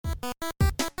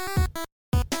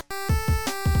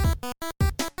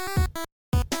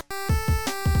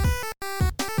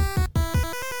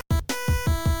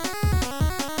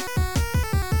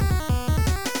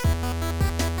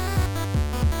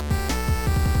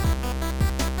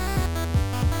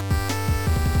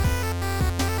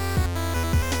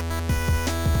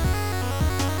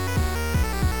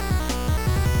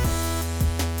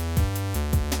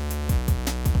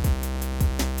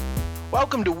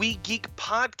Welcome to We Geek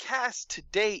Podcast.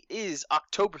 Today is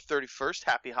October 31st.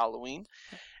 Happy Halloween.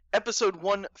 Episode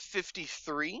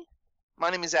 153. My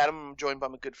name is Adam. I'm joined by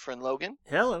my good friend Logan.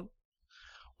 Hello.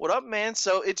 What up, man?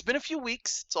 So it's been a few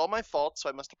weeks. It's all my fault, so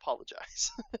I must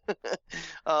apologize.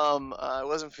 I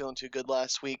wasn't feeling too good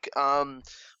last week.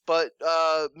 But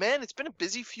man, it's been a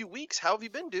busy few weeks. How have you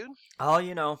been, dude?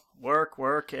 Oh,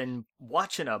 work, and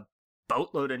watching a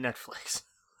boatload of Netflix.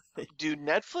 Dude,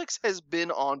 Netflix has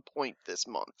been on point this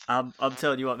month. I'm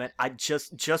telling you what, man. I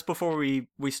just before we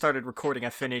started recording, I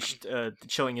finished The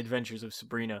Chilling Adventures of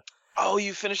Sabrina. Oh,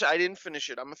 you finished it? I didn't finish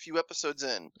it. I'm a few episodes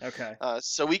in. Okay.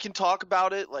 So we can talk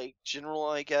about it, like, general,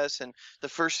 I guess, and the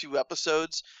first few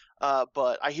episodes.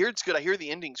 But I hear it's good. I hear the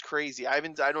ending's crazy. I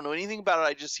don't know anything about it.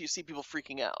 I just see people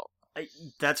freaking out.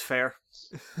 That's fair.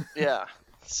 Yeah.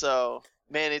 So,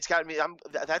 man, it's got me.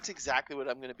 That's exactly what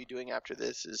I'm going to be doing after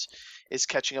this is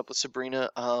catching up with Sabrina.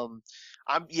 Man,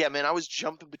 I was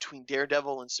jumping between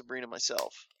Daredevil and Sabrina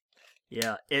myself.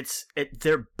 Yeah,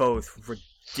 they're both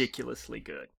ridiculously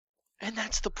good. And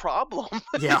that's the problem.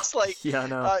 Yeah. It's like, yeah,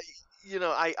 no.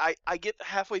 I get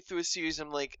halfway through a series,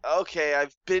 I'm like, okay,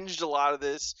 I've binged a lot of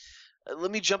this.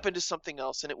 Let me jump into something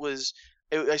else. And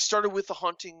I started with The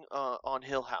Haunting on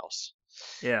Hill House.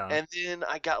 Yeah. And then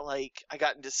I got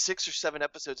into 6 or 7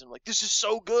 episodes, and I'm like, this is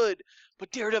so good,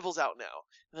 but Daredevil's out now.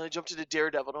 And then I jumped into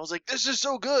Daredevil, and I was like, this is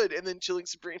so good. And then Chilling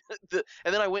Sabrina, and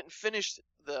then I went and finished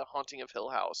The Haunting of Hill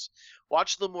House,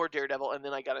 watched a little more Daredevil, and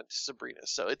then I got into Sabrina.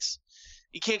 So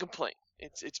you can't complain.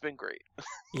 It's been great.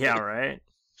 Yeah, right.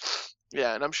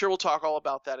 Yeah, and I'm sure we'll talk all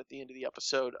about that at the end of the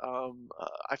episode.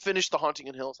 I finished The Haunting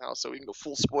in Hill House, so we can go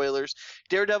full spoilers.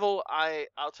 Daredevil,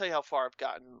 I'll tell you how far I've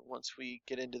gotten once we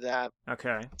get into that.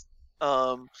 Okay.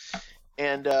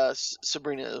 And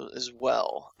Sabrina as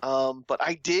well. But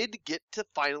I did get to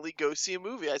finally go see a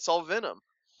movie. I saw Venom.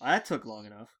 That took long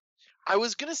enough. I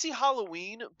was going to see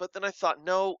Halloween, but then I thought,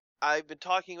 no, I've been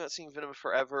talking about seeing Venom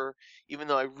forever, even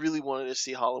though I really wanted to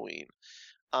see Halloween.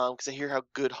 Because I hear how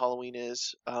good Halloween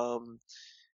is. Man,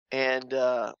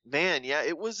 yeah,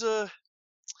 it was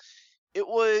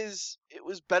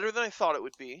better than I thought it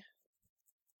would be.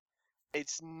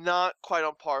 It's not quite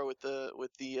on par with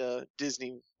the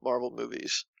Disney Marvel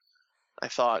movies, I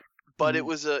thought, but it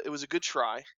was a good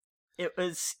try. It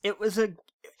was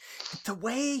the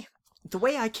way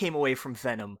I came away from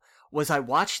Venom was I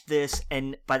watched this,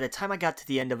 and by the time I got to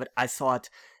the end of it, I thought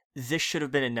this should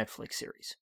have been a Netflix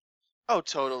series. Oh,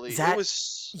 totally.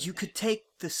 You could take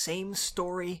the same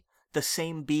story, the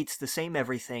same beats, the same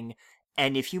everything,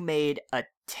 and if you made a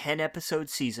 10-episode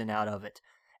season out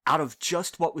of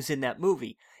just what was in that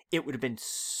movie, it would have been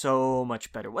so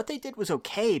much better. What they did was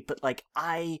okay, but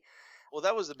well,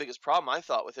 that was the biggest problem I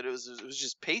thought with it. It was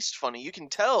just paced funny. You can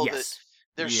tell that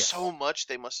there's so much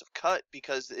they must have cut,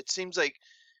 because it seems like,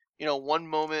 one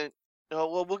moment. Oh,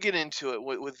 well, we'll get into it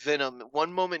with Venom.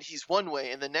 One moment he's one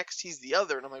way, and the next he's the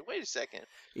other, and I'm like, wait a second.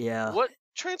 Yeah. What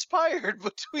transpired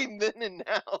between then and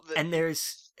now? And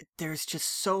there's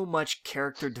just so much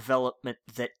character development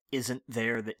that isn't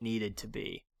there that needed to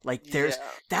be.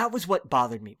 That was what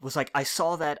bothered me. Was like I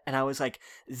saw that and I was like,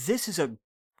 this is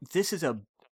a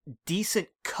decent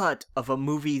cut of a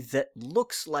movie that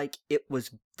looks like it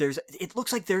looks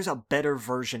like there's a better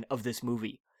version of this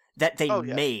movie that they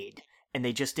made. And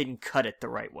they just didn't cut it the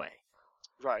right way.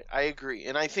 Right, I agree.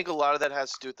 And I think a lot of that has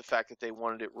to do with the fact that they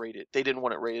wanted it rated. They didn't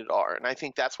want it rated R, and I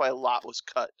think that's why a lot was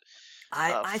cut.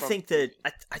 I think that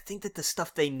the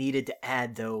stuff they needed to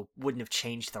add, though, wouldn't have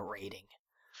changed the rating.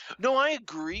 No, I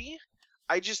agree.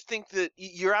 I just think that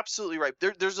you're absolutely right.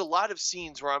 There's a lot of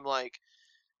scenes where I'm like,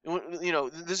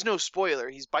 there's no spoiler.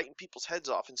 He's biting people's heads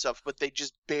off and stuff, but they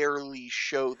just barely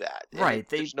show that. Right.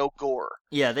 There's no gore.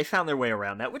 Yeah, they found their way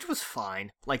around that, which was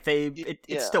fine. Like, it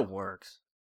still works.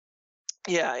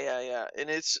 Yeah.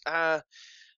 And it's, and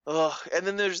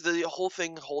then there's the whole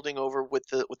thing holding over with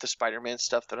the Spider-Man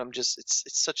stuff that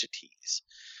it's such a tease.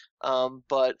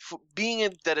 But being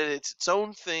that it's its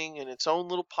own thing and its own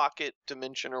little pocket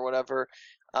dimension or whatever,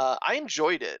 I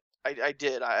enjoyed it. I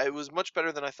did. It was much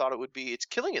better than I thought it would be. It's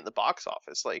killing it in the box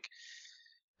office. Like,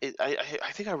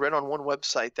 I think I read on one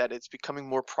website that it's becoming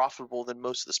more profitable than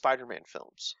most of the Spider-Man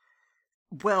films.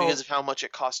 Well, because of how much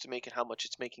it cost to make and how much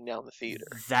it's making now in the theater.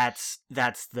 that's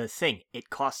the thing. It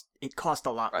cost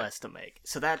a lot Right. less to make.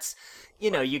 So that's,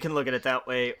 you know, you can look at it that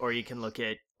way, or you can look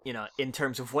at, you know, in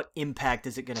terms of what impact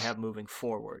is it going to have moving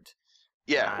forward.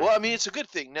 Yeah, well, I mean, it's a good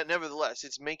thing. Nevertheless,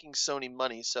 it's making Sony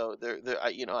money, so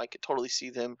I could totally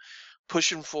see them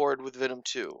pushing forward with Venom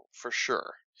 2 for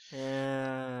sure.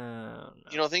 No.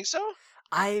 You don't think so?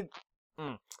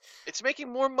 Mm. It's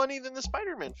making more money than the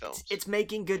Spider-Man films. It's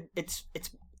making good. It's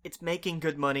making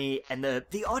good money, and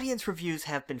the audience reviews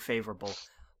have been favorable.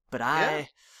 But I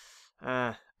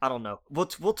don't know.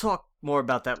 We'll talk more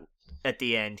about that at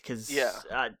the end, because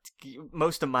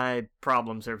most of my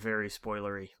problems are very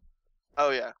spoilery. Oh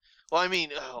yeah. Well, I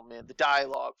mean, oh man, the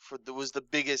dialogue was the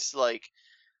biggest. Like,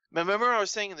 remember I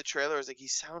was saying in the trailer, I was like, he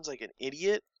sounds like an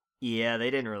idiot. Yeah, they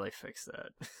didn't really fix that.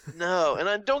 No,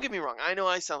 and don't get me wrong. I know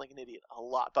I sound like an idiot a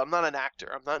lot, but I'm not an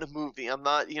actor. I'm not in a movie. I'm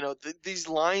not. You know, these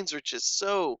lines are just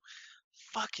so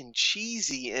fucking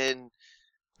cheesy, and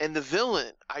the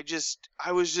villain. I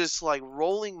was just like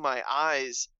rolling my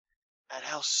eyes at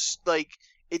how like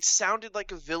it sounded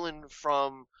like a villain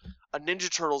from a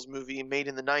Ninja Turtles movie made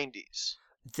in the 90s.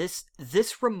 This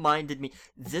reminded me.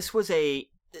 This was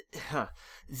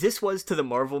this was to the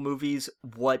Marvel movies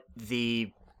what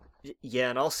the. Yeah,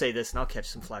 and I'll say this, and I'll catch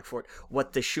some flack for it.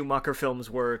 What the Schumacher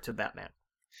films were to Batman.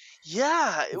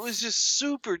 Yeah, it was just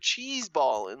super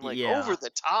cheeseball and like over the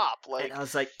top. Like, and I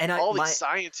was like, these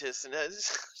scientists and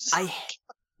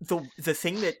the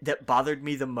thing that bothered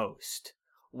me the most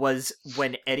was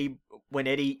when Eddie,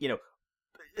 you know,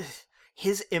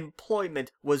 his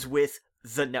employment was with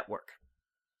the network.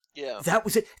 Yeah, that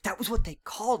was it. That was what they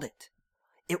called it.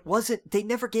 It wasn't. They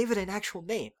never gave it an actual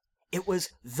name. It was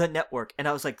the network, and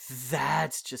I was like,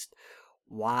 "That's just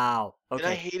wow." Okay.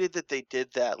 And I hated that they did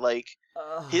that. Like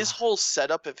his whole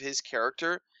setup of his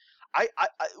character,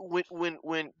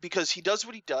 when because he does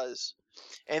what he does,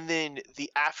 and then the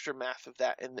aftermath of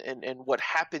that, and what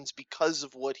happens because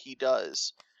of what he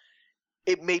does,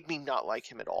 it made me not like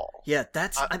him at all. Yeah,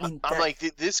 that's. I'm like,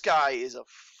 this guy is a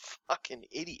fucking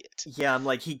idiot. Yeah, I'm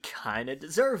like, he kind of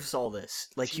deserves all this.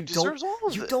 Like, you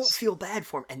don't feel bad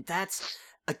for him, and that's.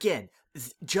 Again,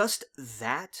 just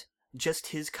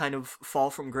his kind of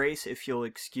fall from grace, if you'll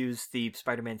excuse the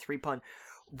Spider-Man 3 pun,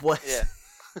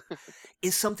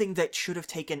 is something that should have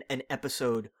taken an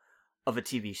episode of a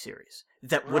TV series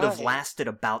that would have lasted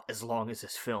about as long as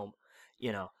this film.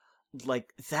 You know,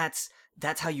 like that's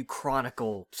how you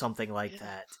chronicle something like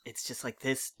that. It's just like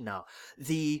this. No,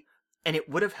 and it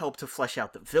would have helped to flesh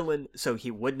out the villain, so he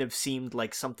wouldn't have seemed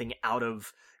like something out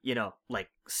of, you know, like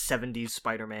 70s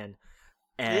Spider-Man.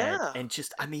 And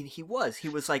just, I mean, he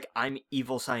was like, I'm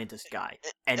evil scientist guy.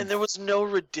 And there was no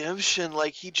redemption.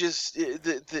 Like, he just,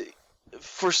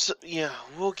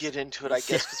 we'll get into it, I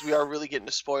guess, because we are really getting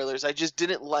to spoilers. I just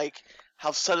didn't like how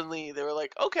suddenly they were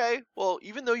like, okay, well,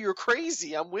 even though you're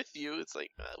crazy, I'm with you. It's like,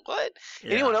 what?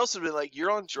 Yeah. Anyone else would be like, you're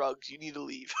on drugs, you need to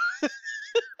leave.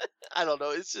 I don't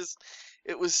know. It's just,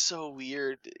 it was so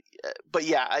weird. But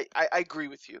yeah, I agree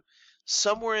with you.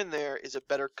 Somewhere in there is a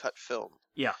better cut film.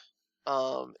 Yeah.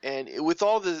 And with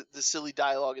all the silly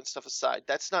dialogue and stuff aside,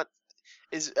 it's not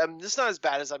as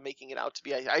bad as I'm making it out to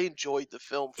be. I enjoyed the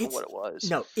film for what it was.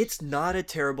 No, it's not a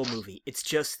terrible movie. It's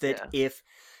just that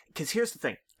because here's the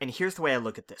thing, and here's the way I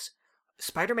look at this.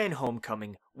 Spider-Man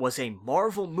Homecoming was a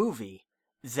Marvel movie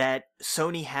that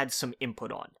Sony had some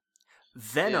input on.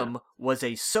 Venom was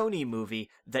a Sony movie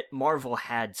that Marvel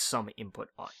had some input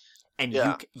on. And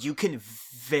you can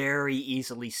very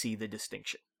easily see the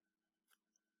distinction.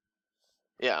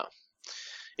 Yeah,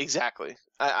 exactly.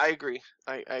 I agree.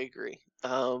 I agree.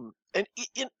 And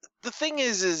the thing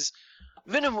is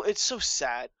Venom. It's so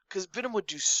sad because Venom would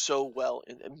do so well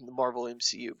in the Marvel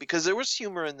MCU because there was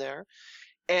humor in there,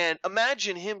 and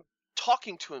imagine him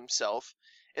talking to himself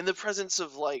in the presence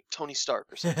of like Tony Stark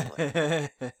or something like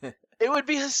that. It would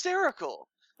be hysterical.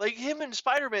 Like him and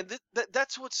Spider-Man.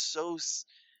 That's what's so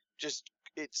just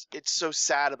it's so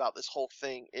sad about this whole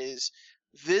thing is.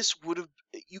 This would have,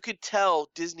 you could tell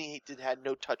Disney had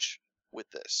no touch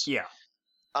with this. Yeah.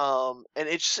 And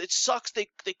it sucks. They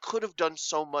could have done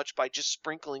so much by just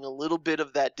sprinkling a little bit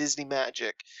of that Disney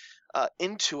magic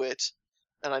into it.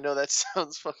 And I know that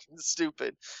sounds fucking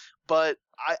stupid, but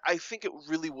I think it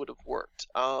really would have worked.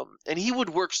 And he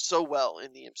would work so well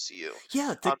in the MCU.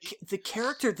 Yeah, the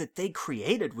character that they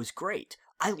created was great.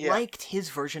 I liked his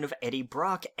version of Eddie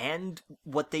Brock and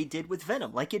what they did with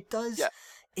Venom. Like, it does... Yeah.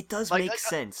 It does make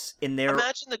sense in their...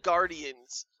 Imagine the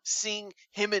Guardians seeing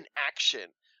him in action.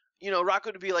 You know, Rocco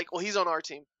would be like, well, he's on our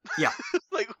team. Yeah.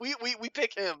 Like, we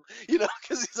pick him, you know,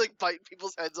 because he's, like, biting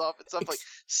people's heads off and stuff.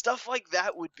 Stuff like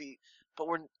that would be but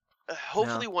we're No.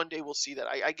 hopefully one day we'll see that.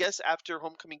 I guess after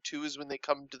Homecoming 2 is when they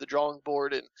come to the drawing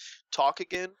board and talk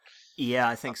again. Yeah,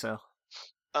 I think so.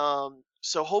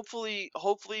 So hopefully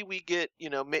we get,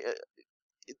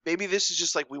 maybe this is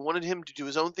just like we wanted him to do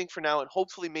his own thing for now, and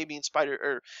hopefully maybe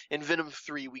in Venom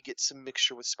 3 we get some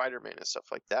mixture with Spider-Man and stuff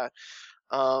like that.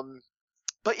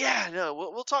 But yeah, no,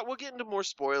 we'll talk. We'll get into more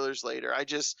spoilers later.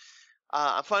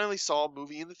 I finally saw a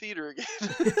movie in the theater again.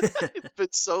 It's been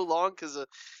so long because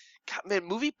God, man,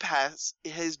 Movie Pass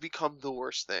has become the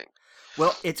worst thing.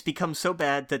 Well, it's become so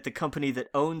bad that the company that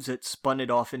owns it spun it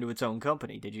off into its own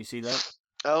company. Did you see that?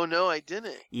 Oh no, I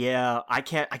didn't. Yeah, I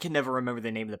can never remember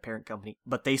the name of the parent company,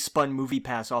 but they spun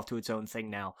MoviePass off to its own thing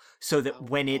now, so that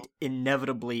when it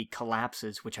inevitably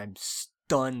collapses, which I'm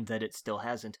stunned that it still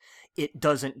hasn't, it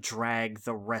doesn't drag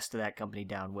the rest of that company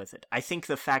down with it. I think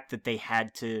the fact that they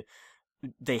had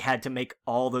to make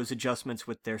all those adjustments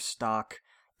with their stock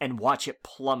and watch it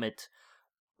plummet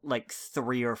like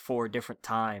 3 or 4 different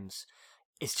times,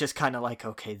 it's just kind of like,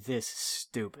 okay, this is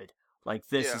stupid. Like,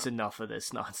 this is enough of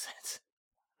this nonsense.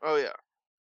 Oh yeah.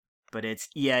 But it's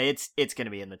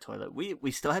gonna be in the toilet.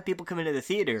 We still have people come into the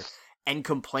theater and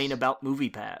complain about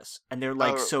MoviePass, and they're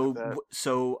like,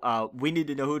 we need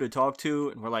to know who to talk to,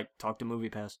 and we're like, talk to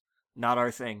MoviePass, not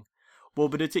our thing. Well,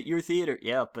 but it's at your theater,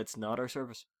 yeah, but it's not our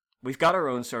service. We've got our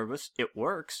own service. It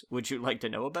works. Would you like to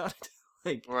know about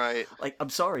it? Right. Like, I'm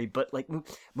sorry, but like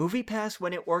MoviePass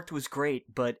when it worked was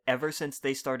great, but ever since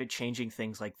they started changing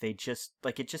things, like it just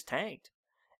tanked.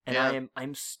 And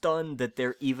I'm stunned that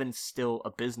they're even still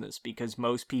a business, because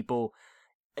most people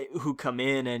who come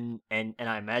in and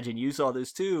I imagine you saw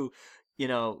this too,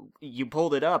 you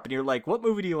pulled it up and you're like, what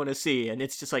movie do you want to see? And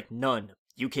it's just like, none.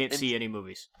 You can't see any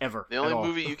movies ever. The only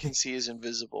movie you can see is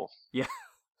Invisible. Yeah.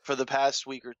 For the past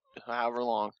week or however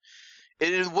long.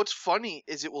 And what's funny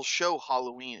is it will show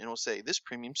Halloween and it will say this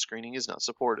premium screening is not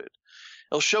supported.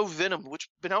 It'll show Venom, which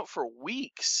has been out for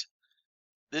weeks.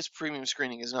 This premium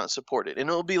screening is not supported, and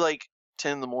it'll be like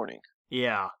 10 in the morning.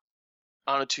 Yeah.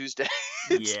 On a Tuesday.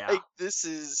 It's like, this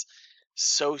is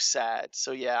so sad.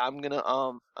 So yeah, I'm gonna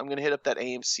hit up that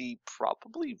AMC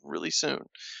probably really soon.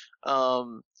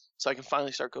 So I can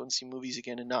finally start going to see movies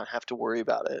again and not have to worry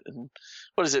about it. And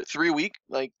what is it, 3 week?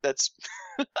 Like, that's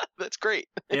that's great.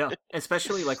 Yeah,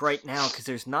 especially like right now, because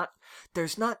there's not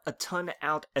a ton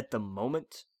out at the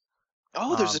moment.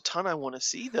 Oh, there's a ton I want to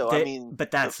see though.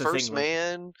 But that's the First thing,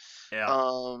 Man.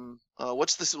 Yeah.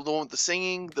 What's this? The one with the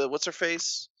singing? What's her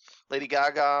face? Lady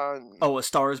Gaga. And A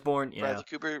Star Is Born. Yeah. Bradley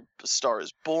Cooper. A Star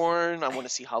Is Born. I want to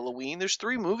see Halloween. There's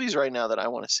 3 movies right now that I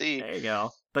want to see. There you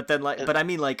go. But then, but I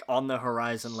mean, like on the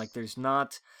horizon, like there's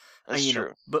not. That's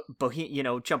true. But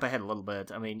jump ahead a little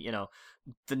bit. I mean,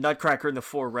 the Nutcracker in the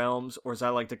Four Realms, or as I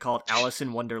like to call it, Alice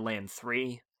in Wonderland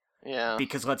 3. Yeah.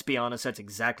 Because let's be honest, that's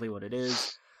exactly what it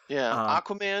is. Yeah,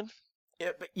 Aquaman.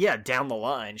 Yeah, down the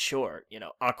line, sure.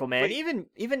 Aquaman,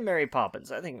 even Mary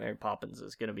Poppins. I think Mary Poppins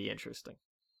is going to be interesting.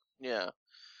 Yeah,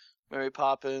 Mary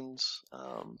Poppins.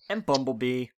 And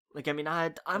Bumblebee. Like, I mean,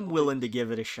 I'm willing to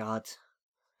give it a shot.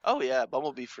 Oh yeah,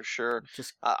 Bumblebee for sure.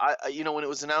 Just I when it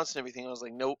was announced and everything, I was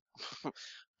like, nope.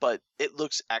 But it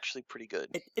looks actually pretty good.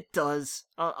 It does.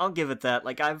 I'll give it that.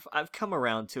 Like, I've come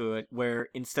around to it where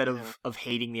instead of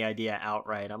hating the idea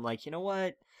outright, I'm like, you know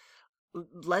what?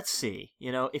 Let's see.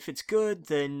 If it's good,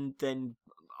 then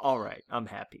all right, I'm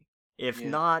happy. If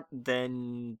not,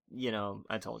 then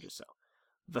I told you so.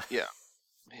 But yeah,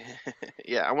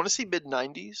 yeah. I want to see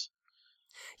mid-90s.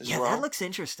 That looks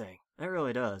interesting. That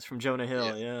really does. From Jonah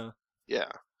Hill. Yeah.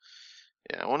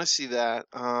 I want to see that.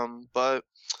 But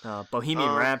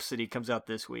Bohemian Rhapsody comes out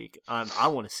this week. I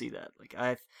want to see that. Like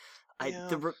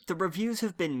the reviews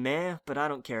have been meh, but I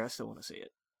don't care. I still want to see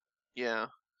it. Yeah.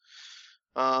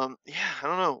 I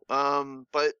don't know.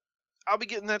 But I'll be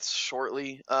getting that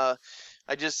shortly. I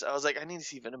was like, I need to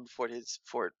see Venom before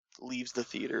it leaves the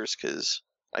theaters, because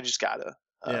I just gotta.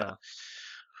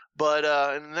 But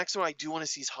and the next one I do want to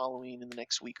see is Halloween in the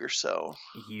next week or so.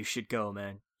 You should go,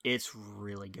 man. It's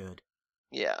really good.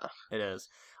 Yeah. It is.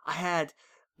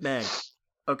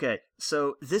 Okay,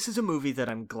 so this is a movie that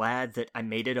I'm glad that I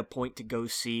made it a point to go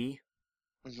see.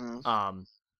 Mm-hmm.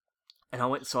 And I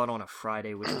went and saw it on a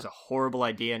Friday, which was a horrible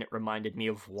idea, and it reminded me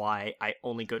of why I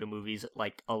only go to movies at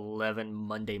like 11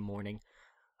 Monday morning.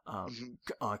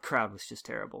 Crowd was just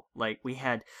terrible. Like, we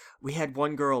had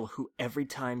one girl who every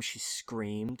time she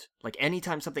screamed, like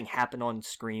anytime something happened on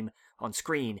screen,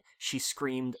 she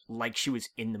screamed like she was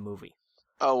in the movie.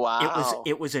 Oh wow!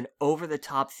 It was an over the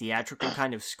top theatrical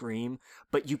kind of scream,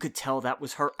 but you could tell that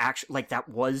was her that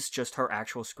was just her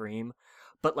actual scream.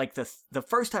 But like the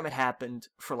first time it happened,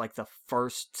 for like the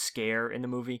first scare in the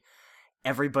movie,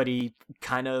 everybody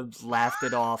kind of laughed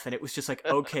it off, and it was just like,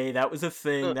 okay, that was a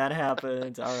thing, that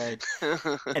happened, all right.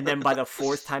 And then by the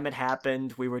fourth time it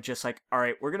happened, we were just like, all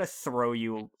right, we're gonna throw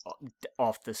you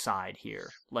off the side here.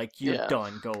 Like, you're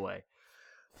done, go away.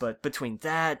 But between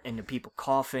that and the people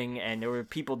coughing, and there were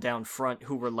people down front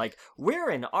who were like,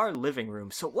 we're in our living room,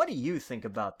 so what do you think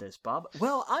about this, Bob?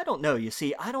 Well, I don't know. You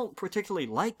see, I don't particularly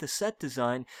like the set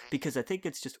design because I think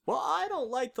it's just, well, I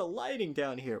don't like the lighting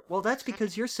down here. Well, that's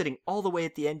because you're sitting all the way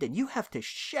at the end and you have to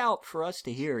shout for us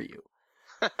to hear you.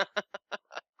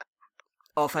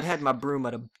 Oh, if I'd had my broom,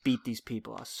 I'd have beat these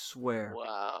people, I swear.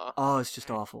 Wow. Oh, it's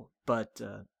just awful. But,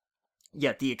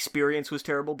 yeah, the experience was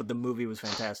terrible, but the movie was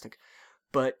fantastic.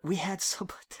 But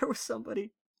there was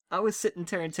somebody, I was sitting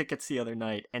tearing tickets the other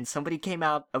night, and somebody came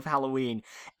out of Halloween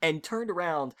and turned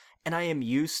around, and I am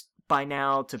used by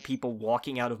now to people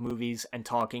walking out of movies and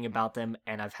talking about them,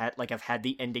 and I've had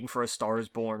the ending for A Star is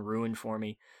Born ruined for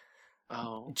me.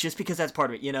 Oh. Just because that's part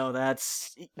of it,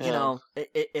 that's,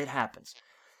 it happens.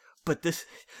 But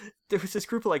there was this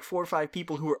group of like 4 or 5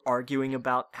 people who were arguing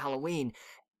about Halloween,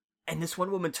 and this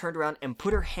one woman turned around and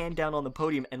put her hand down on the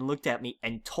podium and looked at me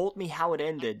and told me how it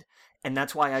ended, and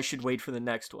that's why I should wait for the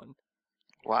next one.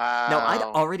 Wow. Now, I'd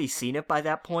already seen it by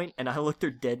that point, and I looked her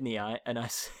dead in the eye, and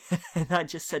I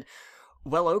just said,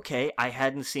 well, okay, I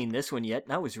hadn't seen this one yet,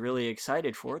 and I was really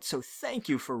excited for it, so thank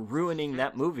you for ruining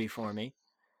that movie for me.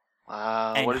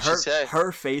 Wow, and what did she say?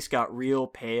 Her face got real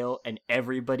pale, and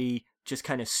everybody just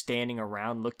kind of standing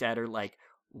around looked at her like,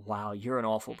 wow, you're an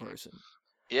awful person.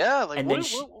 Yeah, like,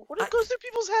 what goes through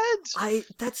people's heads?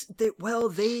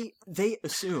 They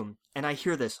assume, and I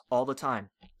hear this all the time,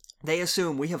 they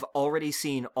assume we have already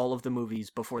seen all of the movies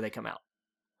before they come out.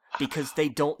 Because they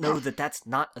don't know that that's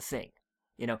not a thing.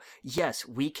 Yes,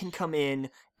 we can come in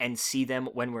and see them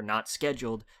when we're not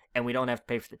scheduled, and we don't have to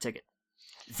pay for the ticket.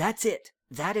 That's it.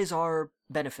 That is our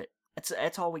benefit.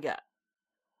 That's all we got.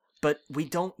 But we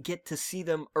don't get to see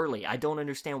them early. I don't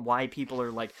understand why people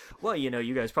are like, well,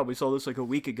 you guys probably saw this like a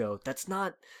week ago. That's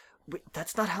not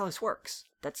how this works.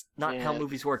 That's not how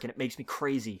movies work, and it makes me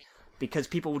crazy. Because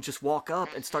people will just walk up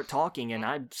and start talking, and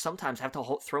I sometimes have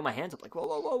to throw my hands up like,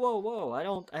 whoa,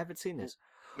 I haven't seen this.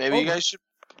 Maybe you guys should,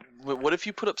 what if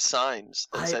you put up signs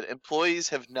that said, employees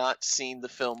have not seen the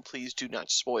film, please do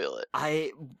not spoil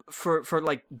it? For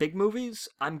like big movies,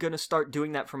 I'm going to start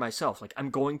doing that for myself. Like, I'm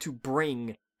going to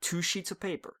bring 2 sheets of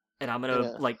paper, and I'm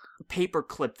gonna like paper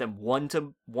clip them one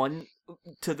to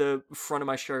the front of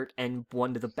my shirt and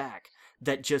one to the back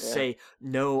that just say,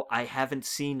 no, I haven't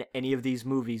seen any of these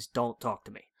movies, don't talk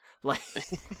to me. Like,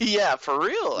 yeah, for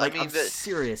real. Like, I'm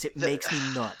serious. It makes me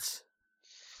nuts.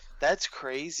 That's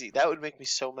crazy. That would make me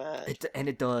so mad. And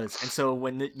it does. And so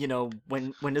when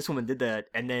this woman did that,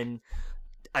 and then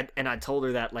I told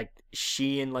her that, like,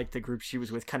 she and like the group she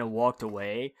was with kind of walked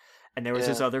away. And there was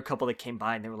this other couple that came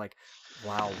by, and they were like,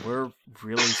 wow, we're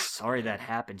really sorry that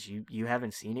happened. You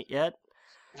haven't seen it yet?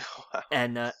 Wow.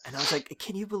 And I was like,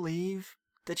 can you believe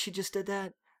that she just did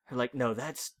that? They're like, no,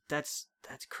 that's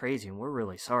crazy, and we're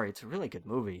really sorry. It's a really good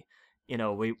movie.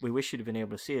 We wish you'd have been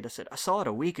able to see it. I said, I saw it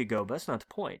a week ago, but that's not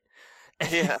the point. And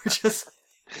yeah. Just...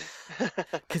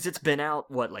 Because it's been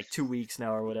out, like 2 weeks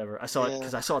now or whatever. I saw it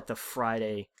because I saw it the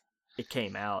Friday it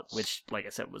came out, which, like I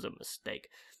said, was a mistake.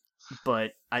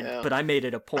 But I made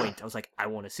it a point. I was like, I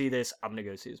want to see this. I'm gonna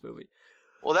go see this movie.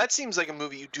 Well, that seems like a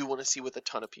movie you do want to see with a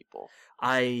ton of people.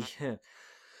 I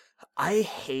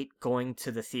hate going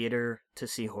to the theater to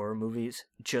see horror movies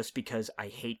just because I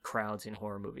hate crowds in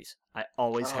horror movies. I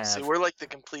always have. See, we're like the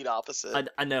complete opposite.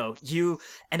 I know you,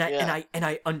 and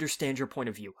I understand your point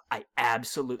of view. I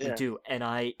absolutely do, and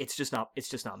it's just not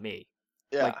me.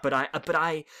 Yeah. Like, but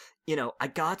I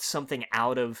got something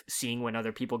out of seeing when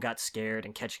other people got scared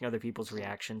and catching other people's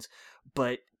reactions.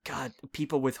 But God,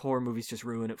 people with horror movies just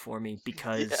ruin it for me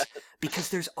because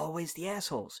there's always the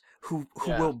assholes who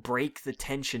will break the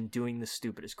tension doing the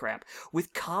stupidest crap.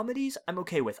 With comedies, I'm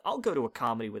okay with. I'll go to a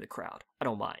comedy with a crowd. I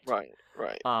don't mind. Right.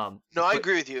 No, I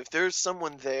agree with you. If there's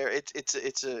someone there,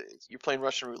 you're playing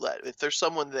Russian roulette. If there's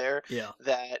someone there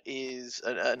that is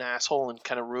an asshole and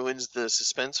kind of ruins the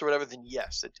suspense or whatever, then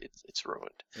yes, it's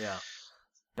ruined. Yeah.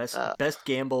 Best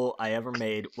gamble I ever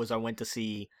made was I went to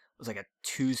see. It was like a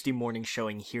Tuesday morning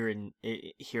showing here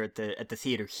at the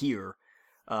theater here,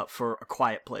 for A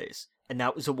Quiet Place, and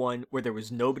that was the one where there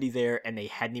was nobody there and they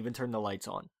hadn't even turned the lights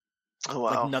on. Oh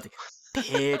wow! Like nothing,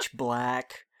 pitch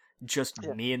black, just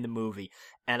me and the movie.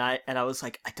 And I was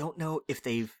like, I don't know if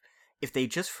they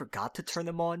just forgot to turn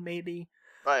them on, maybe.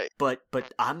 Right. But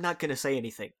I'm not gonna say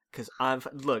anything because I've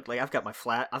got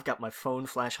my phone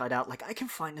flashlight out. Like, I can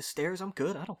find the stairs. I'm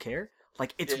good. I don't care.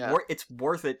 Like, it's Yeah. it's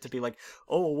worth it to be like,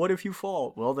 oh, what if you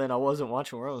fall? Well, then I wasn't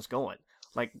watching where I was going.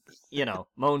 Like,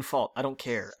 my own fault. I don't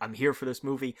care. I'm here for this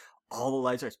movie. All the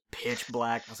lights are pitch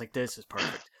black. I was like, this is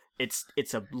perfect.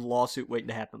 It's a lawsuit waiting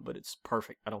to happen, but it's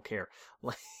perfect. I don't care.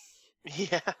 Like,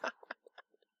 Yeah.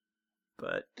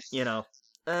 but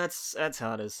that's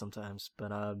how it is sometimes.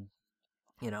 But I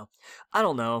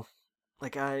don't know.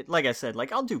 Like I said,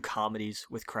 like I'll do comedies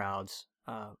with crowds.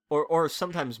 Or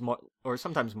sometimes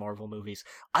Marvel movies.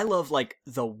 I love like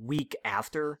the week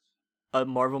after a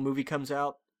Marvel movie comes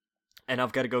out, and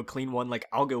I've got to go clean one. Like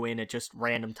I'll go in at just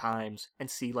random times and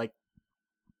see like,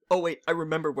 oh wait, I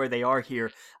remember where they are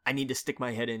here. I need to stick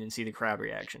my head in and see the crowd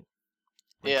reaction.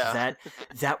 Like Yeah.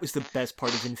 that was the best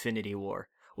part of Infinity War.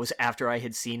 Was after I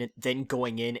had seen it, then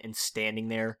going in and standing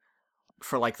there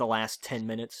for like the last 10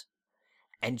 minutes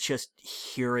and just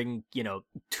hearing,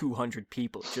 200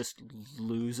 people just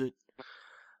lose it.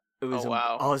 It was Oh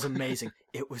wow. it was amazing.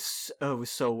 It was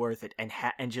so worth it,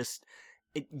 and just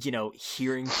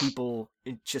hearing people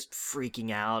just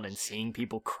freaking out and seeing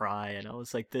people cry, and I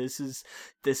was like, this is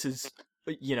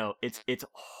it's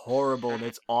horrible and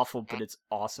it's awful, but it's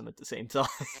awesome at the same time.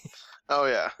 Oh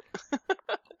yeah.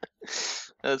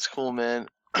 That's cool, man.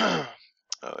 Oh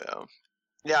yeah.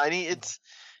 Yeah, I mean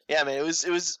yeah, man, it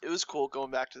was cool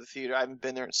going back to the theater. I haven't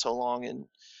been there in so long, and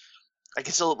I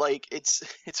can still like it's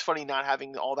funny not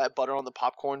having all that butter on the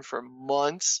popcorn for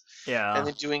months and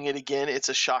then doing it again. It's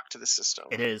a shock to the system.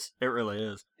 It is. It really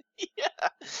is. Yeah,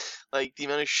 like the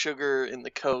amount of sugar in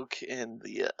the Coke and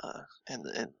the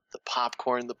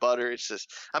popcorn, the butter. It's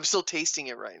just I'm still tasting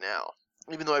it right now,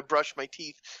 even though I brushed my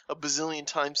teeth a bazillion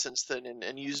times since then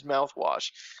and used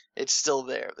mouthwash. It's still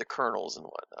there, the kernels and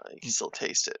whatnot. You can still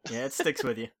taste it. Yeah, it sticks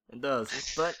with you. It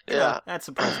does. But Yeah. that's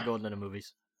the price of going into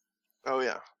movies. Oh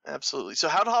yeah, absolutely. So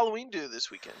how did Halloween do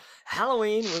this weekend?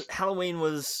 Halloween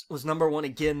was number one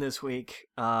again this week.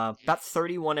 About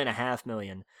 31.5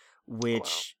 million,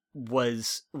 which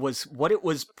was what it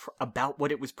was about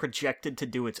what it was projected to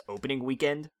do its opening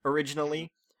weekend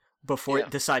originally, before it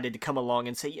decided to come along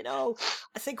and say,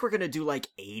 I think we're gonna do like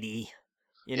 80.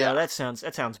 That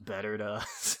sounds better to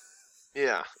us.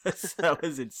 Yeah. That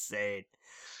was insane.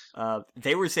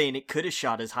 They were saying it could have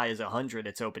shot as high as 100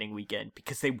 its opening weekend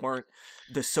because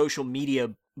the social media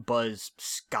buzz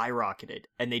skyrocketed,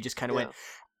 and they just kind of went,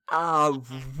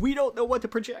 we don't know what to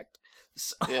project.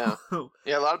 So, yeah,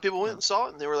 a lot of people went and saw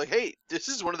it, and they were like, "Hey, this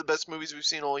is one of the best movies we've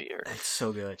seen all year." It's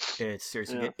so good. It's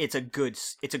seriously good.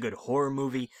 It's a good horror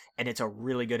movie, and it's a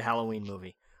really good Halloween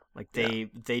movie. Like they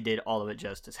did all of it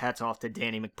justice. Hats off to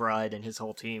Danny McBride and his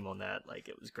whole team on that. Like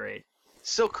it was great.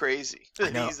 So crazy. I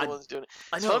know. He's the ones doing it.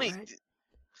 It's funny. Right?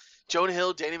 Jonah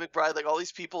Hill, Danny McBride, like all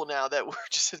these people now that were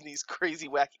just in these crazy,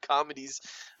 wacky comedies,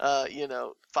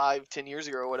 5-10 years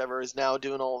ago or whatever, is now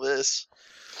doing all this.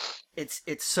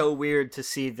 It's so weird to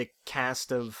see the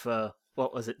cast of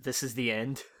what was it? This Is the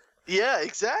End. Yeah,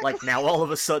 exactly. Like now, all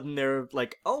of a sudden, they're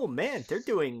like, "Oh man, they're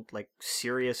doing like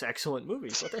serious, excellent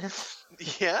movies." What the hell?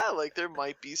 Yeah, like there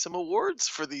might be some awards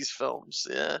for these films.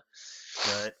 Yeah.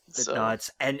 But no,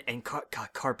 it's and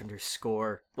Carpenter's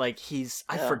score. Like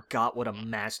I forgot what a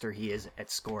master he is at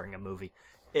scoring a movie.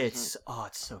 It's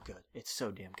it's so good. It's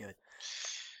so damn good.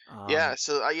 Yeah,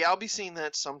 so I'll be seeing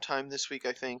that sometime this week.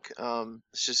 I think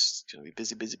it's just gonna be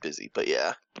busy. But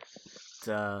yeah.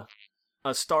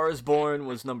 A Star Is Born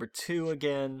was number 2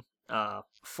 again.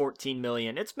 14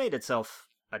 million. It's made itself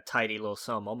a tidy little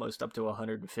sum, almost up to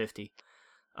 150.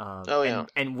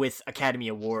 And with Academy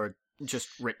Award just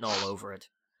written all over it.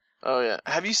 Oh yeah.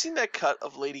 Have you seen that cut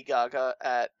of Lady Gaga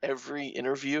at every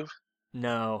interview?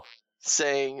 No.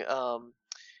 Saying,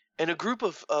 in a group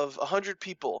of 100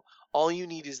 people, all you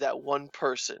need is that one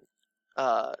person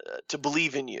to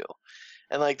believe in you.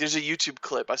 And like, there's a YouTube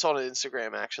clip. I saw it on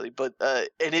Instagram actually, but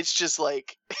and it's just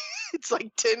like, it's like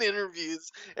 10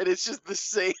 interviews, and it's just the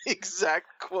same exact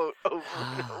quote over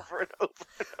and over and over.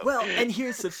 And over. Well, and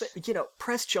here's the thing,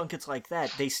 press junkets like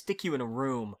that, they stick you in a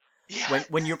room. Yeah.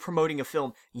 When you're promoting a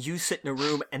film, you sit in a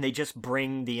room and they just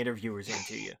bring the interviewers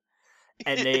into you.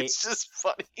 And it's just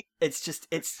funny.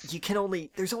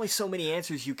 There's only so many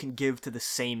answers you can give to the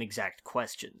same exact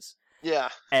questions. Yeah.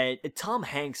 And Tom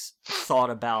Hanks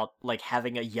thought about like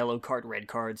having a yellow card, red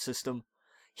card system.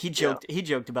 He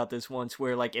joked about this once,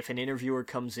 where like if an interviewer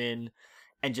comes in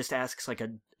and just asks like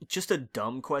a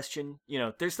dumb question,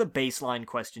 there's the baseline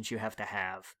questions you have to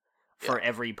have for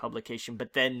every publication,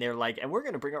 but then they're like, and we're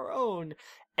going to bring our own.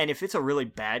 And if it's a really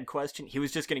bad question, he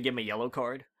was just going to give him a yellow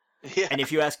card. Yeah. And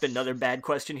if you asked another bad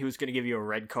question, he was going to give you a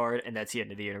red card, and that's the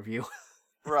end of the interview.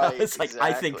 Right. It's like,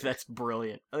 exactly. I think that's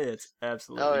brilliant. I think it's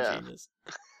absolutely genius.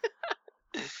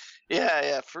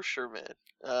 Yeah, for sure, man.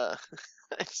 I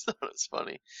just thought it was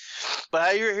funny. But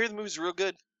I hear the movie's real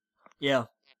good. Yeah,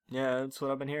 that's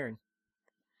what I've been hearing.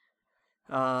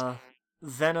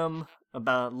 Venom,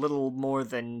 about a little more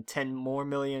than 10 more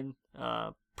million,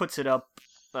 puts it up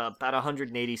about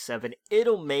 187.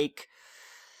 It'll make,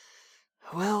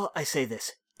 well, I say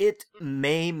this, it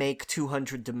may make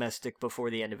 200 domestic before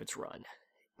the end of its run.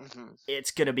 Mm-hmm.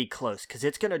 It's gonna be close, because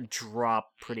it's gonna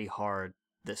drop pretty hard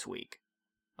this week.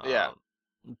 Yeah.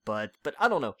 But I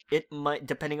don't know. It might,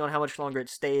 depending on how much longer it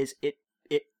stays, it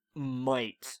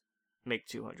might make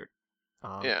 200.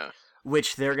 Yeah.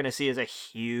 Which they're going to see as a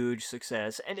huge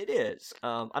success, and it is.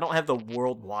 I don't have the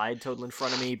worldwide total in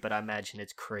front of me, but I imagine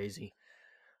it's crazy.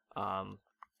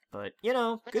 But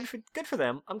good for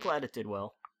them. I'm glad it did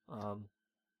well.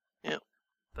 Yeah.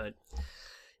 But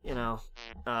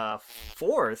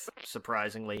fourth,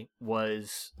 surprisingly,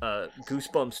 was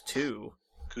Goosebumps 2.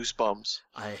 Goosebumps.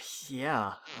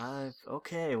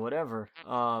 Okay, whatever.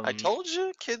 I told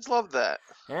you, kids love that.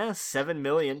 Yeah, 7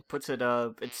 million puts it.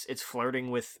 It's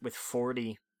flirting with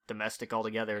 40 domestic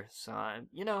altogether. So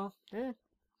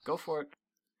go for it.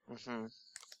 Mm-hmm.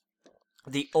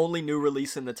 The only new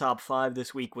release in the top 5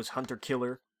 this week was Hunter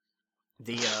Killer.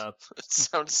 It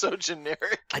sounds so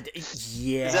generic.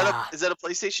 Yeah. Is that a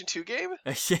PlayStation 2 game?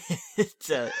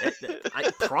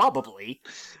 Probably,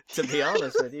 to be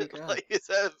honest with you. Like, is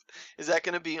that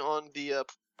going to be on the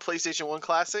PlayStation 1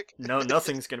 Classic? No,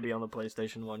 nothing's going to be on the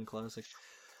PlayStation 1 Classic.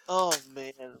 Oh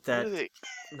man,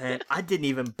 man, I didn't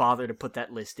even bother to put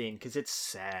that list in because it's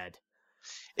sad.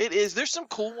 It is. There's some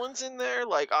cool ones in there,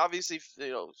 like obviously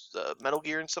Metal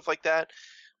Gear and stuff like that.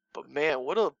 But man,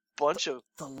 what a bunch of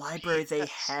the library they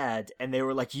had, and they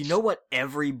were like, you know what?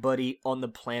 Everybody on the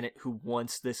planet who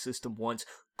wants this system wants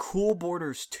Cool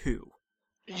Borders 2.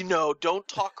 Don't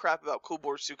talk crap about Cool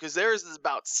Borders 2 because there's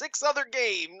about 6 other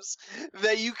games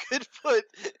that you could put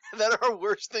that are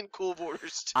worse than Cool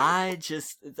Borders 2. I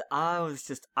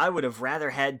would have rather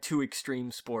had 2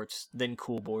 Extreme Sports than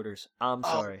Cool Borders. I'm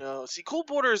sorry. Oh no, Cool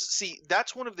Borders.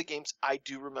 That's one of the games I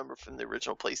do remember from the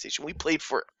original PlayStation. We played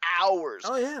for hours.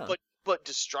 Oh yeah. But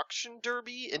Destruction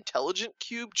Derby, Intelligent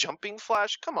Cube, Jumping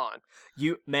Flash, come on.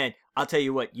 I'll tell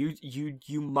you what,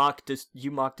 you mock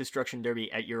Destruction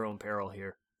Derby at your own peril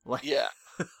here. Like, yeah.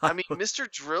 I mean,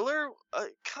 Mr. Driller,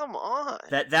 come on.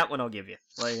 That one I'll give you.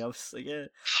 Like, I was like, yeah.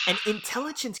 And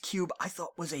Intelligence Cube, I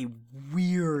thought was a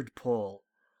weird pull.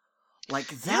 Like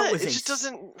that was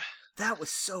doesn't. That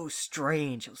was so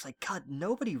strange. It was like, God,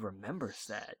 nobody remembers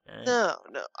that. No.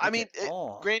 I mean,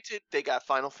 granted, they got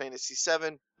Final Fantasy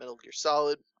VII, Metal Gear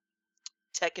Solid,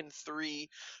 Tekken 3,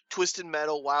 Twisted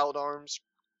Metal, Wild Arms,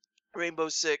 Rainbow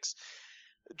Six,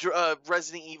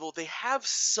 Resident Evil. They have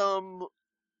some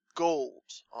gold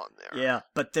on there. Yeah,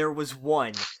 but there's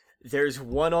one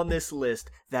on this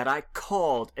list that I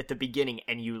called at the beginning,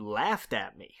 and you laughed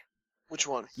at me. Which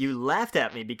one? You laughed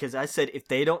at me because I said if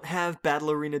they don't have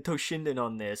Battle Arena Toshinden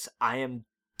on this, I am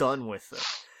done with them.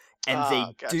 And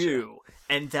they gotcha. do.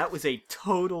 And that was a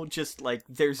total just like,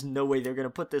 there's no way they're going to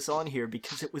put this on here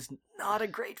because it was not a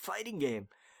great fighting game.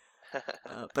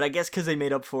 But I guess because they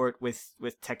made up for it with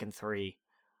Tekken 3.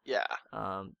 Yeah.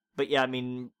 But yeah, I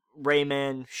mean,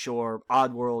 Rayman, sure.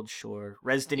 Oddworld, sure.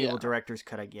 Resident Evil Director's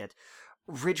Cut, I get.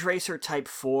 Ridge Racer Type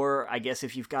 4, I guess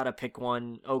if you've got to pick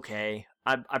one, okay.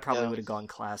 I probably would have gone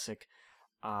classic.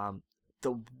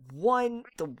 The one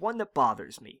that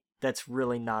bothers me that's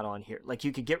really not on here, like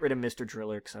you could get rid of Mr.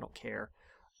 Driller because I don't care.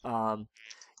 I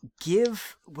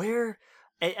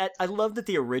love that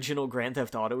the original Grand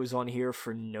Theft Auto is on here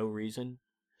for no reason.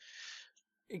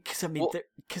 Because I mean,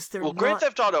 they're not... Grand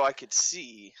Theft Auto I could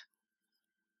see.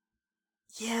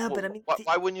 Yeah, but I mean...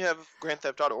 Why wouldn't you have Grand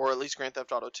Theft Auto, or at least Grand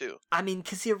Theft Auto 2? I mean,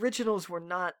 because the originals were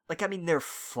not... Like, I mean, they're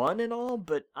fun and all,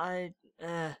 but Grand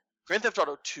Theft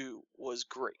Auto 2 was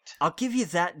great. I'll give you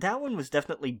that. That one was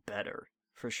definitely better,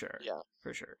 for sure. Yeah.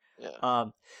 For sure. Yeah.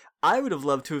 I would have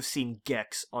loved to have seen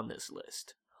Gex on this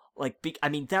list. Like, I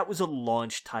mean, that was a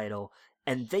launch title,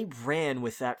 and they ran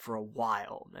with that for a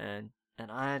while, man.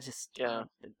 And I just... Yeah.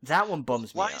 That one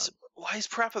bums me out. Why is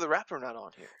Parappa the Rapper not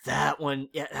on here? That one,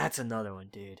 yeah, that's another one,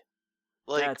 dude.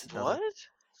 Like, what?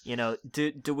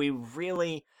 Do we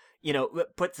really,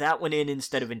 put that one in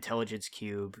instead of Intelligence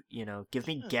Cube? Give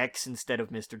me Gex instead of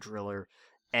Mr. Driller,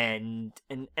 and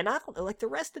I don't know, like the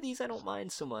rest of these, I don't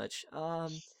mind so much.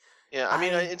 Yeah, I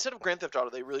mean, instead of Grand Theft Auto,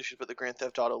 they really should put the Grand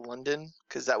Theft Auto London,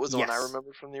 because that was the one I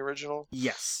remember from the original.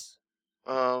 Yes.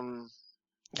 Yeah,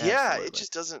 Absolutely. it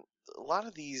just doesn't. A lot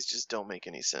of these just don't make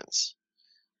any sense.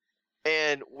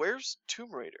 And where's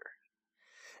Tomb Raider?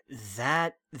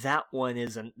 That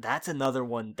one that's another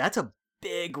one. That's a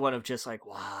big one of just like,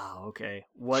 wow, okay,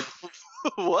 what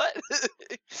What?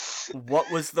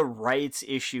 what was the rights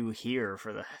issue here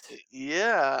for that?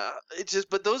 Yeah,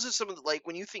 but those are some of the, like,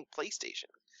 when you think PlayStation,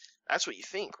 that's what you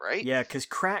think, right? Yeah, because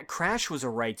Crash was a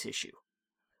rights issue.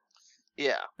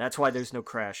 Yeah. That's why there's no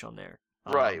Crash on there.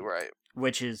 Right.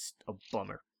 Which is a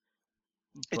bummer.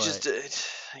 It just,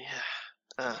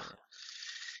 yeah.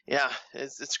 Yeah,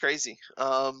 it's crazy.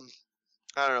 I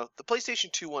don't know. The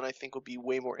PlayStation 2 one I think will be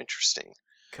way more interesting.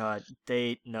 God,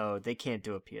 they can't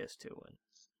do a PS2 one.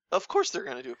 Of course they're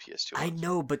gonna do a PS2 one. I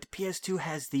know, but the PS2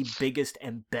 has the biggest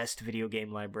and best video game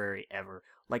library ever.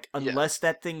 Like, unless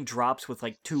that thing drops with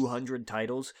like 200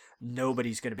 titles,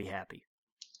 nobody's gonna be happy.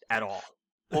 At all.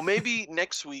 Well, maybe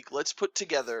next week, let's put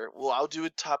together, I'll do a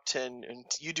top 10 and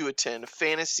you do a 10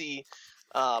 fantasy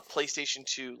PlayStation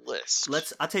 2 list.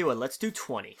 I'll tell you what, let's do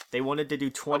 20. They wanted to do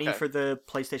 20 for the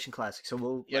PlayStation Classic,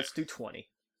 so let's do 20.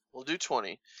 We'll do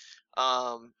 20.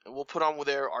 And we'll put on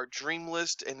there our dream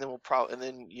list, and then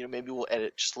maybe we'll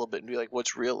edit just a little bit and be like,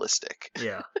 what's realistic?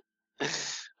 Yeah.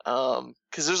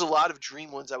 Because there's a lot of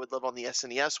dream ones I would love on the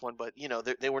SNES one, but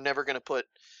they were never going to put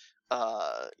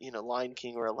Lion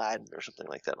King or Aladdin or something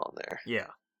like that on there. Yeah.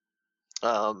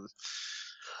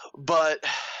 But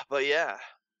yeah.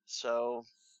 So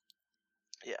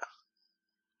yeah.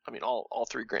 I mean, all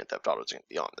 3 Grand Theft Autos are going to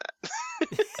be on that.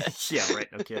 Yeah, right.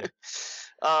 No kidding.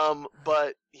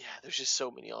 But yeah, there's just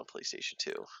so many on PlayStation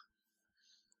 2.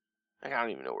 I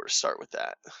don't even know where to start with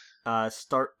that.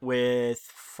 Start with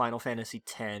Final Fantasy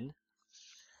X.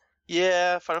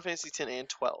 Yeah, Final Fantasy X and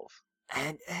 12.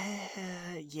 And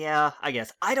yeah, I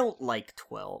guess I don't like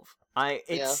 12.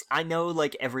 I know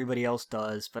like everybody else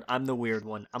does, but I'm the weird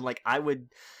one. I'm like I don't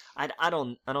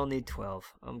need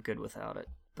 12. I'm good without it.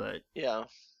 But yeah,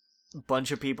 a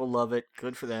bunch of people love it.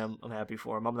 Good for them. I'm happy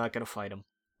for them. I'm not gonna fight them.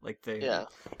 Like they. Yeah.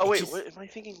 Oh wait, what am I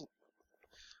thinking?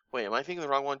 Wait, am I thinking the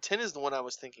wrong one? 10 is the one I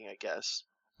was thinking, I guess.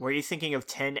 Were you thinking of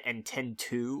 10 and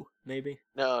 10-2, maybe?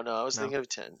 No, I was thinking of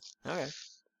 10. Okay.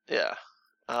 Yeah.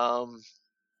 Yeah,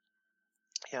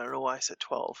 I don't know why I said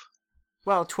 12.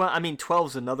 Well,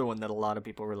 12's another one that a lot of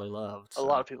people really loved. So. A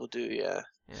lot of people do, yeah.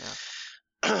 Yeah.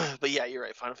 But yeah, you're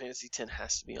right. Final Fantasy X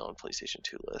has to be on PlayStation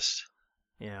 2 list.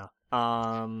 Yeah.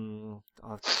 I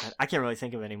can't really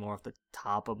think of any more off the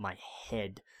top of my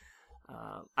head.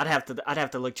 I'd have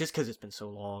to look just because it's been so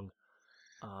long.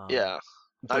 Yeah.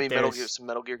 I mean, some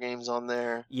Metal Gear games on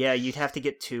there. Yeah, you'd have to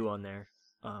get 2 on there.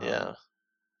 Yeah.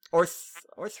 Or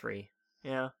 3.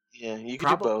 Yeah. Yeah, you could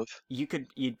do both.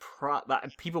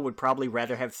 People would probably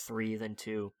rather have 3 than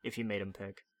 2 if you made them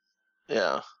pick.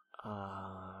 Yeah.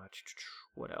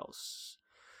 What else?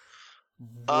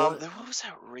 What was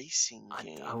that racing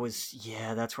game?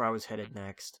 That's where I was headed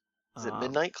next. Is it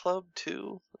Midnight Club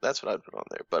too? That's what I'd put on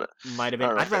there, but might have been.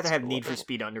 I'd rather have Need for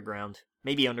Speed Underground.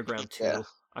 Maybe Underground 2. Yeah.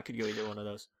 I could go either one of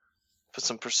those. Put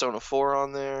some Persona 4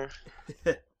 on there.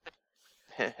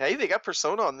 Hey, they got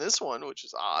Persona on this one, which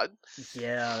is odd.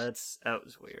 Yeah, that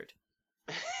was weird.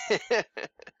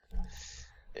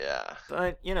 Yeah.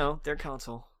 But, their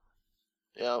console.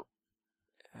 Yep.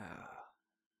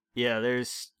 Yeah,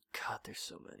 there's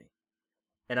so many.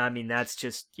 And I mean, that's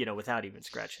just, without even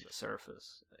scratching the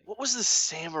surface. What was the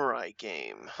samurai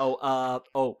game?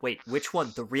 Oh, wait, which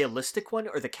one? The realistic one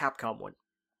or the Capcom one?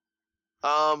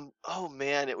 Oh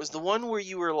man, it was the one where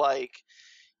you were like,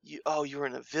 you were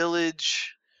in a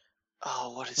village.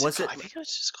 Oh, what is it called? I think it was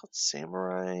just called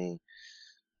Samurai.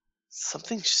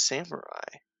 Something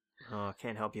Samurai. Oh, I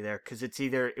can't help you there, because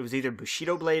it was either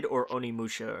Bushido Blade or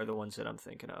Onimusha are the ones that I'm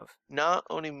thinking of. Not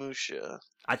Onimusha.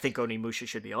 I think Onimusha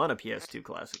should be on a PS2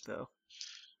 classic, though.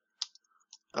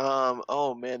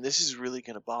 Oh man, this is really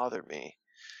gonna bother me.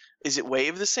 Is it Way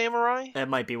of the Samurai? That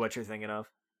might be what you're thinking of.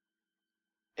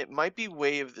 It might be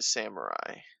Way of the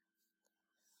Samurai.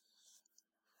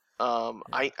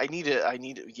 I need it.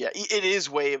 Yeah, it is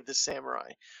Way of the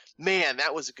Samurai. Man,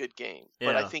 that was a good game.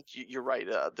 But I think you're right.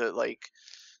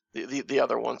 The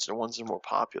other ones are ones that are more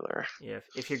popular. Yeah,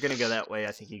 if you're gonna go that way,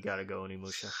 I think you gotta go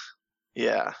Onimusha.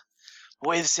 Yeah,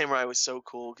 Way of the Samurai was so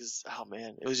cool because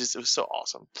it was so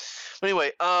awesome. But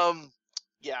anyway,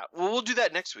 yeah, we'll do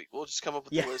that next week. We'll just come up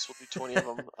with the list. We'll do 20 of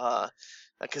them.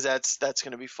 Because that's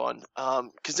gonna be fun.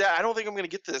 Because I don't think I'm gonna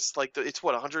get this. Like it's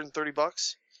what,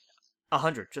 $130?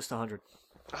 100, just 100.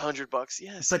 $100,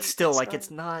 yes. But still, like it's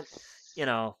not,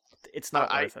 it's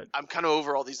not worth it. I'm kind of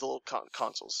over all these little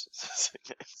consoles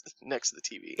next to the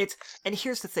TV. And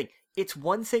here's the thing: it's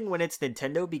one thing when it's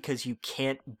Nintendo because you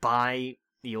can't buy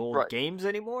the old games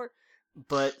anymore.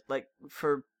 But like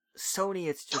for Sony,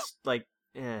 it's just like,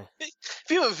 If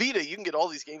you have a Vita, you can get all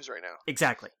these games right now.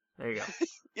 Exactly. There you go.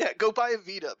 Yeah, go buy a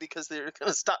Vita because they're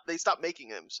gonna stop. They stopped making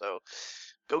them, so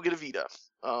go get a Vita.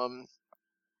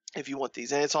 If you want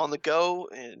these, and it's on the go,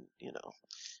 and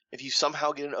if you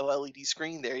somehow get an OLED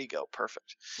screen, there you go,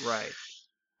 perfect. Right.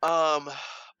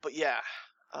 But yeah.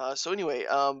 So anyway,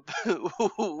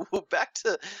 back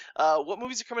to what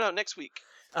movies are coming out next week.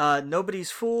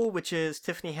 Nobody's Fool, which is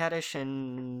Tiffany Haddish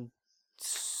and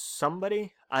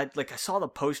somebody. I saw the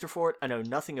poster for it. I know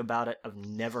nothing about it. I've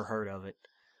never heard of it.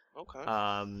 Okay.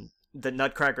 The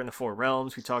Nutcracker in the Four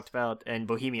Realms we talked about, and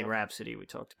Bohemian Rhapsody we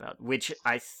talked about, which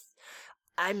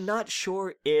I'm not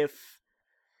sure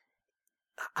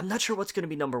what's going to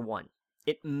be number one.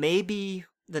 It may be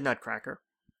the Nutcracker.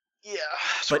 Yeah,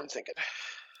 that's what I'm thinking.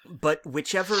 But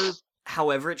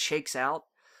however it shakes out,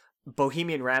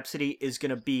 Bohemian Rhapsody is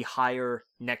going to be higher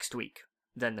next week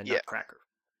than the Nutcracker.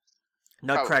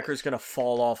 Nutcracker's going to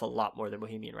fall off a lot more than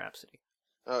Bohemian Rhapsody.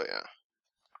 Oh, yeah.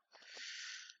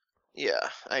 Yeah,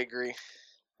 I agree.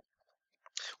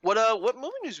 What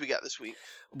movie news we got this week?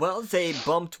 Well, they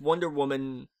bumped Wonder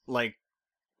Woman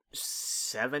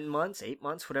 7 months, 8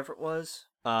 months, whatever it was.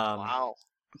 Wow.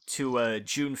 To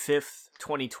June 5th,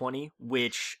 2020,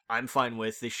 which I'm fine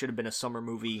with. This should have been a summer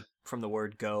movie from the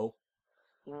word go.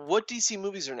 What DC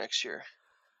movies are next year?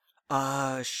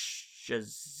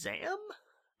 Shazam?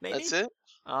 Maybe? That's it?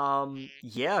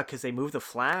 Yeah, because they moved The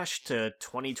Flash to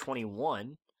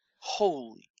 2021.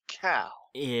 Holy cow.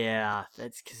 Yeah,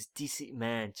 that's because DC,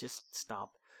 man, just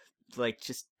stop.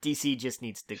 DC just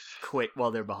needs to quit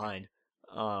while they're behind.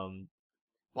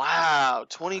 Wow,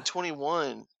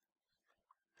 2021.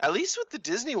 At least with the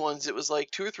Disney ones, it was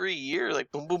 2 or 3 a year,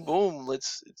 boom, boom, boom.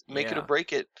 Let's make it or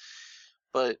break it.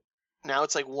 But now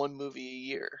it's 1 movie a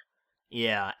year.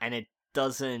 Yeah, and it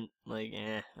doesn't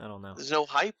I don't know. There's no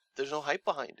hype. There's no hype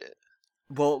behind it.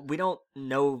 Well, we don't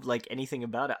know anything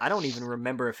about it. I don't even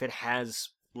remember if it has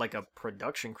a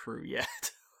production crew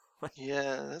yet.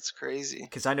 Yeah, that's crazy.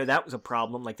 Because I know that was a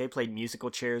problem. They played musical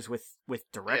chairs with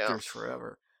directors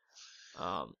forever.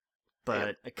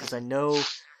 But because I know,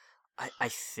 I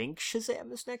think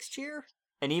Shazam is next year,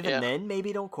 and even then,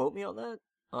 maybe don't quote me on that.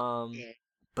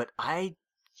 But I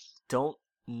don't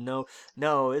know.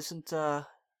 No, isn't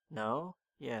no?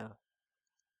 Yeah.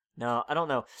 No, I don't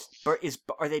know. Are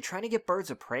they trying to get Birds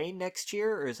of Prey next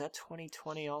year, or is that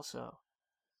 2020 also?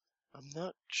 I'm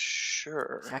not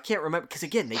sure. See, I can't remember because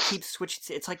again they keep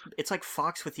switching. It's like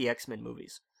Fox with the X-Men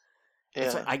movies.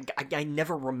 Yeah. It's I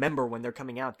never remember when they're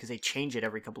coming out because they change it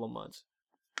every couple of months.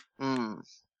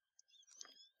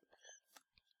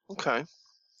 Okay.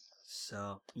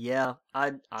 So yeah,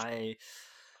 I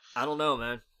don't know,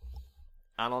 man.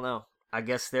 I don't know. I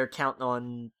guess they're counting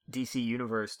on DC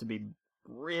Universe to be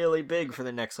really big for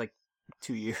the next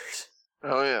 2 years.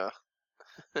 Oh yeah.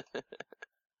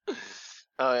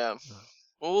 Oh yeah.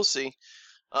 Well, we'll see.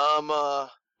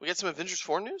 We got some Avengers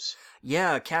 4 news?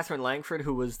 Yeah, Catherine Langford,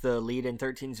 who was the lead in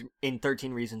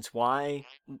 13 Reasons Why,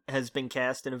 has been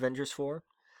cast in Avengers 4.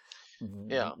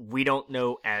 Yeah. We don't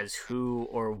know as who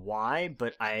or why,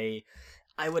 but I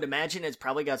would imagine it's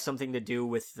probably got something to do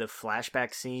with the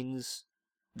flashback scenes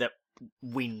that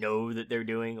we know that they're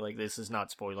doing. This is not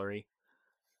spoilery.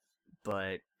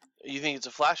 But you think it's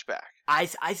a flashback? I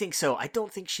think so. I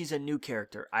don't think she's a new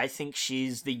character. I think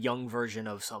she's the young version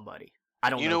of somebody. I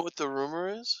don't know. You know what the rumor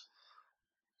is?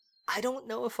 I don't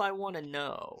know if I want to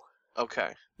know.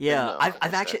 Okay. Yeah, no,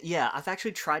 I've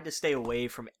actually tried to stay away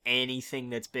from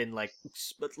anything that's been the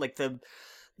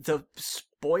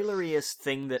spoileriest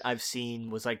thing that I've seen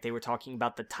was they were talking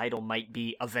about the title might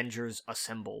be Avengers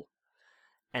Assemble.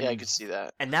 And, yeah, I could see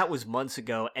that. And that was months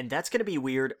ago, and that's going to be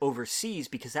weird overseas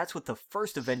because that's what the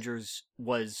first Avengers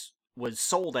was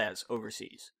sold as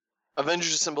overseas.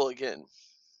 Avengers Assemble again.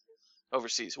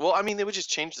 Overseas. Well, I mean, they would just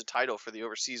change the title for the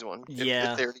overseas one if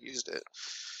they already used it.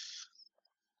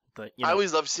 But I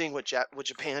always love seeing what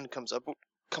Japan comes up with.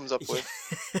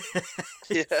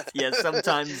 Yeah,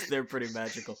 sometimes they're pretty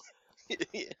magical.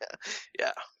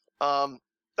 Yeah.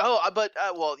 Well,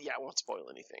 yeah, I won't spoil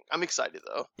anything. I'm excited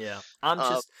though. Yeah,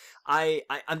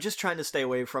 I'm just trying to stay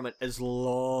away from it as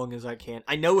long as I can.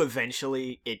 I know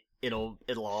eventually it'll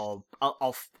all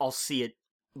I'll see it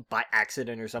by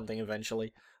accident or something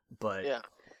eventually, but yeah,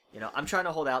 I'm trying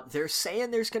to hold out. They're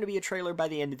saying there's going to be a trailer by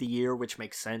the end of the year, which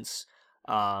makes sense.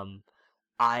 I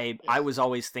was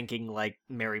always thinking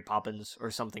Mary Poppins or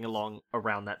something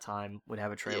around that time would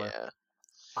have a trailer.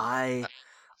 Yeah.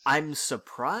 I'm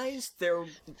surprised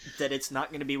that it's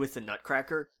not going to be with the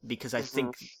Nutcracker because I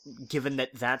think given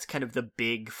that that's kind of the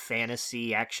big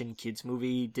fantasy action kids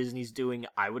movie Disney's doing,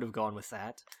 I would have gone with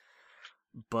that.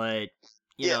 But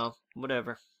you know,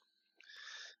 whatever.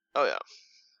 Oh yeah.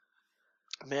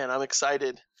 Man, I'm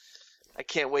excited. I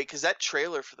can't wait because that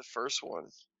trailer for the first one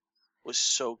was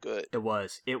so good. It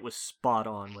was spot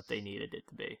on what they needed it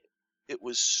to be. It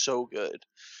was so good.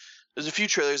 There's a few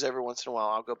trailers every once in a while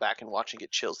I'll go back and watch and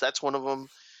get chills. That's one of them.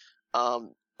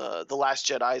 The Last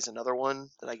Jedi is another one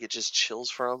that I get just chills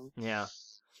from. Yeah.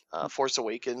 Force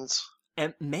Awakens.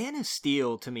 And Man of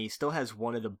Steel, to me, still has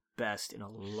one of the best in a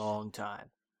long time.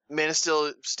 Man of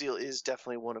Steel is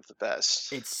definitely one of the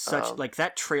best. It's such like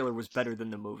that trailer was better than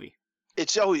the movie.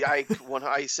 It's I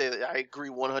say that I agree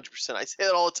 100%. I say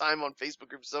that all the time on Facebook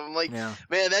groups. I'm like,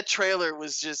 man, that trailer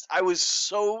was just. I was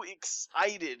so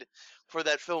excited for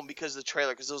that film because of the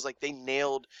trailer, because it was like they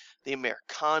nailed the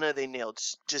Americana, they nailed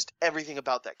just everything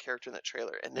about that character in that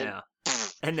trailer, and then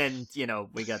and then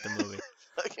we got the movie.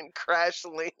 Fucking crash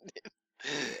landed.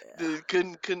 Yeah.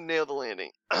 Couldn't nail the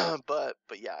landing. but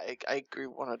yeah, I agree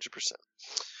 100%.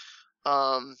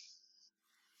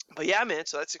 But yeah, man,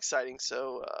 so that's exciting.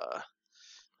 So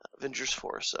Avengers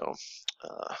 4. So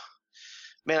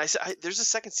man, there's a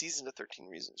second season of 13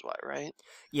 Reasons Why, right?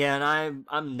 Yeah, and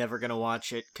I'm never gonna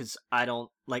watch it because I don't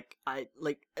like.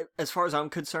 As far as I'm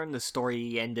concerned, the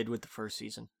story ended with the first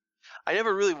season. I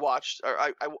never really watched, or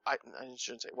I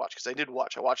shouldn't say watch, because I did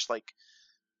watch. I watched like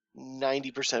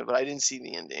 90%, but I didn't see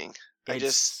the ending.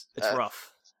 It's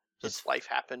rough. Just life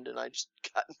happened, and I just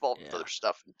got involved with other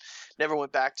stuff and never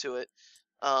went back to it.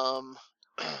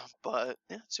 But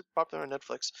yeah, it's super popular on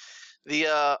Netflix. We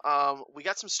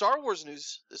got some Star Wars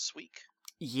news this week.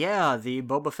 Yeah, the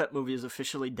Boba Fett movie is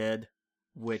officially dead,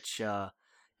 which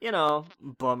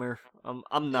bummer.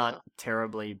 I'm not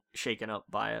terribly shaken up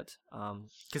by it.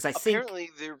 Because I think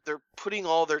apparently they're putting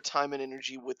all their time and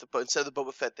energy instead of the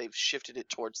Boba Fett, they've shifted it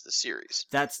towards the series.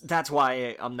 That's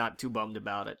why I'm not too bummed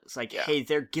about it. It's like, hey,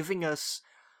 they're giving us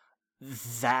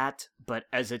that, but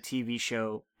as a TV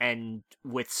show and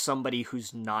with somebody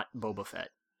who's not Boba Fett.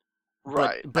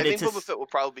 Right. But I think Boba Fett will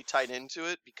probably be tied into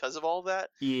it because of all that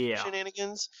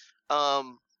shenanigans.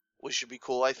 Which should be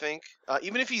cool, I think.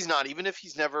 Even if he's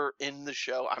never in the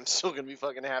show, I'm still gonna be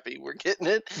fucking happy we're getting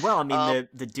it. Well, I mean,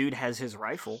 the dude has his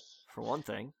rifle, for one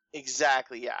thing.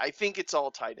 Exactly, yeah. I think it's all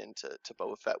tied into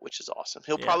Boba Fett, which is awesome.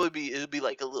 It'll be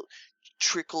like a little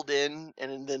trickled in,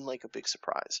 and then like a big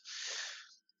surprise.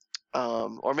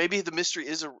 Or maybe the mystery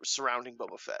is surrounding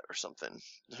Boba Fett or something.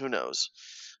 Who knows?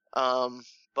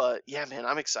 But yeah, man,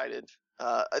 I'm excited.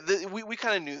 We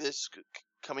kind of knew this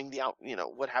coming out.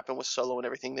 What happened with Solo and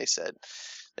everything. They said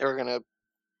they were gonna,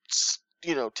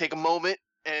 take a moment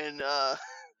and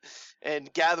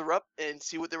and gather up and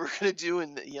see what they were gonna do,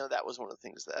 and that was one of the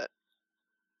things that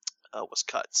was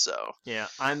cut. So yeah,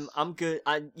 I'm good.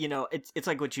 It's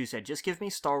like what you said. Just give me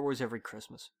Star Wars every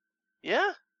Christmas.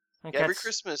 Yeah. Every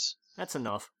Christmas. That's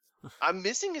enough. I'm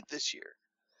missing it this year.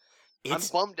 I'm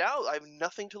bummed out. I have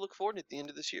nothing to look forward to at the end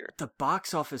of this year. The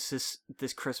box office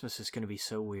this Christmas is going to be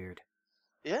so weird.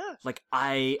 Yeah. Like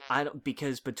I don't,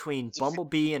 because between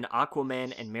Bumblebee and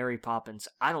Aquaman and Mary Poppins,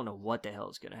 I don't know what the hell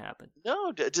is going to happen.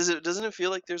 No, doesn't it feel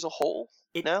like there's a hole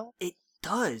now? It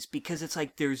does, because it's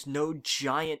like there's no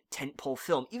giant tentpole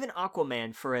film. Even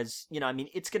Aquaman, for as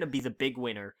it's going to be the big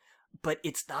winner, but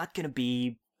it's not going to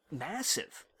be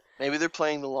massive. Maybe they're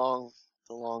playing the long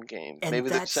game. And maybe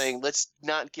they're saying, let's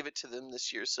not give it to them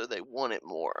this year so they want it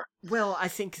more. Well, I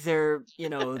think they're,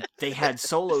 they had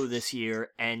Solo this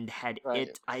year and had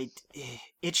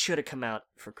it should have come out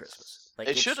for Christmas. Like,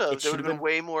 it should have. There would have been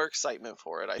way more excitement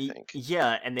for it, I think.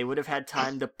 Yeah, and they would have had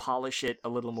time to polish it a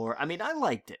little more. I mean, I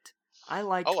liked it. I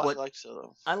liked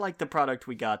Solo. I liked the product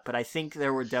we got, but I think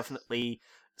there were definitely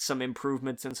some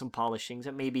improvements and some polishings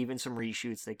and maybe even some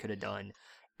reshoots they could have done.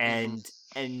 And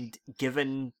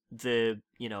given the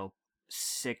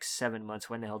 6-7 months,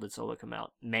 when the hell did Solo come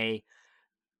out? May,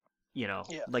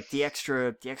 like the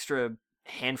extra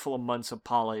handful of months of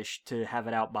polish to have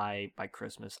it out by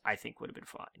Christmas, I think would have been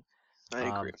fine.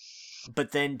 I agree.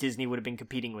 But then Disney would have been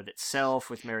competing with itself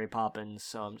with Mary Poppins,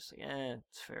 so I'm just like,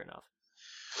 it's fair enough.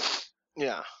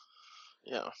 Yeah.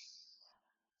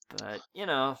 But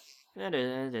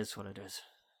it is what it is.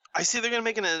 I see they're gonna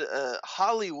make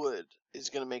Hollywood is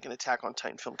gonna make an Attack on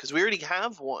Titan film, because we already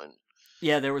have one.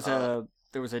 Yeah, there was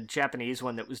a Japanese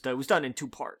one that was done in 2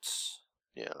 parts.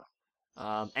 Yeah.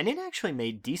 And it actually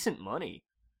made decent money.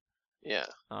 Yeah.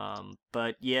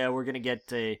 But yeah, we're gonna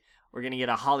get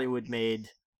a Hollywood made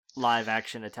live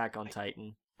action Attack on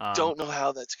Titan. Don't know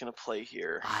how that's gonna play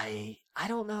here. I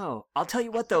don't know. I'll tell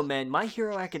you what though, man. My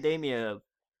Hero Academia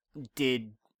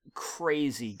did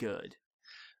crazy good.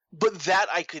 But that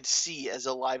I could see as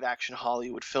a live-action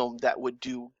Hollywood film that would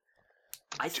do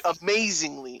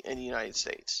amazingly in the United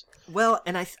States. Well,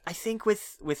 and I think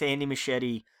with Andy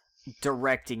Muschietti,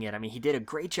 directing it. I mean, he did a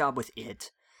great job with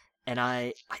it. And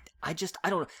I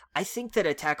don't know. I think that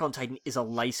Attack on Titan is a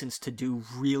license to do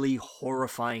really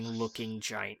horrifying looking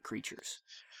giant creatures.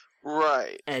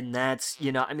 Right. And that's,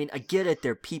 I mean, I get it,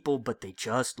 they're people, but they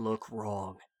just look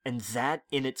wrong. And that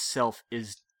in itself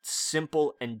is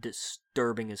simple and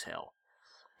disturbing as hell.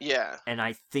 Yeah. And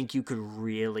I think you could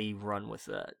really run with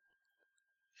that.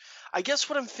 I guess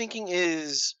what I'm thinking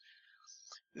is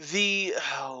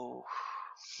how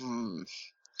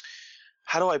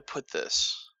do I put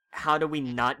this? How do we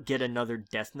not get another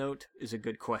Death Note is a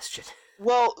good question.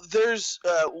 Well, there's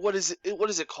what is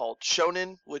it called?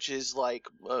 Shonen, which is like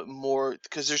more,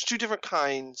 because there's two different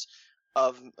kinds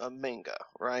of manga,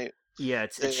 right? Yeah,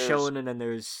 it's shonen and then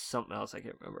there's something else I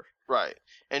can't remember. Right.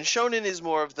 And shonen is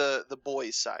more of the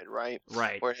boys side, right?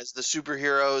 Right. Where it has the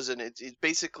superheroes, and it's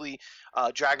basically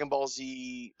Dragon Ball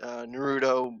Z,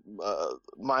 Naruto,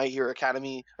 My Hero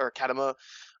Academy or Academa.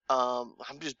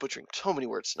 I'm just butchering so many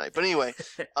words tonight. But anyway,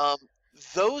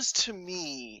 those to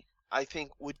me, I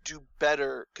think, would do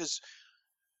better, because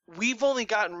we've only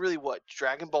gotten really what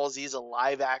Dragon Ball Z is a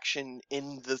live action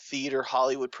in the theater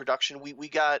Hollywood production. We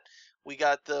got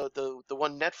the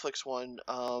one Netflix one,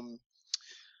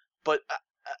 but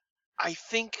I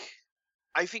think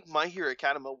My Hero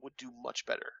Academia would do much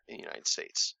better in the United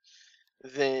States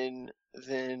than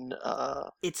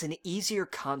it's an easier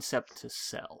concept to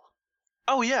sell.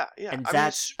 Oh yeah. And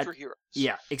that's superheroes.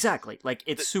 Yeah, exactly. Like,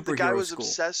 it's superhero school. The guy was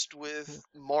obsessed with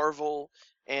Marvel,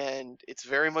 and it's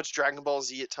very much Dragon Ball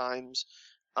Z at times.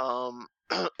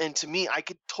 And to me, I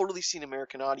could totally see an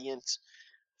American audience,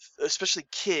 especially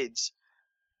kids,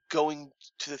 going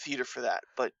to the theater for that.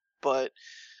 But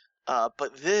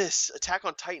this Attack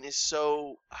on Titan is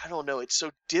so, I don't know, it's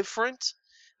so different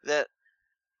that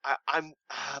I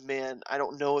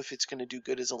don't know if it's going to do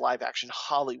good as a live action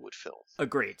Hollywood film.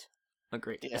 Agreed.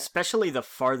 Yeah. Especially the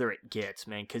farther it gets,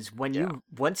 man, because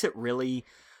once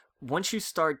you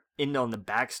start in on the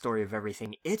backstory of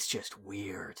everything, it's just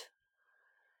weird.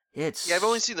 I've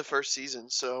only seen the first season,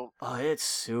 so it's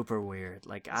super weird.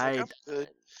 Like, I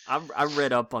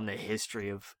read up on the history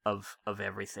of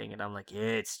everything, and I'm like,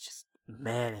 it's just,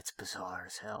 man, it's bizarre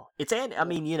as hell. I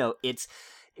mean, it's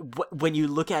when you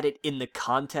look at it in the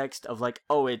context of like,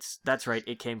 that's right,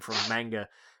 it came from manga.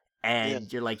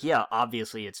 And you're like, yeah,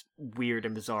 obviously it's weird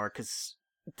and bizarre, because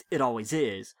it always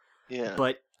is. Yeah.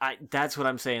 But that's what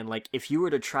I'm saying. Like, if you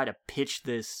were to try to pitch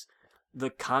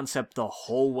the concept the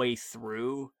whole way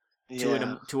through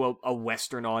to a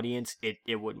Western audience, it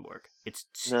wouldn't work. It's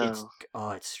strange.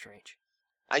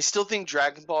 I still think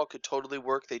Dragon Ball could totally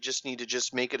work. They just need to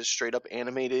make it a straight up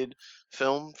animated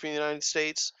film for the United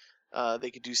States.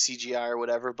 They could do CGI or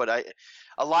whatever, but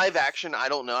a live action, I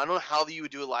don't know. I don't know how you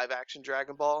would do a live action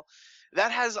Dragon Ball.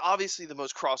 That has obviously the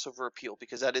most crossover appeal,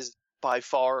 because that is by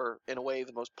far, in a way,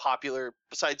 the most popular,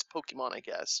 besides Pokemon, I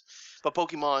guess. But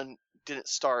Pokemon didn't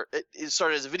start. It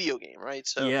started as a video game, right?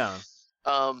 So yeah.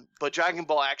 But Dragon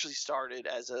Ball actually started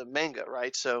as a manga,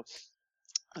 right? So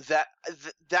that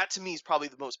to me is probably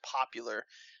the most popular.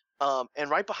 And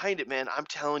right behind it, man, I'm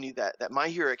telling you that My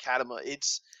Hero Academia,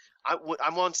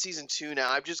 I'm on season 2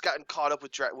 now. I've just gotten caught up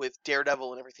with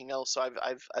Daredevil and everything else, so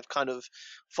I've kind of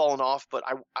fallen off. But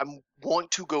I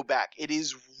want to go back. It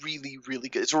is really, really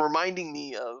good. It's reminding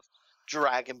me of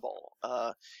Dragon Ball,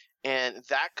 and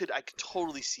I could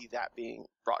totally see that being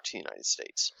brought to the United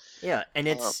States. Yeah, and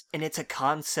it's a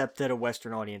concept that a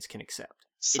Western audience can accept.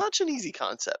 Such an easy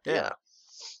concept. Yeah.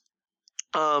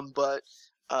 But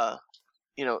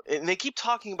and they keep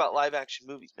talking about live action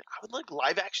movies, man. I would like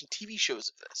live action TV shows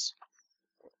of this.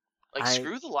 Like,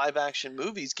 screw the live action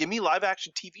movies. Give me live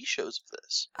action TV shows of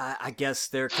this. I guess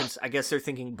they're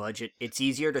thinking budget. It's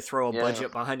easier to throw a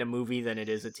budget behind a movie than it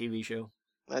is a TV show.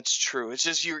 That's true. It's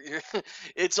just you're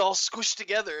it's all squished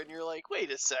together, and you're like,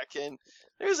 wait a second.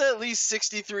 There's at least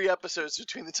 63 episodes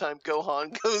between the time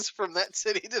Gohan goes from that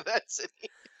city to that city.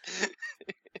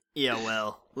 Yeah,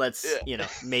 well,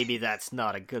 maybe that's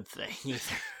not a good thing either.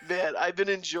 Man, I've been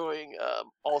enjoying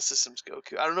All Systems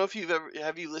Goku. I don't know if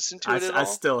have you listened to it at all? I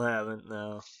still haven't,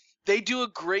 no. They do a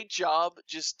great job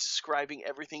just describing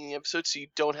everything in the episode, so you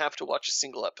don't have to watch a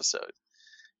single episode.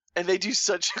 And they do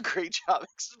such a great job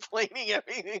explaining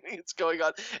everything that's going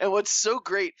on. And what's so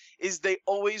great is they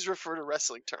always refer to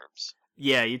wrestling terms.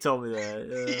 Yeah, you told me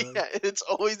that. Yeah, it's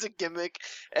always a gimmick,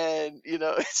 and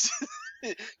it's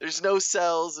there's no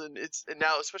cells, and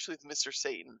now, especially with Mr.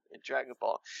 Satan in Dragon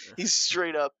Ball, he's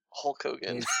straight up Hulk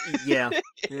Hogan. Yeah.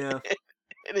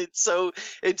 And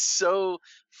it's so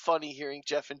funny hearing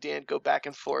Jeff and Dan go back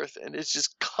and forth, and it's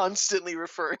just constantly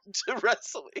referring to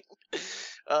wrestling.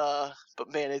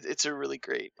 But man, it's a really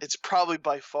great. It's probably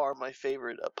by far my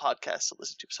favorite podcast to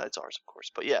listen to besides ours, of course.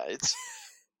 But yeah, it's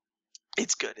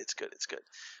good. It's good. It's good.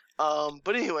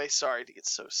 But anyway, sorry to get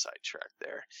so sidetracked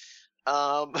there.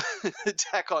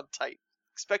 Attack on Titan,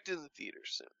 expected in the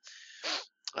theaters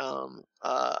soon.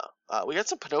 We got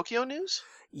some Pinocchio news.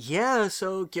 Yeah,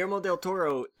 so Guillermo del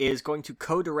Toro is going to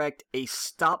co-direct a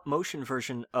stop-motion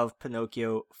version of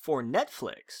Pinocchio for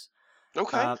Netflix.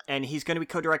 Okay. And he's going to be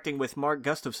co-directing with Mark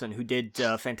Gustafson, who did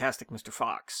Fantastic Mr.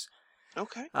 Fox.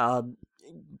 Okay.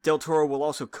 Del Toro will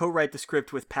also co-write the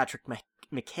script with Patrick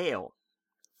McHale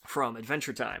from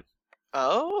Adventure Time.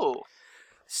 Oh.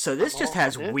 So this just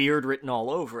has weird written all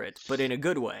over it, but in a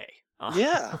good way.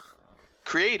 Yeah.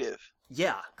 Creative.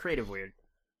 Yeah, creative weird.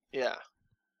 Yeah.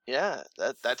 Yeah,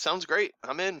 that sounds great.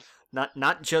 I'm in.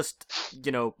 Not just,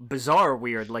 bizarre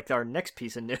weird like our next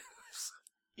piece of news.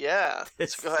 Yeah,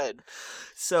 go ahead.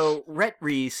 So, Rhett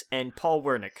Reese and Paul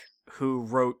Wernick, who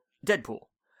wrote Deadpool,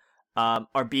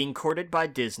 are being courted by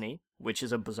Disney, which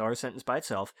is a bizarre sentence by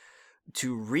itself,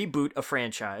 to reboot a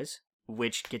franchise,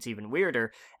 which gets even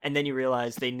weirder, and then you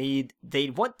realize they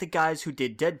want the guys who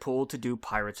did Deadpool to do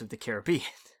Pirates of the Caribbean.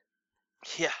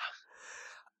 Yeah.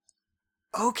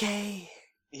 Okay.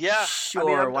 Yeah,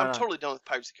 sure. I'm totally done with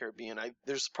Pirates of the Caribbean.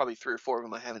 There's probably 3 or 4 of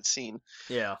them I haven't seen.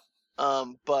 Yeah.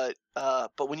 But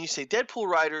when you say Deadpool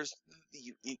writers,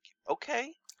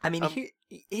 okay. I mean,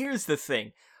 here's the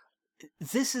thing.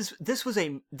 This is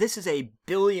a $1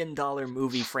 billion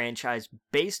movie franchise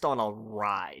based on a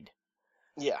ride.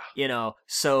 Yeah.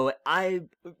 So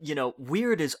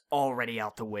weird is already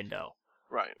out the window.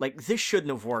 Right. Like, this shouldn't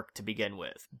have worked to begin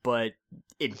with, but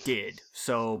it did.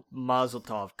 So, Mazel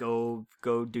Tov, go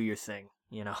do your thing,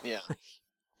 Yeah. Yeah.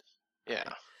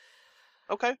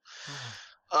 Okay.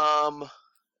 Oh.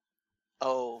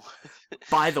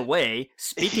 By the way,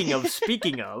 speaking of,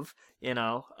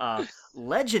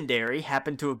 Legendary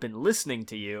happened to have been listening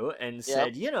to you and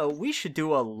said, we should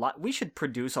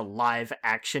produce a live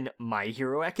action My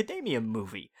Hero Academia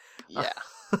movie. Yeah.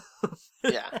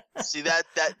 Yeah. See, that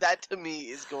to me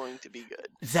is going to be good.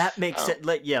 That makes sense.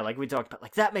 Like we talked about.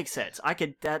 Like, that makes sense.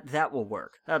 That will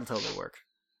work. That'll totally work.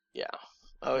 Yeah.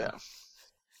 Oh yeah.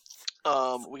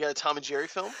 We got a Tom and Jerry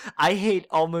film. I hate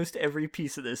almost every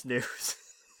piece of this news.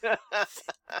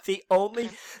 The only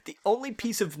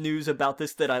piece of news about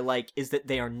this that I like is that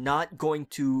they are not going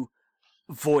to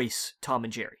voice Tom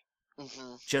and Jerry.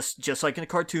 Mm-hmm. Just like in the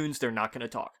cartoons, they're not going to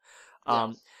talk.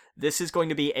 Yeah. This is going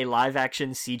to be a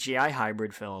live-action CGI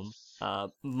hybrid film,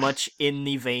 much in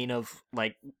the vein of,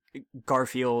 like,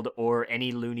 Garfield or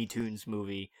any Looney Tunes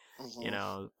movie,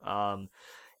 mm-hmm.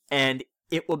 And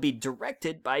it will be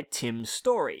directed by Tim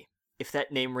Story. If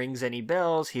that name rings any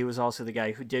bells, he was also the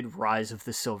guy who did Rise of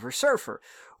the Silver Surfer,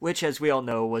 which, as we all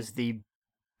know, was the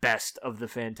best of the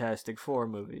Fantastic Four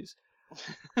movies.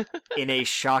 In a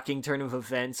shocking turn of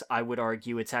events, I would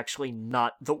argue it's actually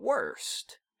not the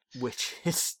worst. Which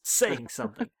is saying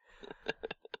something.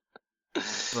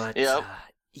 But, yep.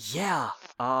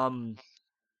 I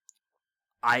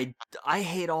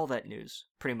hate all that news,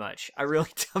 pretty much.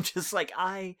 I'm just like,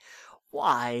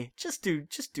 why? Just do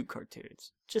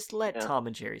cartoons. Just let Tom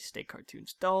and Jerry stay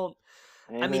cartoons. Don't.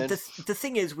 Amen. I mean, the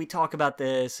thing is, we talk about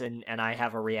this, and I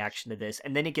have a reaction to this,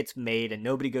 and then it gets made, and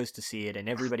nobody goes to see it, and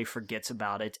everybody forgets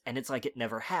about it, and it's like it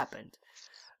never happened.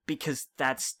 Because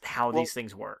that's how these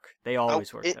things work. They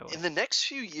always work that way. In the next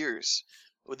few years,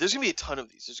 there's going to be a ton of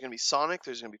these. There's going to be Sonic,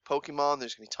 there's going to be Pokemon,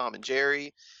 there's going to be Tom and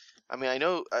Jerry. I mean, I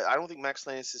don't think Max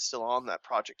Landis is still on that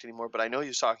project anymore, but I know he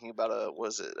was talking about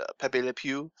Pepe Le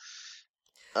Pew?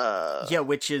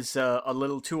 Which is a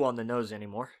little too on the nose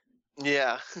anymore.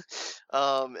 Yeah.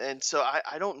 And so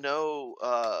I don't know.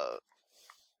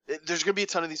 There's going to be a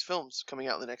ton of these films coming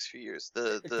out in the next few years.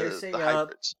 The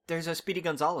hybrids. There's a Speedy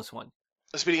Gonzales one.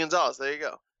 Speedy Gonzales, there you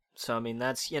go. So, I mean,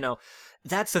 that's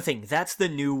the thing. That's the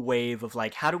new wave of,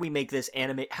 like, how do we make this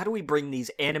how do we bring these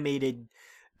animated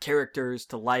characters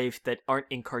to life that aren't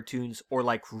in cartoons or,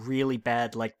 like, really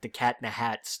bad, like, the Cat in the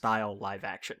Hat style live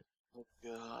action? Oh,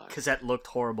 God. Because that looked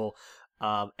horrible.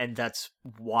 And that's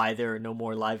why there are no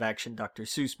more live action Dr.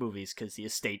 Seuss movies, because the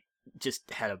estate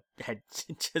just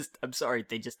I'm sorry,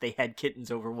 they had kittens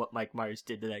over what Mike Myers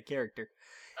did to that character.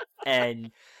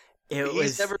 And he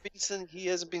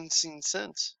hasn't been seen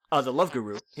since. Oh, the Love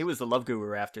Guru. He was the Love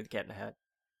Guru after the Cat in the Hat.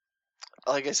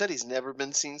 Like I said, he's never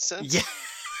been seen since. Yeah.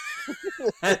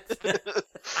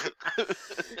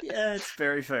 Yeah, it's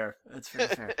very fair. That's very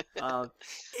fair.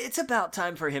 It's about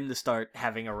time for him to start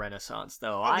having a renaissance,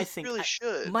 though. Oh, I he think really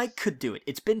should. Mike could do it.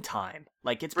 It's been time.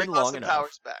 Like, it's Bring been long Austin enough.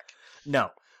 Powers back. No.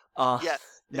 Yes,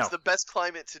 it's no. the best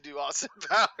climate to do Austin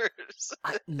Powers.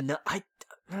 No, I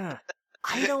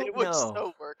don't It would know.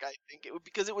 so work, I think. It would,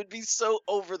 because it would be so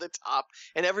over the top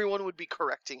and everyone would be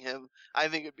correcting him. I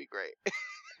think it'd be great.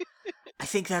 I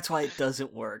think that's why it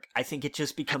doesn't work. I think it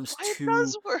just becomes too. It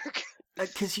does work.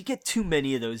 Because you get too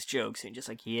many of those jokes and just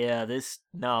like, yeah,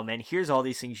 no, man, here's all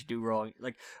these things you do wrong.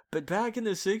 Like, but back in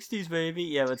the 60s, baby,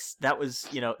 yeah, that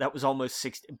was almost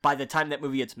 60. By the time that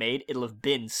movie gets made, it'll have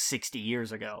been 60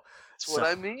 years ago. That's what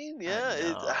I mean.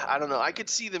 Yeah, I don't know. I could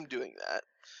see them doing that.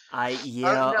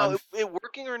 Now, it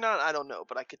working or not, I don't know,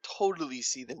 but I could totally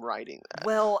see them writing that.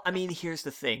 Well, I mean, here's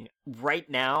the thing. Right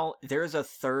now, there's a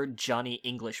third Johnny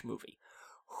English movie.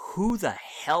 Who the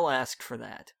hell asked for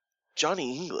that?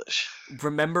 Johnny English.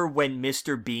 Remember when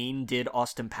Mr. Bean did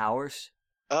Austin Powers?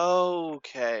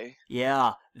 Okay.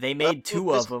 Yeah, they made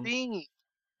two of them. Bean.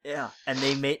 Yeah, and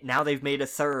they've made a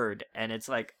third, and it's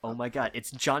like, oh my god,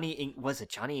 it's was it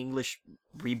Johnny English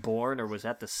Reborn, or was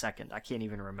that the second? I can't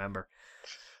even remember.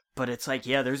 But it's like,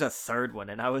 yeah, there's a third one,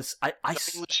 and English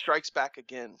Strikes Back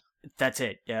Again. That's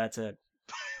it. Yeah, that's it.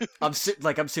 I'm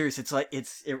serious. It's like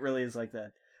it really is like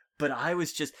that. But I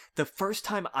was just, the first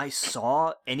time I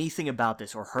saw anything about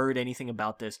this or heard anything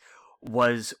about this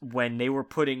was when they were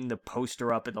putting the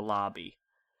poster up in the lobby.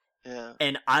 Yeah.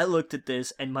 And I looked at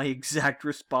this, and my exact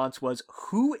response was,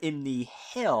 who in the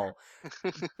hell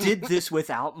did this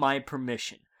without my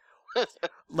permission?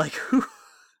 Like, who?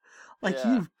 Like,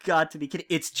 yeah. You've got to be kidding.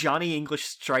 It's Johnny English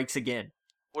Strikes Again.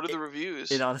 What are the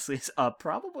reviews? It honestly is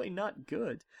probably not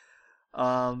good.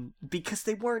 Because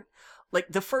they weren't, like,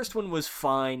 the first one was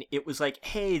fine. It was like,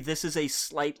 hey, this is a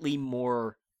slightly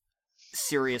more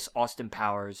serious Austin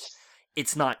Powers.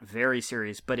 It's not very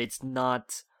serious, but it's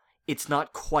not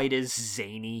quite as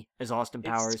zany as Austin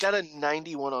Powers. It's got a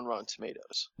 91 on Rotten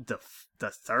Tomatoes. The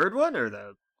third one or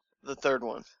the third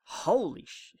one? Holy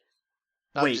shit.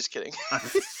 I'm just kidding.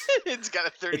 It's got a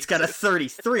 30. It's got a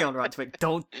 33 on Rotten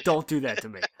Tomatoes. Don't do that to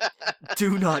me.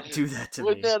 Do not do that to me.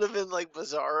 Wouldn't that have been like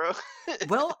Bizarro?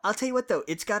 Well, I'll tell you what though.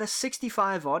 It's got a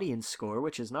 65 audience score,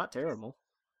 which is not terrible.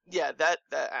 Yeah, that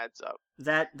adds up.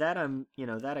 That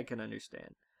I can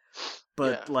understand.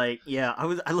 But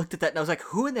I looked at that and I was like,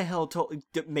 who in the hell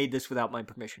made this without my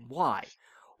permission? Why?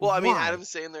 Well, I mean, Adam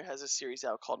Sandler has a series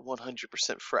out called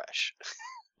 100% Fresh.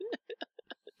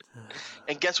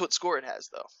 And guess what score it has,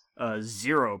 though?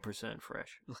 0%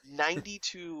 Fresh.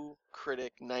 92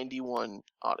 critic, 91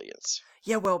 audience.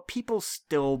 Yeah, well, people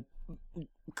still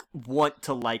want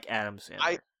to like Adam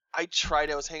Sandler. I tried.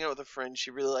 I was hanging out with a friend.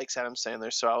 She really likes Adam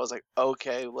Sandler, so I was like,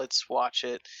 okay, let's watch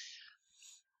it.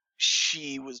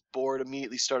 She was bored,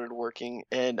 immediately started working,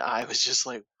 and I was just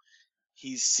like,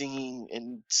 he's singing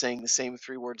and saying the same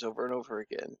 3 words over and over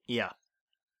again. Yeah.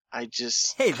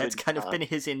 That's kind of been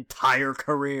his entire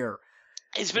career.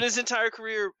 It's been his entire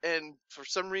career, and for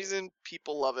some reason,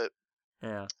 people love it.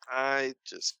 Yeah. I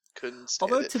just couldn't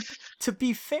stand it. Although, to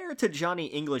be fair to Johnny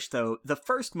English, though, the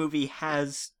first movie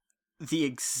has the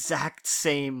exact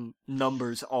same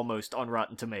numbers almost on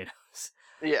Rotten Tomatoes.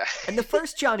 Yeah. And the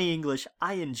first Johnny English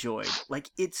I enjoyed. Like,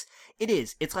 it's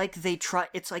like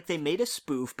they made a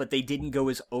spoof, but they didn't go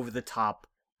as over the top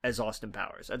as Austin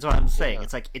Powers. That's what I'm saying. Yeah.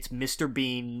 It's like it's Mr.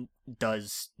 Bean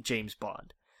does James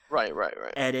Bond. Right.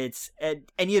 And it's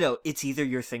it's either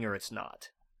your thing or it's not.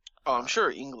 Oh, I'm sure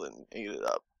England ate it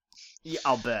up. Yeah,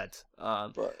 I'll bet.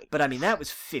 But I mean, that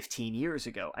was 15 years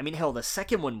ago. I mean, hell, the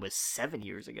second one was 7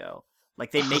 years ago.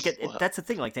 Like, they make it. That's the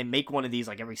thing. Like, they make one of these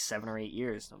like every 7 or 8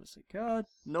 years. And I'm just like, God,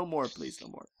 no more, please, no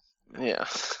more. Yeah.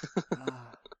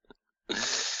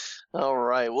 All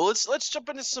right. Well, let's jump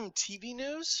into some TV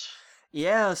news.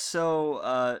 Yeah.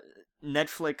 So,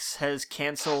 Netflix has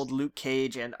canceled Luke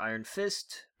Cage and Iron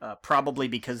Fist, probably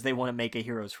because they want to make a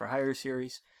Heroes for Hire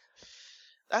series.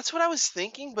 That's what I was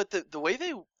thinking, but the way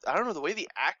the way the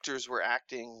actors were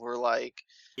acting were like,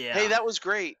 yeah. Hey, that was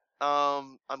great.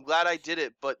 I'm glad I did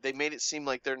it, but they made it seem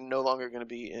like they're no longer going to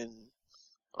be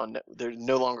they're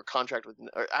no longer contract with,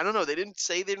 I don't know, they didn't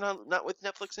say they're not with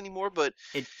Netflix anymore, but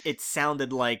it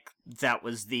sounded like that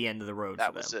was the end of the road for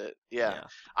them. That was it. Yeah.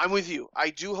 I'm with you. I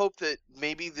do hope that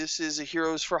maybe this is a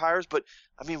Heroes for Hires, but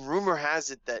I mean, rumor has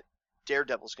it that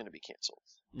Daredevil's going to be canceled.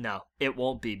 No, it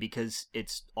won't be, because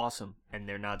it's awesome and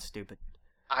they're not stupid.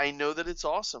 I know that it's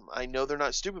awesome. I know they're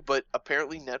not stupid, but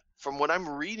apparently from what I'm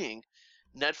reading,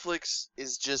 Netflix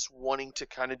is just wanting to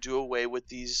kind of do away with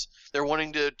these. They're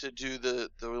wanting to do they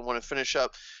want to finish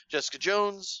up Jessica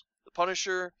Jones, The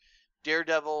Punisher,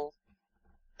 Daredevil,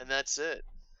 and that's it.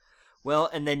 Well,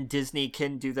 and then Disney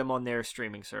can do them on their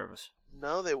streaming service.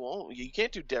 No, they won't. You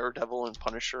can't do Daredevil and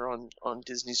Punisher on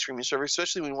Disney streaming service,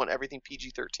 especially when you want everything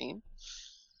PG-13.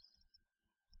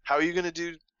 How are you going to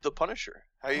do the Punisher?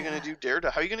 How are you going to do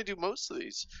Daredevil? How are you going to do most of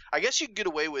these? I guess you could get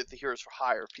away with the Heroes for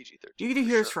Hire PG-13. You could do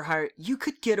Heroes for Hire. You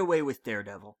could get away with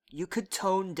Daredevil. You could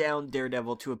tone down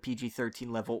Daredevil to a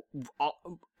PG-13 level,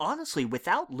 honestly,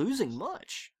 without losing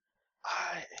much.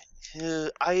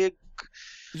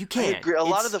 You can. I agree. A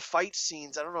lot of the fight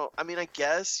scenes, I don't know. I mean, I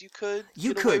guess you could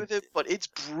get away with it, but it's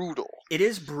brutal. It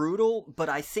is brutal, but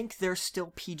I think they're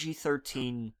still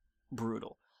PG-13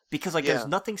 brutal. Because, there's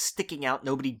nothing sticking out,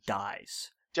 nobody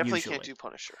dies. Definitely usually. Can't do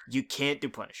Punisher. You can't do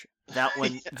Punisher. That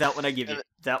one, that one I give you.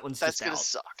 That one's just out.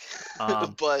 That's gonna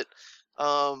suck. But,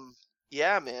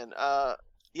 yeah, man.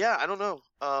 Yeah, I don't know.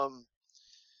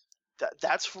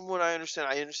 That's from what I understand.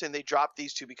 I understand they dropped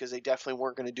these two because they definitely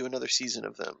weren't going to do another season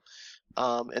of them.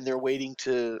 And they're waiting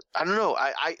to. I don't know.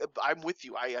 I'm with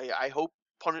you. I hope.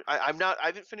 I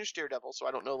haven't finished Daredevil, so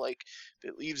I don't know if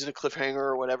it leaves in a cliffhanger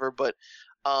or whatever. But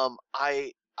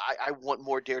I want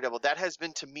more Daredevil. That has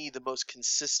been to me the most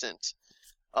consistent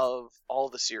of all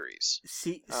the series.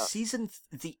 See,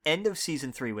 the end of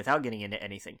season 3, without getting into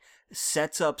anything,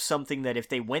 sets up something that if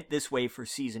they went this way for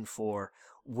season 4,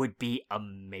 would be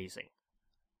amazing.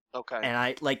 Okay.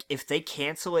 And if they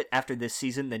cancel it after this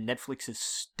season, then Netflix is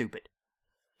stupid.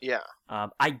 Yeah.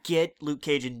 I get Luke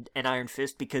Cage and Iron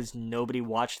Fist because nobody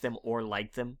watched them or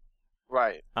liked them.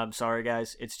 Right. I'm sorry,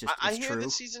 guys. It's just I hear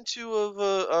that season 2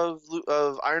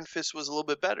 of Iron Fist was a little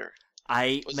bit better.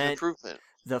 An improvement.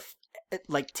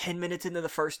 10 minutes into the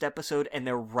first episode, and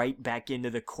they're right back into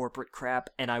the corporate crap,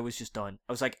 and I was just done.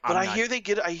 I was like, I hear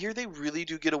they really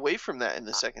do get away from that in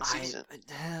the second season.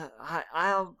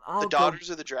 I'll the Daughters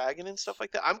of the Dragon and stuff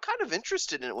like that. I'm kind of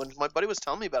interested in it. When my buddy was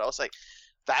telling me about it, I was like,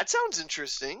 that sounds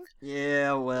interesting.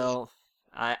 Yeah, well,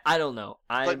 I don't know.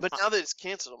 But now that it's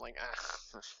canceled, I'm like,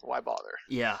 why bother?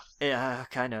 Yeah,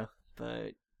 kind of,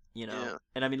 but. Yeah.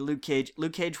 And I mean, Luke Cage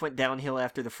went downhill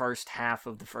after the first half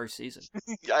of the first season.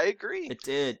 I agree. It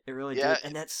did. It really did.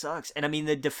 And that sucks. And I mean,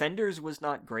 the Defenders was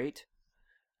not great.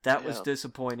 That was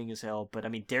disappointing as hell. But I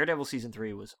mean, Daredevil season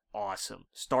 3 was awesome.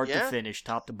 Start to finish,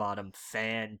 top to bottom,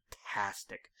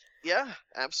 fantastic. Yeah,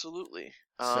 absolutely.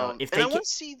 So if I want to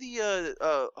see the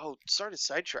sorry to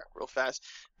sidetrack real fast.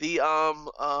 The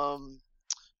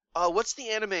what's the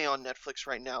anime on Netflix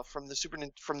right now from the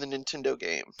Nintendo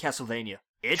game? Castlevania.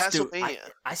 Castlevania.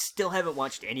 I still haven't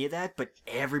watched any of that, but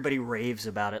everybody raves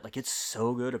about it. It's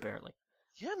so good, apparently.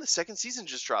 Yeah, and the second season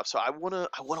just dropped, so I wanna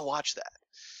watch that.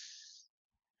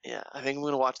 Yeah, I think I'm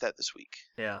gonna watch that this week.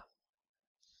 Yeah.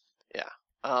 Yeah.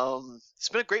 It's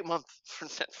been a great month for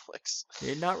Netflix.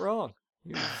 You're not wrong.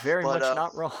 You're very much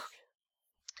not wrong.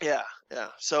 Yeah.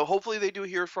 So hopefully they do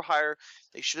Heroes for Hire.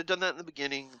 They should have done that in the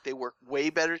beginning. They work way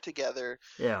better together.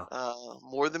 Yeah.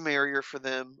 More the merrier for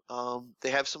them.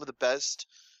 They have some of the best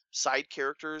side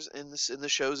characters in the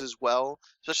shows as well,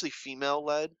 especially female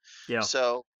led. Yeah.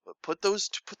 So put those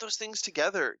things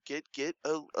together. Get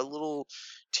a little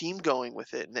team going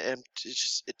with it, and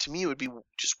it's just to me it would be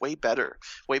just way better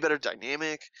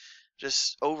dynamic.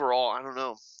 Just overall, I don't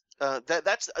know.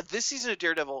 That's this season of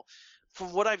Daredevil,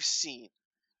 from what I've seen,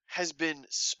 has been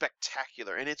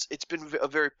spectacular, and it's been a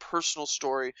very personal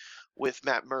story with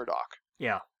Matt Murdock.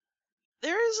 Yeah.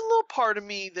 There is a little part of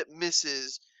me that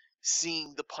misses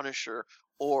seeing the Punisher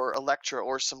or Elektra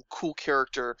or some cool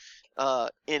character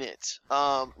in it.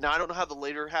 Now, I don't know how the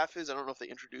later half is. I don't know if they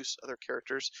introduce other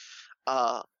characters.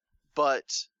 But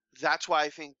that's why I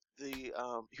think the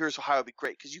Heroes of Ohio would be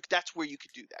great, because that's where you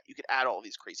could do that. You could add all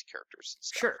these crazy characters and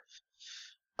stuff. Sure.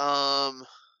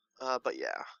 But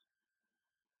yeah.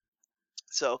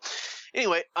 So,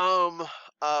 anyway,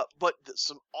 but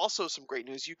some great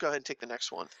news. You go ahead and take the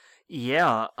next one.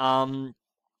 Yeah.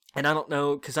 And I don't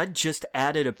know, because I just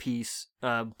added a piece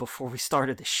before we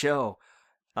started the show,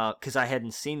 because I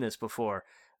hadn't seen this before.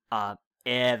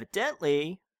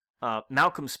 Evidently,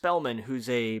 Malcolm Spellman, who's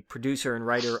a producer and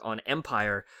writer on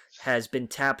Empire, has been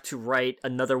tapped to write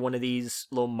another one of these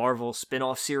little Marvel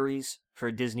spin-off series for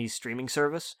Disney's streaming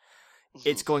service. Mm-hmm.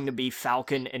 It's going to be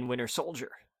Falcon and Winter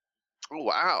Soldier.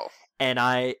 Wow. And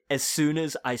as soon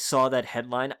as I saw that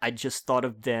headline, I just thought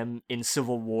of them in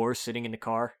Civil War sitting in the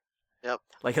car. Yep.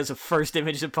 As the first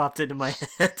image that popped into my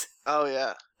head. Oh,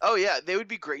 yeah. They would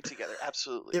be great together.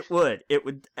 Absolutely. It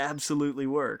would absolutely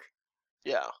work.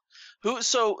 Yeah.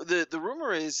 So the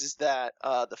rumor is that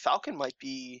the Falcon might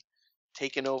be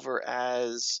taken over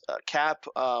as Cap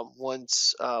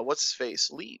once what's his face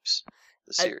leaves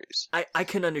the series. I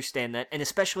can understand that, and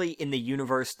especially in the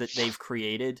universe that they've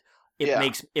created,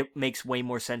 it makes way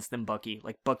more sense than Bucky.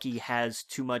 Like Bucky has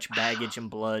too much baggage and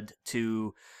blood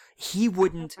to he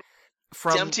wouldn't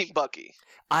from See, I'm Team Bucky.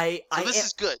 This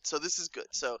is good.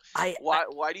 So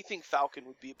why do you think Falcon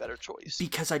would be a better choice?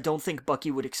 Because I don't think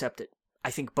Bucky would accept it. I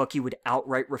think Bucky would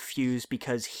outright refuse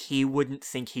because he wouldn't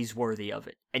think he's worthy of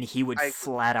it, and he would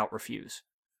flat out refuse.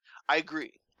 I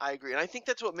agree, and I think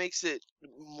that's what makes it.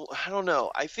 I don't know.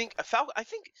 I think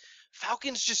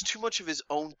Falcon's just too much of his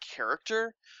own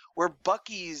character, where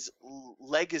Bucky's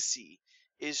legacy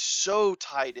is so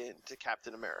tied into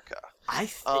Captain America. I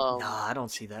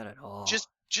don't see that at all. Just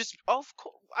of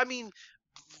course. I mean,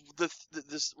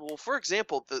 for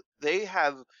example, they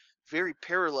have very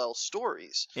parallel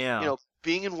stories. Yeah.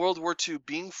 Being in World War II,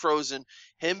 being frozen,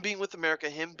 him being with America,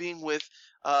 him being with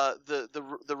the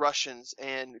Russians,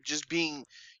 and just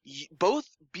both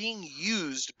being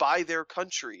used by their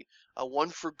country,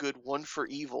 one for good, one for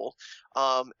evil,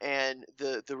 and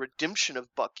the redemption of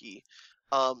Bucky.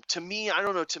 To me, I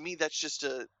don't know. To me, that's just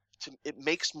it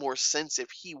makes more sense if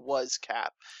he was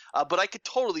Cap. But I could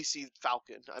totally see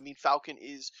Falcon. I mean, Falcon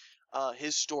is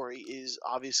his story is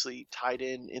obviously tied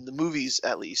in the movies,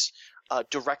 at least,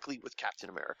 directly with Captain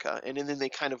America, and then they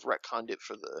kind of retconned it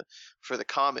for the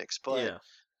comics. But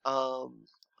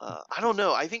I don't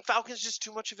know. I think Falcon's just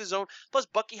too much of his own. Plus,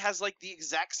 Bucky has like the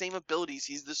exact same abilities.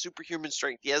 He's the superhuman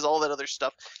strength. He has all that other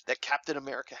stuff that Captain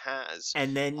America has.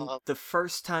 And then the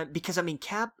first time, because I mean,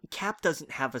 Cap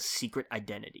doesn't have a secret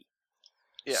identity.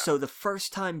 Yeah. So the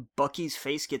first time Bucky's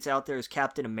face gets out there as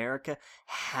Captain America,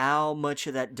 how much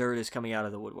of that dirt is coming out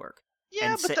of the woodwork?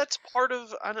 Yeah, but that's part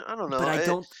of I don't know. But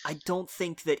I don't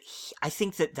think that I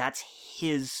think that that's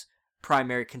his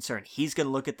primary concern. He's going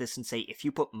to look at this and say, if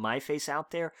you put my face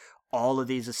out there, all of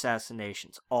these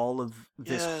assassinations, all of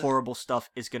this horrible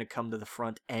stuff is going to come to the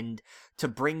front, and to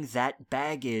bring that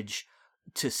baggage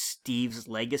to Steve's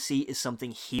legacy is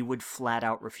something he would flat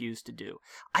out refuse to do.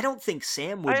 I don't think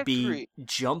Sam would be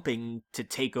jumping to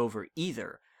take over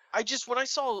either. When I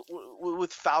saw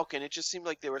with Falcon, it just seemed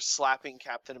like they were slapping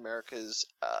Captain America's,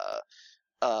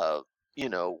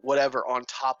 whatever on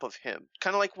top of him.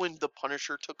 Kind of like when the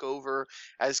Punisher took over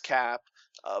as Cap,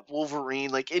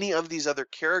 Wolverine, like any of these other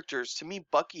characters. To me,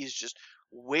 Bucky is just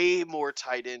way more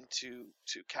tied into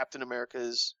Captain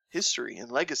America's history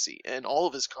and legacy and all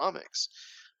of his comics.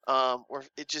 Or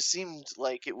it just seemed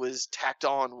like it was tacked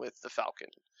on with the Falcon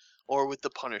or with the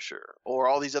Punisher or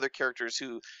all these other characters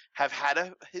who have had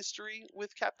a history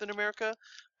with Captain America,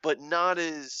 but not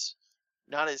as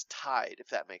tied, if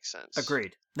that makes sense.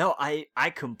 Agreed. No, I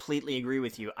completely agree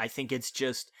with you. I think it's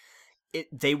just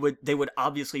they would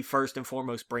obviously first and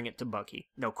foremost bring it to Bucky,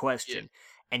 no question. Yeah.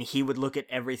 And he would look at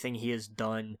everything he has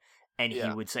done, and he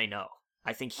would say no.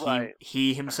 I think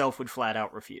he himself would flat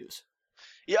out refuse.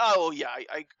 Yeah,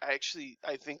 I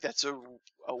think that's a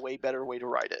way better way to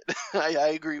write it.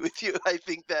 I agree with you. I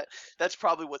think that's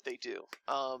probably what they do.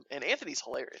 And Anthony's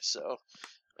hilarious, so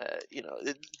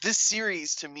this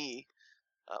series to me.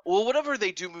 Whatever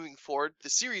they do moving forward, the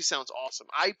series sounds awesome.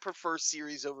 I prefer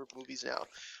series over movies now.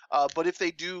 But if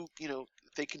they do, if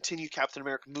they continue Captain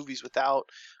America movies without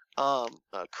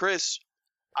Chris,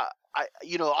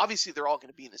 obviously they're all going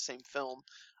to be in the same film.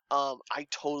 I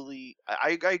agree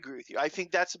with you. I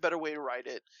think that's a better way to write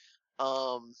it,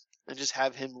 and just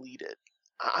have him lead it.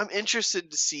 I'm interested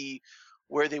to see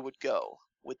where they would go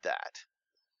with that,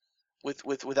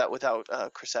 without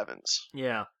Chris Evans.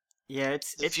 Yeah. Yeah,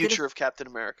 it's the future of Captain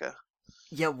America.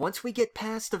 Yeah, once we get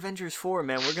past Avengers 4,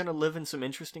 man, we're going to live in some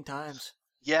interesting times.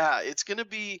 Yeah, it's going to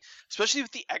be, especially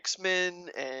with the X-Men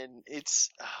and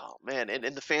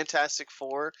and the Fantastic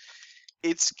Four,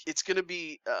 it's going to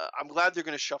be, I'm glad they're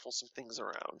going to shuffle some things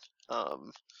around.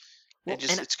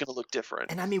 It's going to look different.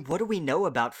 And I mean, what do we know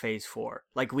about Phase 4?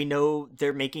 Like, we know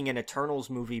they're making an Eternals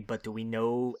movie, but do we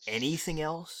know anything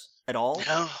else at all?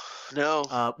 No.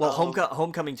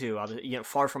 Homecoming 2,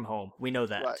 Far From Home. We know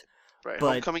that. Right.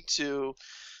 But Homecoming 2,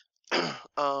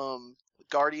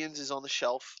 Guardians is on the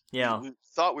shelf. Yeah. We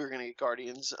thought we were going to get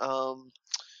Guardians.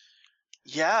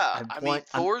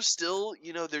 Thor's still,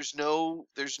 there's no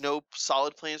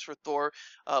solid plans for Thor.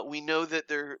 We know that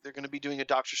they're going to be doing a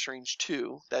Doctor Strange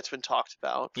 2. That's been talked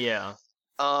about. Yeah.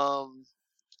 Black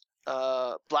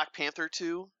Panther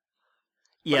 2.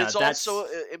 Yeah, but it's also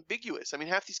ambiguous. I mean,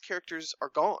 half these characters are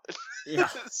gone. Yeah.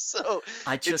 So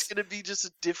it's going to be just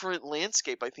a different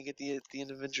landscape, I think, at the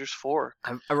end of Avengers 4.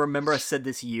 I remember I said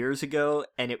this years ago,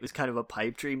 and it was kind of a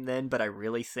pipe dream then, but I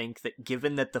really think that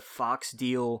given that the Fox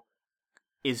deal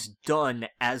is done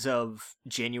as of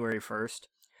January 1st,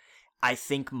 I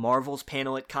think Marvel's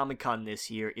panel at Comic-Con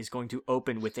this year is going to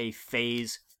open with a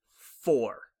Phase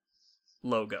 4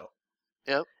 logo.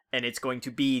 Yep. and it's going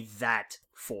to be that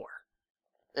 4.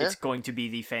 Yeah. It's going to be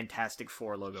the Fantastic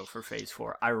Four logo for Phase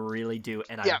 4. I really do,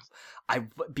 and Yeah.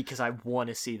 because I want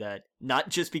to see that. Not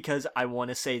just because I want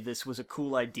to say this was a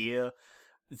cool idea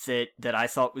that I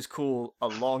thought was cool a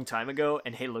long time ago,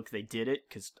 and hey, look, they did it,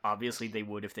 because obviously they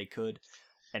would if they could,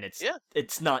 and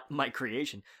it's not my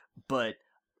creation, but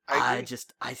I agree.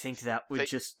 I think that would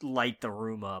just light the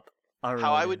room up.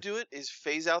 How I would do it is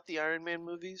phase out the Iron Man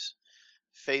movies,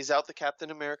 phase out the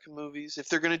Captain America movies. If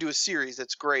they're going to do a series,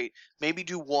 that's great. Maybe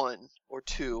do 1 or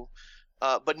 2,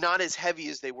 but not as heavy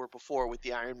as they were before with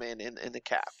the Iron Man and the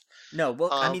Cap. No,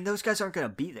 well, I mean, those guys aren't going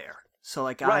to be there. So,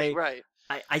 like, right.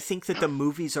 I think that the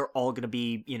movies are all going to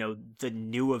be, the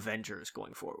new Avengers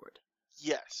going forward.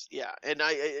 Yes, yeah. And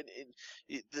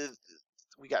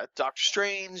we got Doctor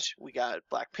Strange, we got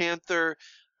Black Panther.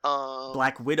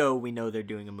 Black Widow, we know they're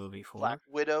doing a movie for. Black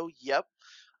Widow, yep.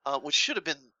 Which should have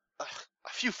been a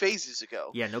few phases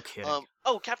ago. Yeah, no kidding.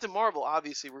 Captain Marvel,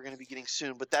 obviously we're going to be getting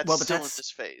soon, but that's still in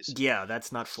this phase. Yeah,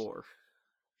 that's not 4.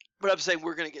 But I'm saying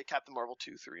we're going to get Captain Marvel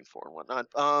 2, 3, and 4 and whatnot.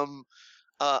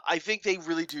 I think they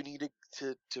really do need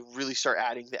to really start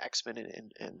adding the X-Men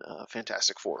and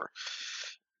Fantastic Four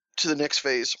to the next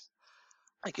phase.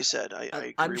 Like you said, I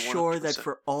agree. I'm sure 100%. that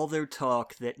for all their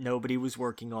talk that nobody was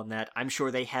working on that, I'm sure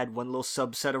they had one little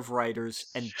subset of writers,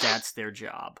 and that's their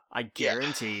job. I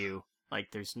guarantee you.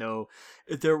 Like,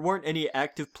 there weren't any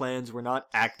active plans. We're not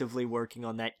actively working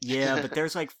on that. Yeah, but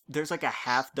there's like a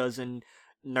half dozen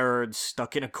nerds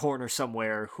stuck in a corner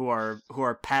somewhere who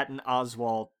are Patton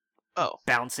Oswalt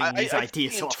bouncing these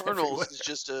ideas off everywhere. Eternals is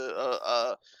just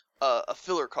a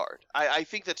filler card. I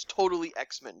think that's totally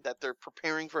X-Men, that they're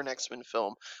preparing for an X-Men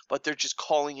film, but they're just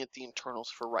calling it the Internals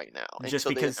for right now just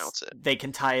until because they announce it. They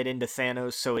can tie it into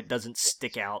Thanos so it doesn't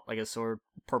stick out like a sore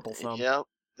purple thumb. Yeah,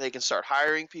 they can start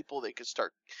hiring people. They can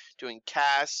start doing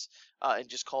casts and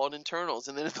just call it Internals.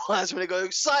 And then at the last minute, go,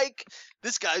 psych,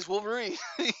 this guy's Wolverine,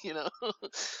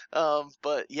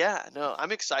 But yeah, no,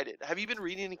 I'm excited. Have you been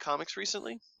reading any comics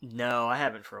recently? No, I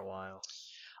haven't for a while.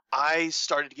 I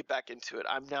started to get back into it.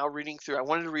 I'm now reading through. I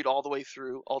wanted to read all the way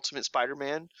through Ultimate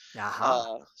Spider-Man.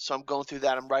 So I'm going through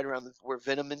that. I'm right around where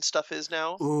Venom and stuff is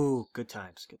now. Ooh, good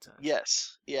times.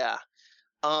 Yes, yeah.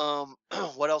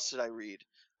 What else did I read?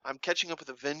 I'm catching up with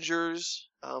Avengers.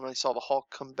 I saw the Hulk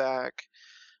come back.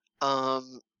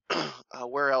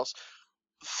 Where else?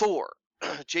 Thor.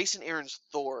 Jason Aaron's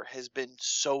Thor has been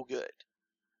so good.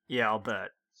 Yeah, I'll bet.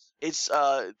 It's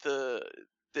the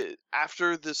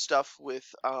after the stuff with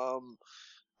oh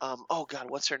god,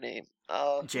 what's her name?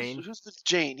 Jane. Who's the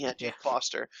Jane? Yeah, Jane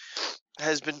Foster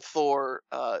has been Thor.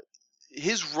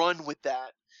 His run with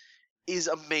that is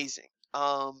amazing.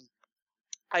 I've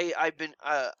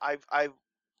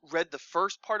read the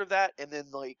first part of that, and then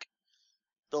like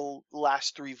the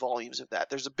last 3 volumes of that.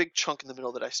 There's a big chunk in the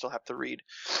middle that I still have to read,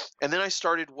 and then I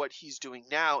started what he's doing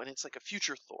now, and it's like a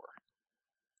future Thor,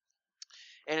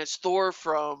 and it's Thor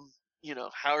from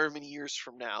however many years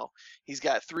from now. He's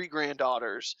got 3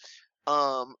 granddaughters,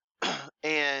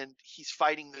 and he's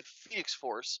fighting the Phoenix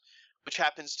Force, which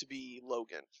happens to be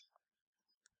Logan.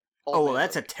 Oh, well,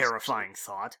 that's a terrifying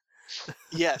thought.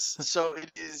 Yes, so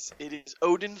it is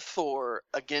Odin Thor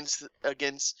against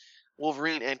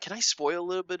Wolverine, and can I spoil a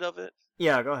little bit of it?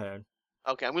 Yeah, go ahead.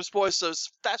 Okay, I'm going to spoil, so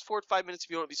fast forward 5 minutes if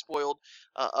you don't want to be spoiled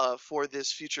for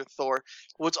this future Thor.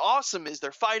 What's awesome is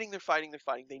they're fighting.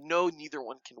 They know neither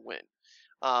one can win.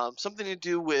 Something to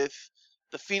do with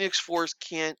the Phoenix Force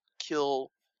can't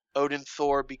kill Odin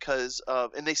Thor because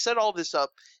of, and they set all this up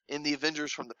in the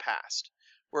Avengers from the past,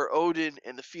 where Odin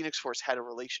and the Phoenix Force had a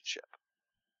relationship.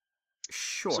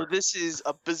 Sure. So this is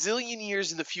a bazillion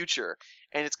years in the future,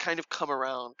 and it's kind of come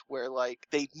around where like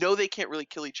they know they can't really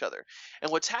kill each other.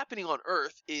 And what's happening on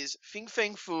Earth is Fin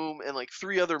Fang Foom and like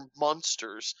 3 other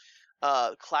monsters,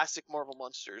 classic Marvel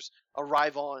monsters,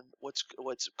 arrive on what's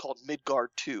called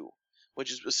Midgard 2,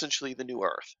 which is essentially the new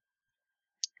Earth.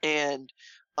 And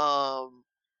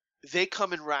they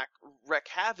come and wreak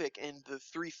havoc, and the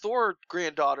 3 Thor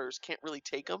granddaughters can't really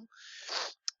take them.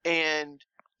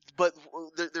 But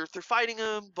they're fighting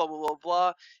him, blah blah blah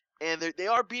blah, and they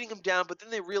are beating him down. But then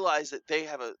they realize that they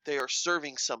are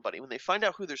serving somebody. When they find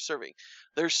out who they're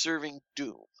serving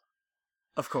Doom.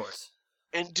 Of course.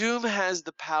 And Doom has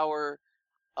the power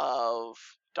of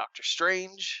Doctor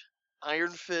Strange,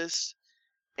 Iron Fist,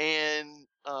 and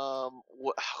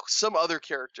some other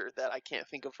character that I can't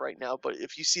think of right now. But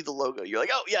if you see the logo, you're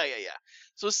like, oh yeah.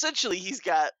 So essentially, he's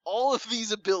got all of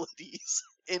these abilities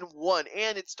in one,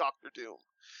 and it's Doctor Doom.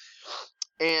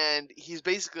 And he's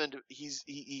basically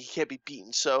he can't be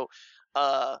beaten. So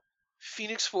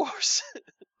Phoenix Force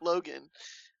Logan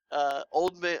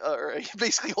Old Man, or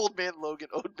basically Old Man Logan,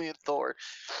 Old Man Thor,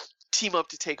 team up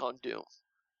to take on Doom.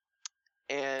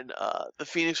 And the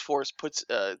Phoenix Force puts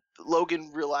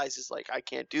Logan realizes like I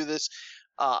can't do this.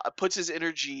 Puts his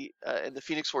energy and the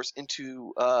Phoenix Force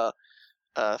into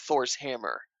Thor's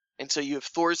hammer, and so you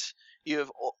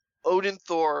have Odin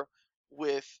Thor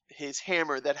with his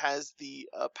hammer that has the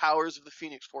powers of the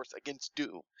Phoenix Force against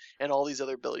Doom and all these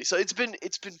other abilities. So it's been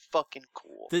fucking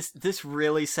cool. This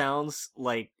really sounds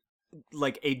like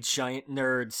a giant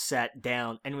nerd sat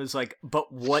down and was like,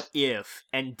 but what if,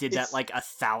 and did that like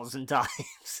 1,000 times.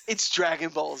 It's Dragon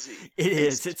Ball Z.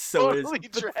 It's so totally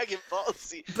Dragon Ball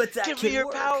Z. But that Give can me your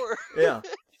work. power. Yeah.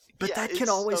 But yeah, that can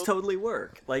always totally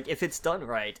work. Like if it's done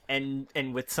right, and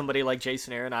with somebody like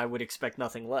Jason Aaron, I would expect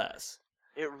nothing less.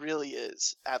 It really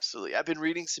is. Absolutely. I've been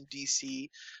reading some DC.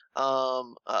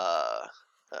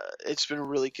 It's been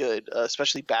really good,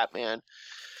 especially Batman.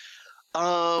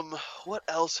 What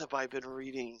else have I been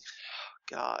reading?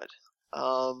 God.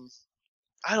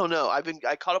 I don't know.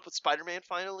 I caught up with Spider-Man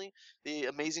finally, the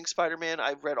Amazing Spider-Man.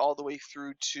 I read all the way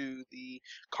through to the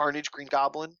Carnage Green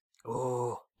Goblin.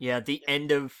 Oh, yeah, the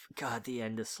end of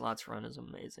Slott's run is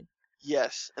amazing.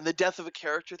 Yes, and the death of a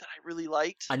character that I really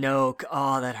liked. I know.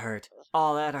 Oh, that hurt.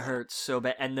 Oh, that hurt so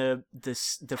bad. And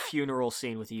the funeral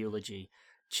scene with the eulogy,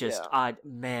 just I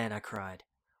cried.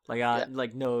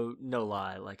 Like no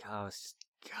lie. Like I was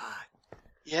God.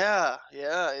 Yeah,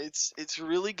 it's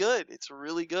really good. It's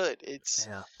really good. It's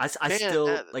I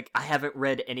still like I haven't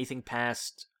read anything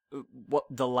past what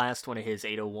the last one of his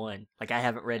 801. Like I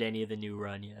haven't read any of the new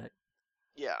run yet.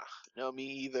 Yeah, no, me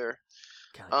either.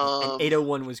 God, and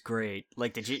 801 was great.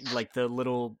 Like did you like the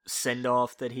little send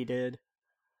off that he did?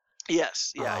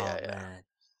 Yes, yeah. Man.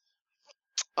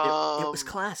 It was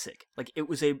classic. Like it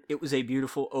was a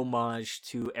beautiful homage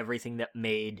to everything that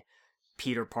made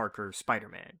Peter Parker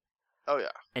Spider-Man. Oh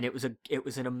yeah. And it was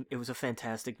a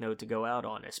fantastic note to go out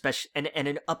on, especially and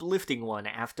an uplifting one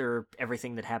after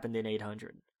everything that happened in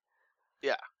 800.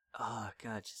 Yeah. Oh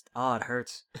God, it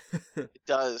hurts. It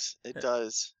does. It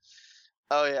does.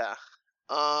 Oh yeah.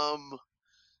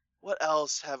 What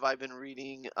else have I been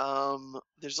reading?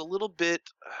 There's a little bit.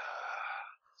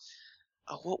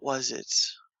 What was it?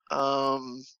 I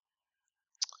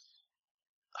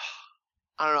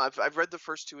don't know. I've read the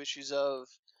first 2 issues of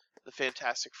the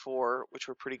Fantastic Four, which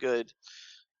were pretty good.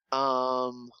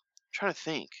 I'm trying to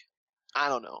think. I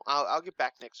don't know. I'll get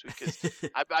back next week because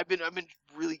I've been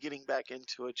really getting back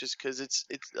into it just because it's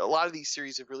a lot of these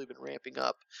series have really been ramping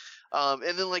up,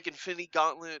 and then like Infinity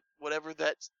Gauntlet, whatever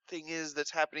that thing is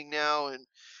that's happening now, and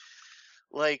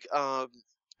like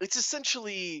it's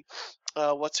essentially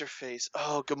what's her face?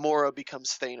 Oh, Gamora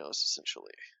becomes Thanos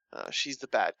essentially. She's the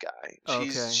bad guy.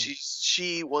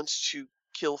 She wants to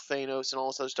kill Thanos and all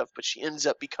this other stuff, but she ends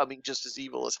up becoming just as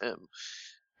evil as him,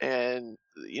 and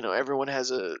everyone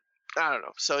has a I don't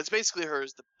know. So it's basically her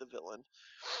as the villain.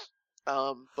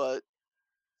 But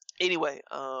anyway,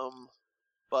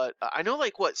 but I know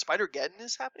like what Spider-Geddon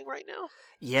is happening right now.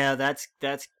 Yeah, that's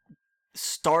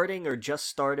starting or just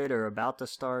started or about to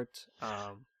start.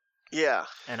 Yeah.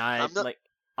 And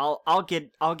I'll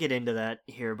get into that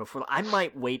here before. I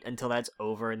might wait until that's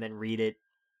over and then read it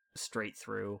straight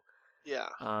through. Yeah.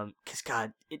 Cause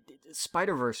God,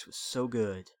 Spider-Verse was so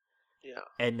good. Yeah.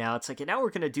 And now it's like, and now we're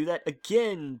gonna do that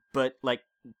again, but like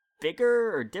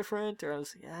bigger or different. Or I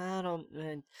was like, I don't,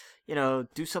 man,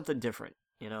 do something different.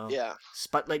 Yeah.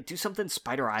 Like do something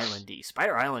Spider Island-y.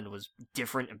 Spider Island was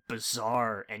different and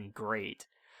bizarre and great.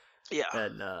 Yeah.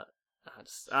 And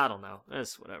I don't know.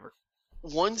 It's whatever.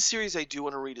 One series I do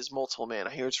want to read is Multiple Man.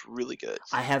 I hear it's really good.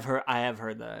 I have heard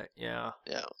that. Yeah.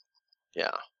 Yeah.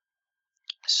 Yeah.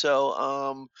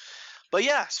 So, but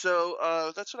yeah,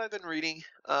 so that's what I've been reading.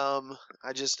 I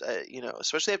just,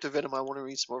 especially after Venom, I want to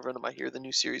read some more Venom. I hear the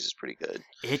new series is pretty good.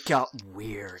 It got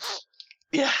weird.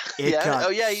 Yeah, yeah. Oh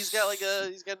yeah, he's got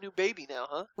a new baby now,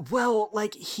 huh? Well,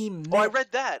 like Oh, I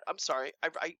read that. I'm sorry.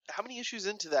 I how many issues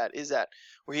into that is that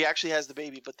where he actually has the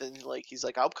baby, but then like he's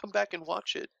like, I'll come back and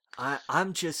watch it. I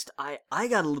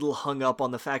got a little hung up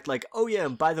on the fact like, oh yeah,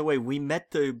 and by the way, we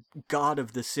met the god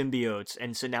of the symbiotes,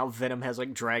 and so now Venom has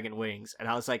like dragon wings, and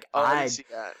I was like, I didn't see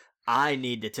that. I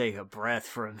need to take a breath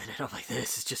for a minute. I'm like,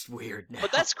 this is just weird now.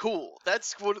 But that's cool.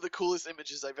 That's one of the coolest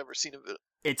images I've ever seen of it.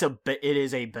 It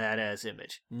is a badass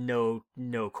image. No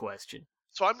question.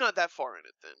 So I'm not that far in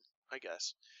it then, I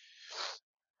guess.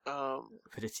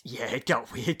 But it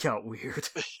got weird.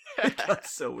 It got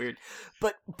so weird.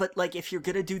 But like if you're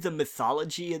gonna do the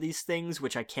mythology of these things,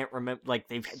 which I can't remember, like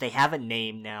they have a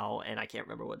name now, and I can't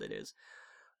remember what it is.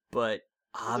 But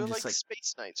I'm just like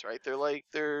Space Knights, right?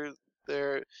 They're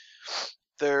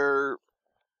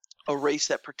a race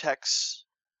that protects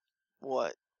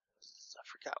what? I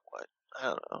forgot what. I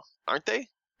don't know. Aren't they?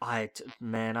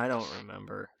 Man, I don't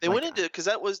remember. They went into, because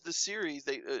that was the series,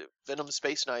 they Venom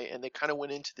Space Knight, and they kind of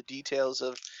went into the details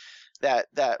of that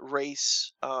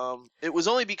race. It was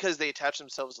only because they attached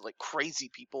themselves to like crazy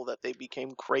people that they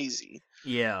became crazy.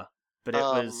 Yeah, but it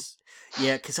was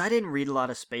because I didn't read a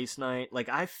lot of Space Knight. Like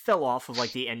I fell off of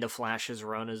like the end of Flash's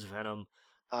run as Venom,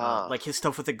 like his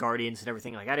stuff with the Guardians and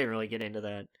everything. Like I didn't really get into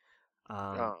that.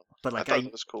 But like I thought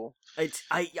it was cool.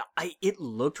 It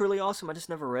looked really awesome. I just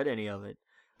never read any of it.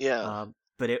 Yeah.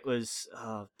 But it was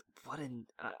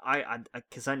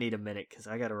because I need a minute because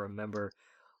I got to remember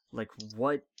like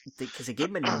what because it gave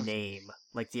him a name.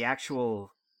 Like the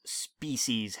actual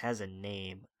species has a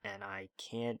name, and I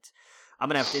can't. I'm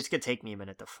gonna have to. It's gonna take me a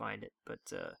minute to find it, but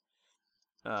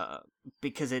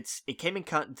because it came in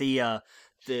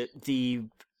the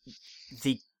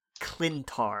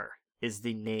Clintar is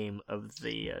the name of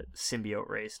the symbiote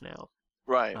race now.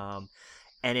 Right.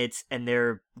 And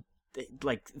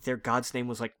their god's name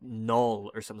was like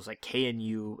Null or something. It was like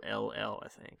Knull, I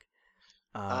think.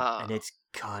 And it's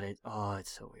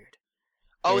it's so weird.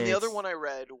 And the other one I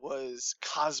read was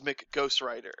Cosmic Ghost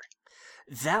Rider.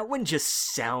 That one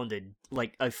just sounded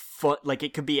like a fun, like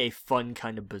it could be a fun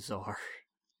kind of bizarre.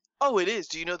 Oh, it is.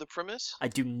 Do you know the premise? I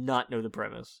do not know the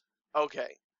premise.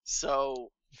 Okay,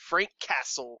 so Frank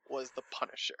Castle was the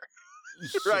Punisher,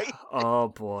 right? Oh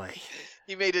boy.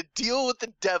 He made a deal with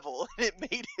the devil, and it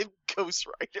made him Ghost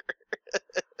Rider.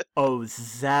 Oh,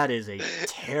 that is a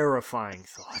terrifying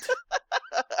thought.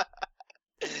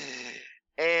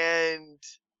 And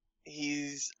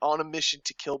he's on a mission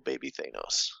to kill baby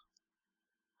Thanos.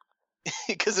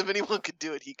 Because if anyone could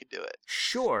do it, he could do it.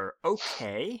 Sure,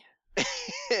 okay.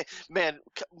 Man,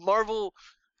 Marvel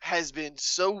has been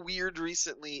so weird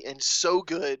recently and so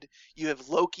good. You have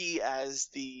Loki as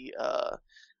the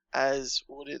as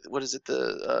what is it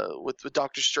with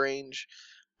Doctor Strange.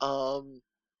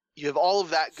 You have all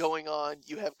of that going on.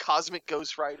 You have Cosmic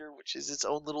Ghost Rider, which is its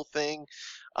own little thing.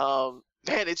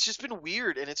 Man, it's just been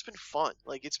weird and it's been fun.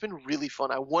 Like it's been really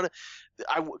fun.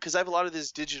 Because I have a lot of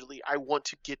this digitally. I want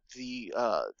to get the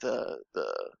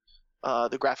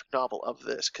graphic novel of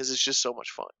this because it's just so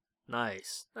much fun.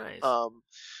 Nice.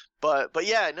 But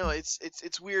yeah, no,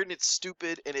 it's weird and it's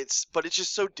stupid and but it's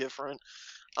just so different.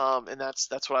 And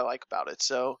that's what I like about it.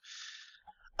 So,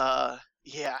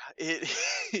 yeah,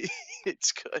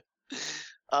 it's good.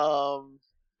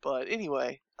 But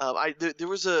anyway, there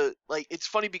was it's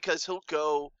funny because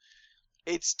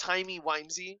it's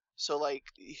timey-wimesy. So like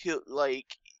he'll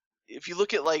like. If you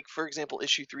look at for example,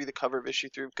 issue 3, the cover of issue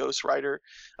 3 of Ghost Rider,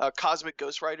 Cosmic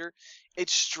Ghost Rider,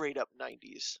 it's straight up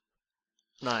 90s.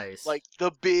 Nice. Like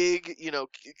the big,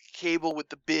 Cable with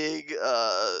the big,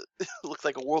 looks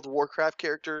like a World of Warcraft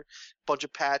character, bunch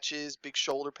of patches, big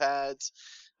shoulder pads.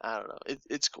 I don't know.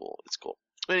 It's cool. It's cool.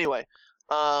 Anyway,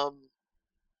 yeah,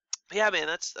 man,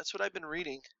 that's what I've been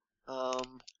reading. I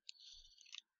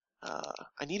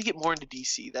need to get more into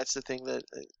DC. That's the thing that.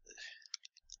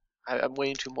 I'm way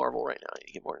into Marvel right now. I need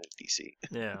to get more into DC.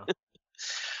 Yeah.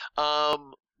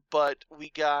 But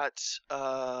we got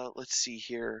let's see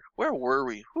here. Where were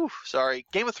we? Whew, sorry.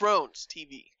 Game of Thrones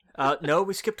TV. No,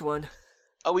 we skipped one.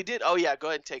 Oh, we did? Oh yeah, go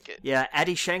ahead and take it. Yeah,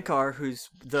 Adi Shankar,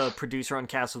 who's the producer on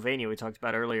Castlevania we talked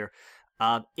about earlier,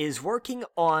 is working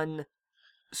on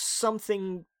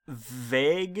something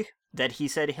vague that he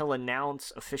said he'll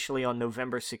announce officially on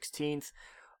November 16th.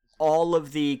 All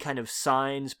of the kind of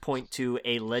signs point to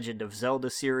a Legend of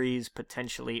Zelda series,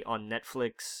 potentially on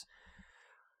Netflix.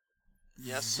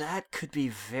 Yes. That could be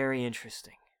very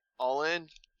interesting. All in.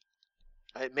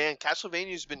 Man,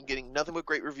 Castlevania's been getting nothing but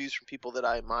great reviews from people that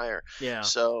I admire. Yeah.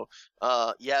 So,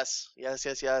 yes.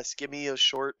 Give me a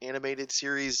short animated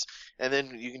series, and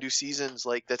then you can do seasons.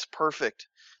 Like that's perfect.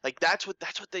 Like that's what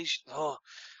they.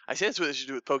 I say that's what they should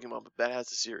do with Pokemon, but that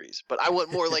has a series. But I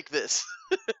want more like this.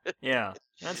 Yeah,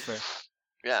 that's fair.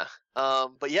 Yeah.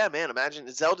 But yeah, man, imagine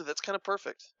Zelda. That's kind of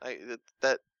perfect. I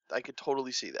could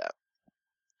totally see that.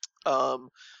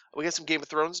 We got some Game of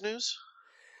Thrones news.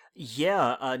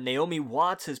 Yeah, Naomi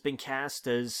Watts has been cast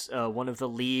as one of the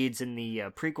leads in the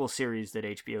prequel series that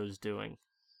HBO is doing.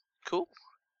 Cool.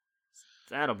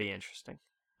 That'll be interesting.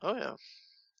 Oh yeah.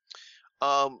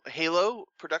 Halo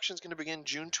production's going to begin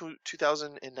June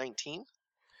 2019.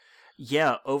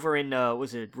 Yeah, over in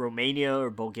was it Romania or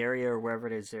Bulgaria or wherever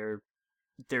it is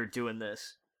they're doing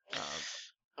this.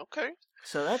 Okay.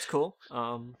 So that's cool.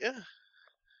 Yeah.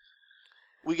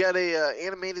 We got a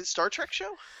animated Star Trek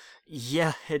show?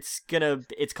 Yeah, it's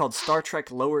called Star Trek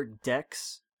Lower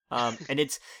Decks. And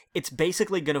it's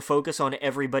basically going to focus on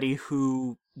everybody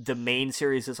who the main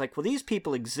series is like, well, these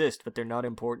people exist, but they're not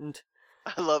important.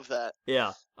 I love that.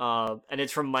 Yeah. And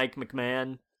it's from Mike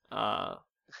McMahon.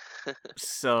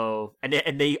 So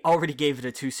and they already gave it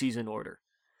a 2-season order.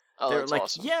 Oh, They're that's like,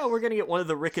 awesome. yeah, we're gonna get one of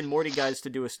the Rick and Morty guys to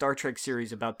do a Star Trek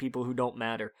series about people who don't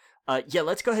matter. Yeah,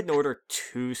 let's go ahead and order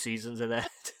 2 seasons of that.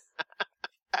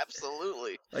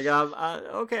 Absolutely. Like,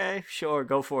 okay, sure,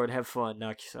 go for it, have fun,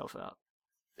 knock yourself out.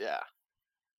 Yeah.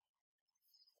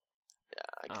 Yeah,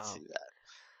 I can see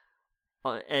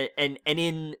that. And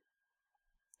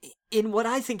in what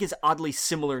I think is oddly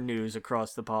similar news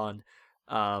across the pond,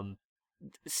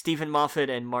 Stephen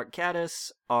Moffat and Mark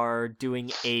Gatiss are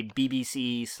doing a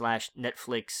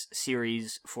BBC/Netflix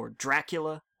series for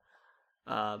Dracula,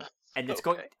 and it's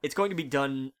going to be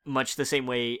done much the same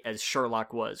way as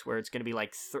Sherlock was, where it's going to be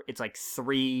like it's like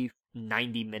 3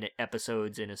 90-minute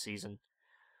episodes in a season.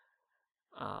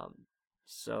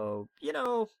 So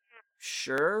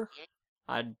sure,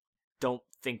 I don't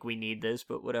think we need this,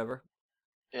 but whatever.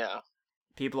 Yeah.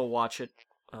 People will watch it.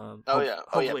 People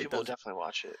will definitely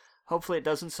watch it. Hopefully it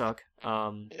doesn't suck.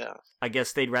 Yeah. I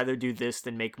guess they'd rather do this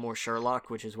than make more Sherlock,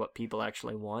 which is what people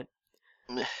actually want.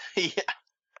 Yeah.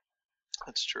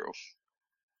 That's true.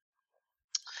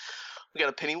 We got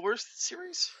a Pennyworth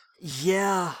series?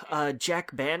 Yeah,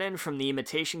 Jack Bannon from The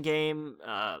Imitation Game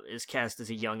is cast as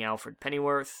a young Alfred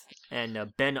Pennyworth,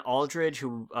 and Ben Aldridge,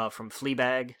 who from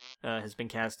Fleabag, has been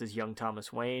cast as young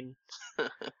Thomas Wayne.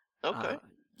 Okay.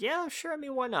 Yeah, sure. I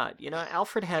mean, why not?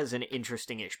 Alfred has an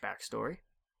interesting-ish backstory.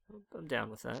 I'm down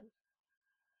with that.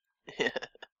 Yeah.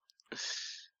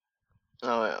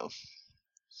 Oh yeah.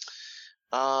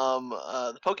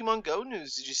 The Pokemon Go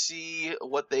news. Did you see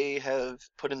what they have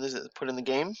put in the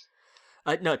game?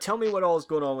 No, tell me what all is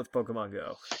going on with Pokemon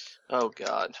Go. Oh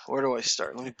God, where do I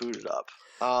start? Let me boot it up.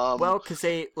 Well, because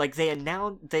they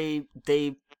announced they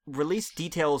released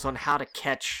details on how to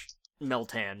catch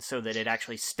Meltan so that it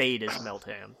actually stayed as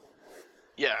Meltan.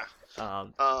 Yeah.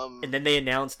 And then they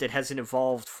announced it has an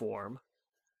evolved form.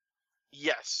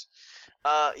 Yes.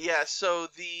 Yeah. So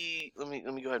let me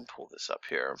go ahead and pull this up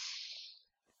here.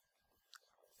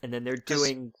 And then they're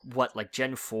doing what, like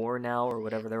Gen 4 now, or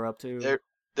whatever they're up to.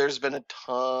 There's been a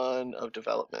ton of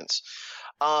developments.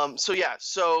 So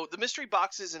the mystery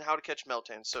boxes and how to catch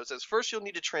Meltan. So it says first you'll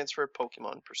need to transfer a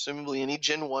Pokemon, presumably any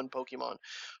Gen 1 Pokemon,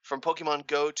 from Pokemon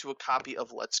Go to a copy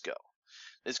of Let's Go.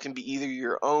 This can be either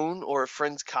your own or a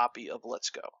friend's copy of Let's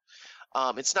Go.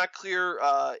 It's not clear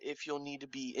if you'll need to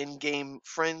be in-game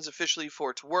friends officially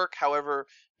for it to work. However,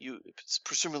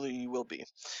 presumably you will be.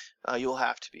 You'll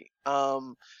have to be.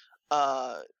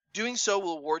 Doing so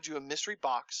will award you a mystery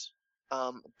box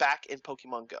back in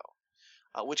Pokemon Go,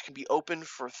 which can be opened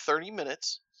for 30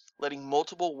 minutes, letting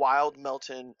multiple wild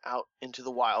Meltan out into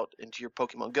the wild into your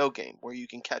Pokemon Go game where you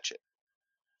can catch it.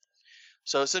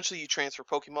 So essentially you transfer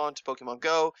Pokemon to Pokemon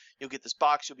Go, you'll get this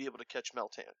box, you'll be able to catch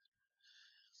Meltan.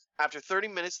 After 30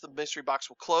 minutes, the mystery box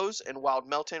will close and wild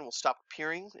Meltan will stop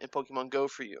appearing in Pokemon Go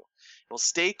for you. It will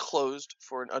stay closed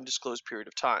for an undisclosed period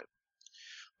of time.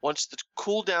 Once the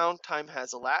cooldown time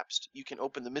has elapsed, you can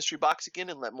open the mystery box again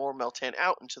and let more Meltan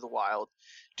out into the wild.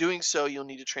 Doing so, you'll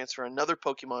need to transfer another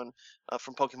Pokemon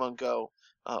from Pokemon Go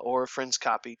or a friend's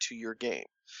copy to your game.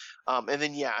 And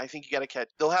then, I think you got to catch.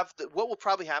 What will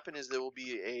probably happen is there will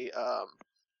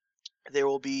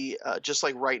be just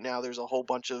like right now, there's a whole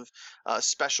bunch of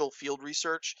special field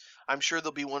research. I'm sure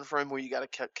there'll be one for him where you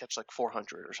got to catch like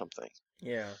 400 or something.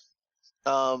 Yeah.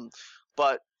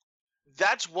 But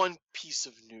that's one piece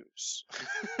of news.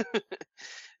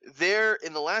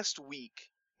 In the last week,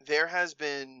 there has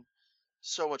been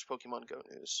so much Pokemon Go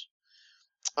news.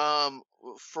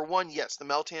 For one, yes, the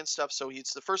Meltan stuff. So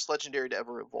it's the first legendary to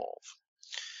ever evolve.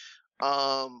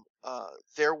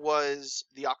 There was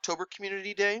the October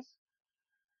Community Day,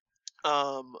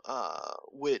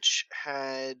 which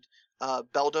had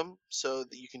Beldum, so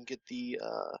that you can get the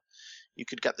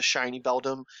get the shiny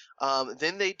Beldum.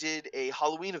 Then they did a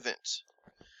Halloween event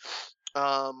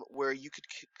where you could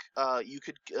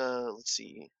let's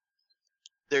see.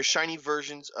 There's shiny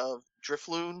versions of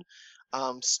Drifloon,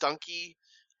 Stunky,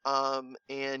 and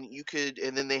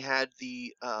then they had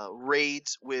the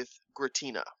raids with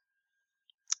Gratina.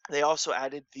 They also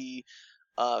added the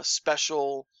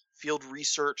special field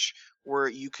research where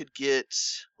you could get,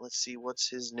 let's see, what's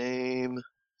his name?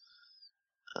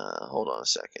 Hold on a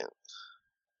second.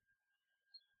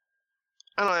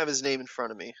 I don't have his name in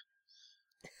front of me.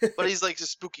 But he's like a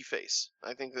spooky face.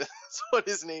 I think that's what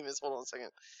his name is. Hold on a second.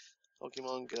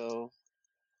 Pokemon Go.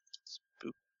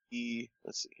 Spooky.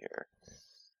 Let's see here.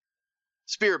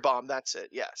 Spirit Bomb, that's it.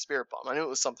 Yeah, Spirit Bomb. I knew it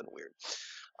was something weird.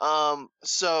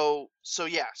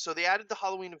 Yeah, so they added the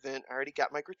Halloween event. I already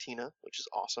got my Gratina, which is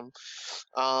awesome.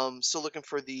 Still looking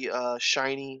for the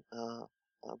shiny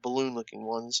balloon looking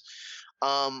ones.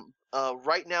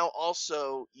 Right now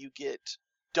also you get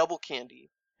double candy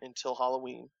until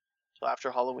Halloween, till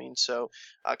after Halloween. So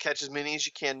catch as many as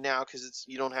you can now because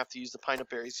you don't have to use the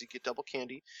pineapple berries. You get double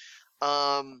candy.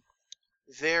 Um,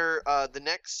 the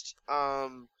next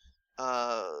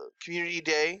community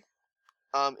day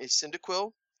is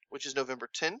Cyndaquil, which is November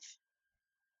 10th.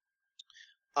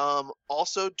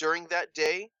 Also during that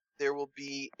day, there will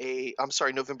be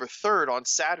November 3rd on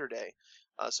Saturday.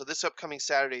 So this upcoming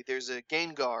Saturday, there's a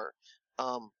Gengar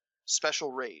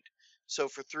special raid. So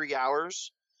for 3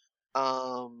 hours,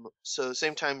 so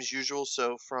same time as usual.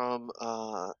 So from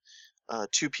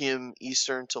 2 p.m.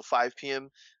 Eastern till 5 p.m.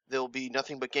 There'll be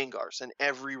nothing but Gengars in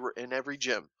every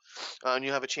gym, and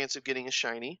you'll have a chance of getting a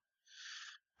shiny.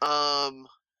 The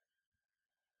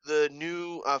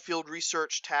new field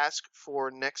research task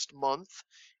for next month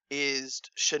is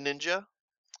Shedinja,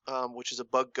 which is a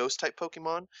bug ghost type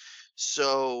Pokemon.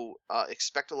 So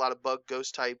expect a lot of bug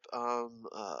ghost type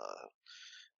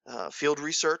field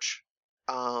research.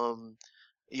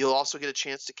 You'll also get a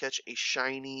chance to catch a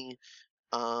shiny.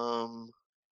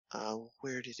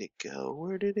 Where did it go?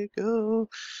 Where did it go?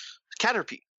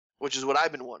 Caterpie, which is what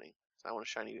I've been wanting. I want a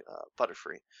shiny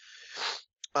Butterfree.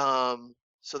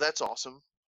 So that's awesome.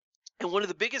 And one of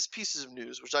the biggest pieces of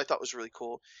news, which I thought was really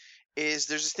cool, is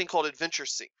there's this thing called Adventure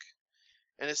Sync.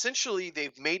 And essentially,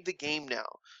 they've made the game now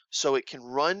so it can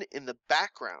run in the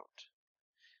background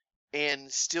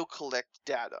and still collect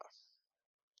data.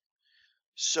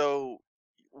 So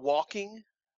walking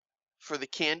for the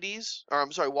candies, or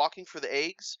I'm sorry, walking for the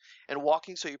eggs, and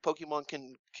walking so your Pokemon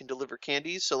can deliver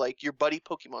candies. So like your buddy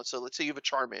Pokemon. So let's say you have a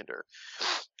Charmander.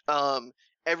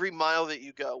 Every mile that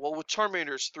you go, well, with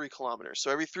Charmander it's 3 kilometers. So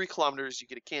every 3 kilometers you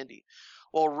get a candy.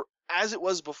 Well, as it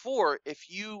was before, if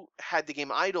you had the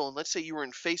game idle, and let's say you were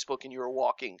in Facebook and you were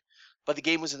walking, but the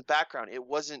game was in the background, it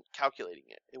wasn't calculating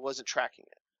it. It wasn't tracking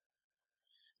it.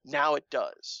 Now it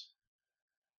does.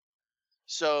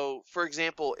 So, for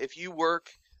example, if you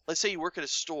work, let's say you work at a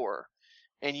store,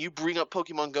 and you bring up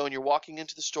Pokemon Go and you're walking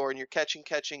into the store and you're catching,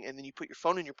 and then you put your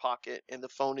phone in your pocket and the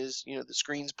phone is, the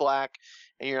screen's black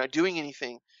and you're not doing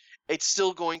anything, it's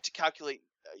still going to calculate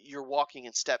your walking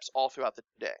and steps all throughout the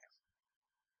day.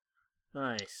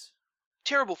 Nice.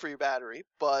 Terrible for your battery,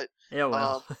 but yeah,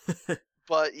 well.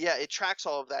 But yeah, it tracks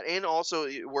all of that, and also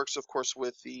it works, of course,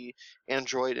 with the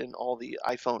Android and all the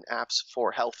iPhone apps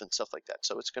for health and stuff like that.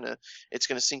 So it's gonna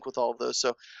sync with all of those.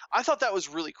 So I thought that was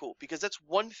really cool because that's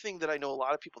one thing that I know a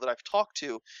lot of people that I've talked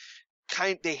to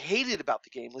they hated about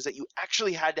the game was that you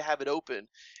actually had to have it open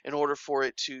in order for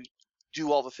it to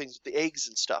do all the things with the eggs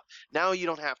and stuff. Now you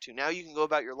don't have to. Now you can go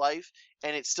about your life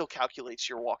and it still calculates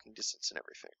your walking distance and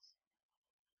everything.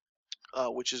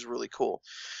 Which is really cool.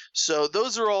 So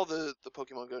those are all the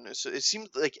Pokemon Go news. So it seems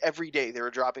like every day they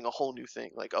were dropping a whole new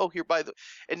thing. Like, oh, here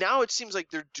and now it seems like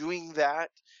they're doing that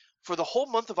for the whole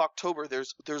month of October.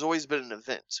 There's always been an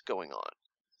event going on.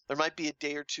 There might be a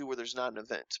day or two where there's not an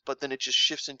event, but then it just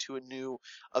shifts into a new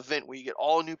event where you get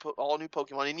all new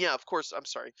Pokemon. And yeah, of course, I'm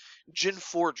sorry, Gen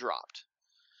 4 dropped.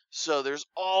 So there's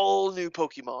all new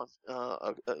Pokemon,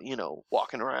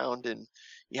 walking around, and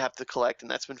you have to collect,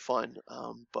 and that's been fun.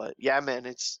 But yeah, man,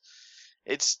 it's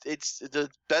the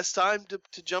best time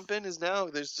to jump in is now.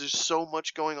 There's so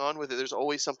much going on with it. There's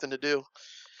always something to do.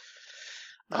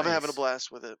 Nice. I'm having a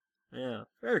blast with it. Yeah,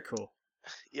 very cool.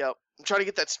 Yep, I'm trying to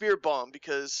get that Spirit Bomb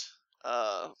because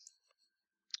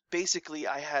basically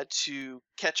I had to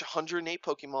catch 108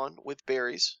 Pokemon with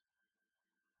berries.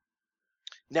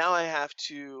 Now I have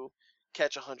to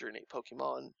catch 108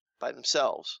 Pokemon by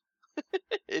themselves.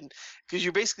 And because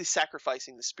you're basically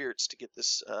sacrificing the spirits to get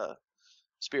this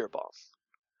Spirit Bomb.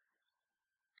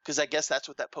 Because I guess that's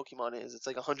what that Pokemon is. It's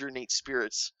like 108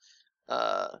 spirits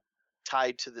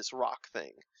tied to this rock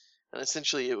thing. And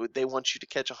essentially they want you to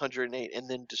catch 108 and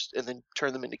then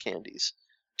turn them into candies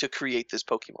to create this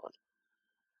Pokemon.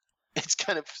 It's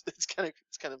kind of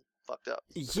fucked up.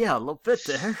 Yeah, a little bit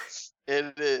there.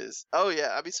 It is. Oh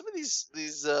yeah. I mean, some of these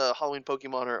Halloween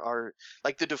Pokemon are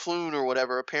like the Doufloon or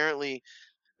whatever. Apparently,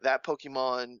 that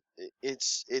Pokemon,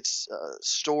 its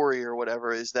story or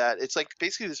whatever is that it's like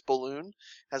basically this balloon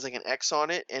has like an X on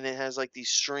it, and it has like these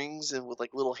strings and with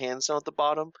like little hands down at the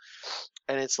bottom,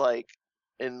 and it's like,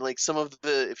 and like some of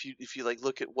the if you like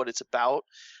look at what it's about,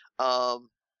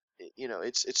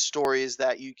 its story is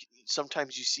that you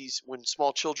sometimes you see when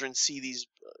small children see these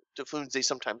Doufloons, they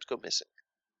sometimes go missing.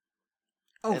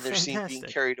 Oh, and they're seen being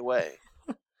carried away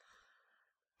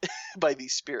by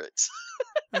these spirits.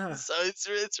 So it's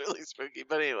really spooky.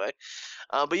 But anyway,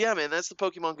 but yeah, man, that's the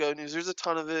Pokemon Go news. There's a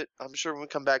ton of it. I'm sure when we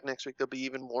come back next week, there'll be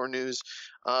even more news.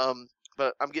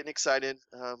 But I'm getting excited.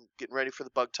 Getting ready for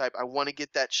the bug type. I want to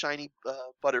get that shiny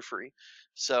Butterfree.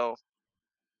 So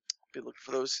be looking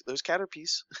for those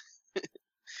Caterpies.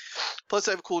 Plus,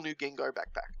 I have a cool new Gengar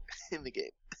backpack in the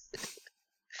game,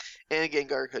 and a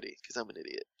Gengar hoodie because I'm an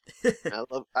idiot.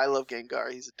 I love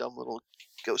Gengar. He's a dumb little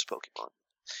ghost Pokemon.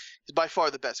 He's by far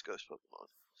the best ghost Pokemon.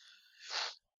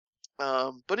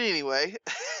 But anyway,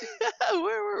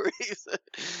 where were we?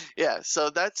 Yeah, so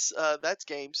that's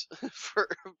games for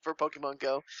Pokemon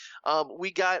Go.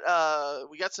 We got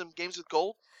some games with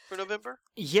gold for November.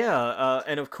 Yeah,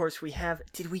 and of course we have.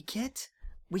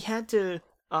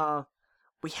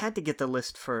 We had to get the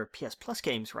list for PS Plus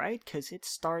games, right? Because it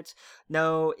starts.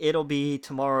 No, it'll be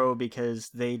tomorrow because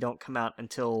they don't come out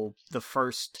until the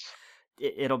first.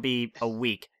 It'll be a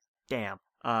week. Damn.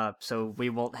 So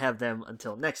we won't have them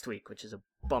until next week, which is a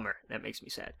bummer. That makes me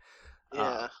sad.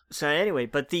 Yeah. So anyway,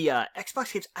 but the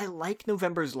Xbox games, I like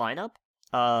November's lineup.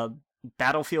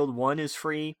 Battlefield 1 is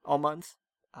free all month.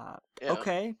 Yeah.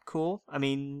 Okay, cool. I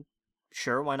mean,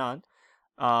 sure, why not?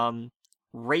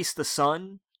 Race the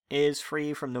Sun is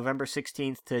free from November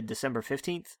 16th to December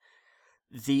 15th.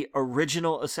 The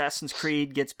original Assassin's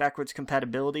Creed gets backwards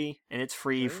compatibility, and it's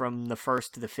free from the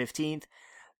 1st to the 15th.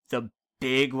 The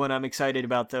big one I'm excited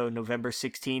about, though, November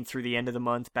 16th through the end of the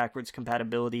month, backwards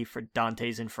compatibility for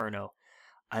Dante's Inferno.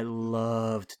 I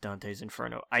loved Dante's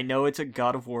Inferno. I know it's a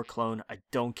God of War clone. I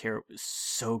don't care. It was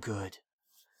so good.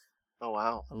 Oh,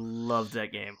 wow. I loved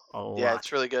that game a lot. Yeah,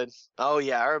 it's really good. Oh,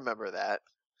 yeah, I remember that.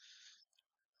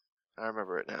 I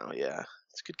remember it now, yeah.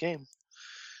 It's a good game.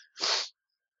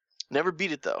 Never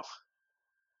beat it, though.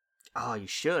 Oh, you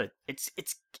should. It's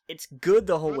good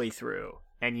the whole way through.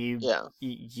 And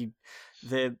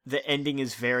the ending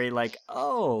is very like,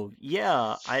 oh,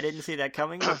 yeah, I didn't see that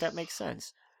coming, but that makes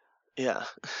sense. Yeah.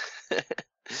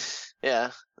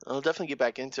 Yeah, I'll definitely get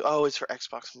back into. Oh, it's for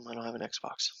Xbox. I don't have an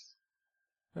Xbox.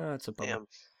 Oh, that's a bummer.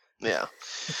 Damn. Yeah.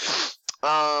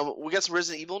 We got some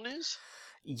Resident Evil news.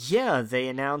 Yeah, they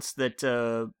announced that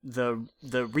the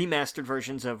remastered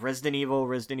versions of Resident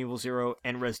Evil 0,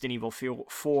 and Resident Evil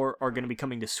 4 are going to be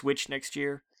coming to Switch next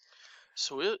year.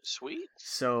 Sweet.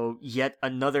 So yet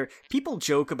another. People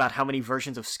joke about how many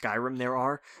versions of Skyrim there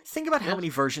are. Think about how many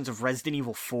versions of Resident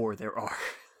Evil 4 there are.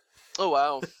 Oh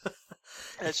wow,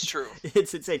 that's true.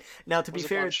 It's insane. Now, to be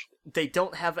fair, they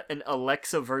don't have an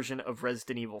Alexa version of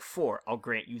Resident Evil 4. I'll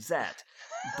grant you that,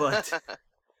 but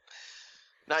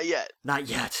not yet. Not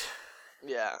yet.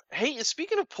 Yeah. Hey,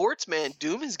 speaking of ports, man,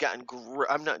 Doom has gotten.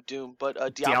 I'm not Doom,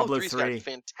 but Diablo 3's got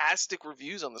fantastic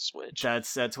reviews on the Switch.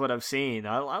 That's what I've seen.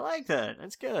 I like that.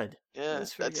 That's good. Yeah,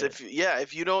 that's good. If you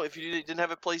didn't have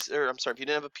a if you didn't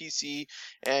have a PC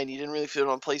and you didn't really feel it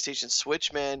on PlayStation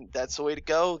Switch, man, that's the way to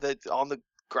go. That on the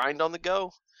grind on the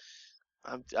go.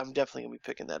 I'm definitely gonna be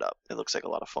picking that up. It looks like a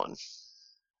lot of fun.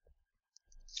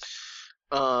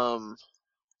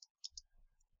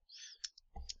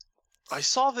 I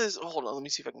saw this. Hold on, let me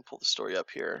see if I can pull the story up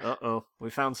here. Uh-oh, we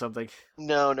found something.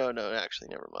 No. Actually,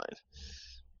 never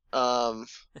mind.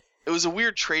 It was a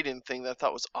weird trade-in thing that I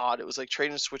thought was odd. It was like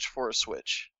trade-in Switch for a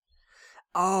Switch.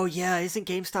 Oh yeah, isn't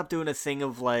GameStop doing a thing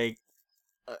of like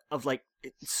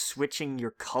switching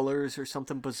your colors or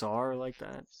something bizarre like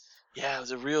that? Yeah, it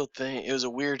was a real thing. It was a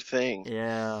weird thing.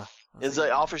 Yeah. It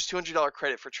offers $200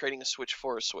 credit for trading a Switch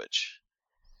for a Switch.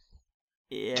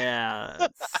 Yeah. I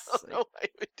don't know why you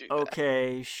would do that.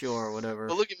 Okay, sure, whatever.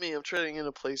 But look at me, I'm trading in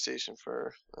a PlayStation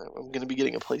for. I'm going to be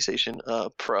getting a PlayStation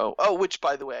Pro. Oh, which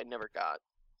by the way I never got.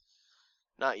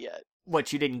 Not yet.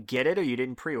 What, you didn't get it or you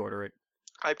didn't pre-order it?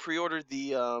 I pre-ordered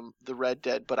the Red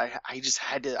Dead, but I just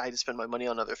had to spend my money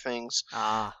on other things.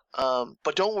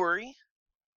 But don't worry.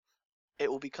 It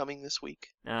will be coming this week.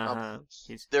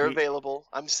 They're available.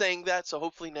 I'm saying that, so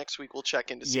hopefully next week we'll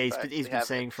check in to see. Yeah, he's been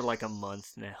saying for like a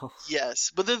month now.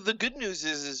 Yes, but the good news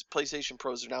is PlayStation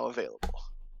Pros are now available.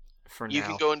 For now. You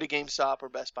can go into GameStop or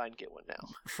Best Buy and get one now.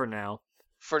 For now.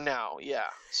 For now, yeah.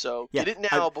 So get it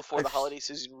now before the holiday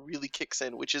season really kicks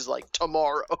in, which is like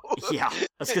tomorrow. Yeah, I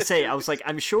was going to say, I was like,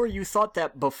 I'm sure you thought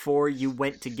that before you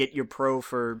went to get your Pro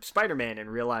for Spider-Man and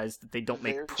realized that they don't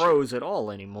make Pros at all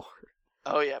anymore.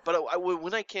 Oh yeah, but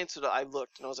when I canceled it, I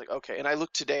looked and I was like, okay. And I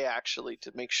looked today actually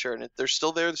to make sure, and they're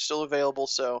still there, they're still available.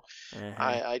 So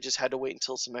I just had to wait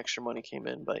until some extra money came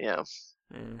in. But yeah,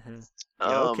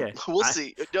 okay. We'll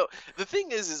see. No, the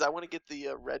thing is I want to get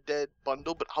the Red Dead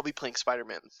bundle, but I'll be playing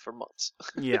Spider-Man for months.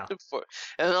 Yeah, and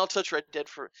then I'll touch Red Dead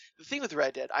for the thing with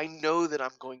Red Dead. I know that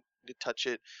I'm going to touch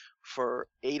it for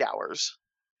 8 hours,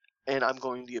 and I'm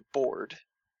going to get bored.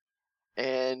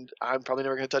 and I'm probably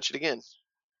never gonna touch it again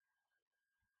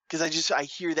because I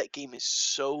hear that game is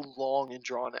so long and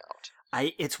drawn out.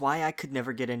 It's why I could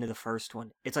never get into the first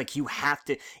one. It's like you have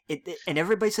to and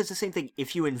everybody says the same thing.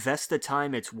 If you invest the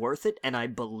time, it's worth it, and I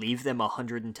believe them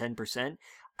 110%.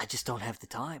 I just don't have the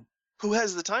time. Who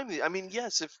has the time? I mean,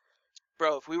 yes, if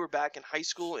we were back in high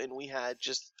school and we had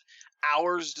just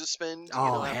hours to spend,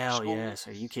 Oh, after hell school, yes.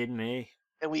 Are you kidding me?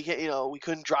 and we can't, we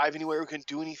couldn't drive anywhere, we couldn't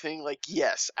do anything. Like,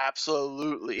 yes,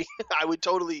 absolutely, I would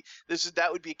totally.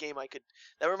 That would be a game I could.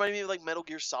 That reminded me of like Metal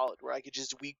Gear Solid, where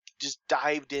we just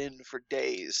dived in for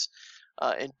days,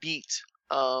 and beat.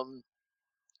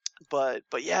 But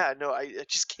yeah, no, I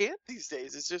just can't these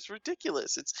days. It's just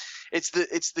ridiculous. It's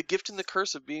the gift and the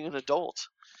curse of being an adult.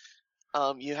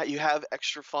 You have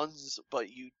extra funds, but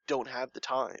you don't have the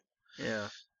time. Yeah.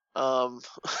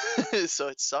 So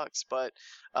it sucks. But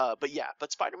yeah,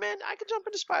 but Spider-Man, I could jump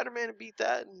into Spider-Man and beat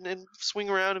that, and swing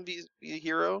around and be a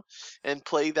hero, and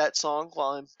play that song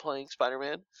while I'm playing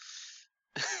Spider-Man.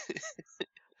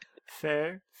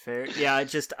 Fair. Yeah,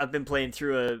 I've been playing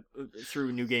through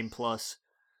New Game Plus,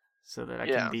 so that I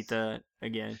Yeah. can beat that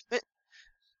again.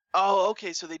 Oh,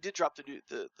 okay. So they did drop the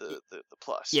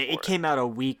plus. Yeah, it came out a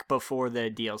week before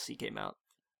the DLC came out.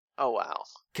 Oh wow.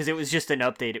 Because it was just an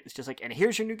update. It was just like, and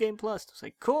here's your New Game Plus. It's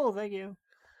like, cool, thank you.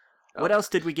 What else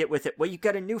did we get with it? Well, you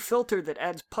got a new filter that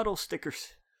adds puddle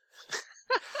stickers.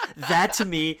 That to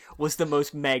me was the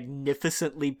most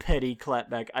magnificently petty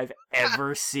clapback I've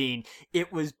ever seen.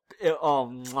 It was it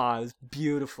was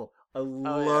beautiful. I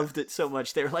loved it so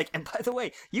much. They were like, and by the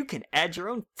way, you can add your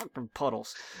own fucking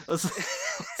puddles.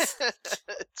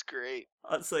 It's great.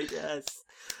 I was like,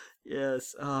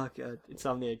 yes. Oh god,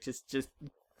 Insomniac just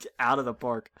out of the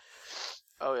park.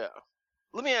 Oh yeah.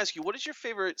 Let me ask you, what is your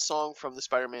favorite song from the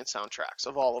Spider-Man soundtracks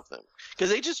of all of them? Because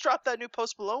they just dropped that new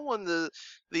Post Malone one, the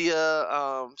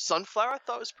Sunflower. I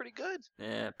thought was pretty good.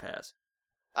 Yeah, pass.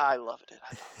 I loved it.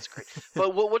 I thought it was great.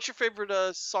 But what's your favorite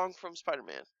song from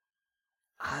Spider-Man?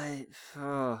 I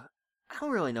don't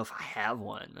really know if I have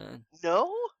one, man.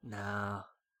 No? No.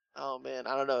 Oh man,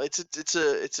 I don't know. It's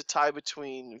a tie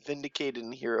between Vindicated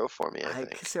and Hero for me, I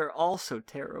think. Because they're all so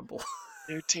terrible.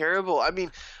 They're terrible. I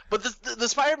mean, but the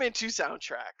Spider-Man 2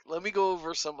 soundtrack. Let me go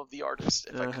over some of the artists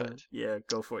if I could. Yeah,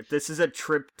 go for it. This is a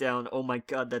trip down. Oh my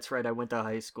god, that's right. I went to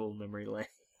high school memory lane.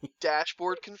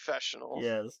 Dashboard Confessional.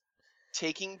 Yes.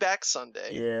 Taking Back Sunday.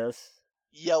 Yes.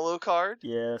 Yellow Card.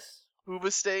 Yes.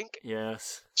 Hoobastank.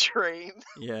 Yes. Train.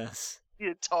 Yes.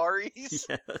 The Ataris.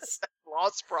 Yes.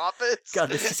 Lost Prophets. God,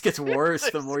 this just gets worse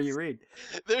the more you read.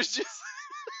 There's just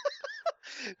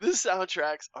the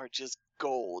soundtracks are just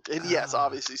gold, and yes,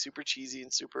 obviously super cheesy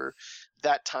and super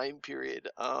that time period.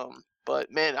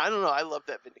 But man, I don't know. I love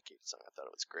that Vindicated song. I thought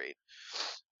it was great.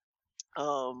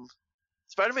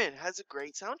 Spider-Man has a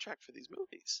great soundtrack for these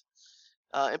movies.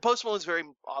 And Post Malone's very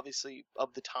obviously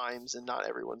of the times, and not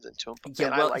everyone's into him. But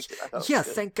man, I liked it. I thought it was good.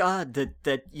 Thank God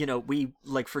that we,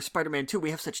 like, for Spider-Man 2,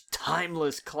 we have such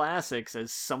timeless classics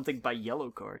as Something by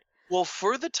Yellow Card. Well,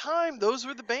 for the time, those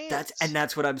were the bands.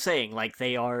 That's what I'm saying. Like,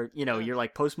 they are, you're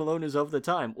like, Post Malone is of the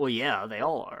time. Well, yeah, they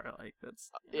all are. Like, that's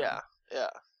yeah.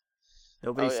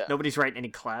 Nobody's writing any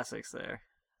classics there.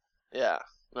 Yeah,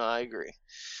 no, I agree.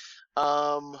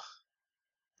 But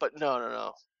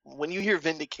no. When you hear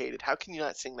Vindicated, how can you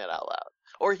not sing that out loud?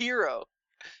 Or Hero.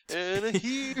 And a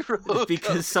hero.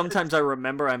 Because sometimes I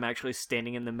remember I'm actually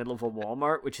standing in the middle of a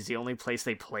Walmart, which is the only place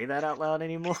they play that out loud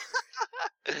anymore.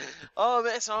 Oh,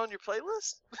 man, it's on your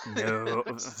playlist? No.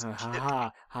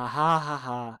 Ha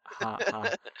ha.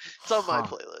 It's on my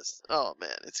playlist. Oh,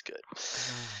 man, it's good.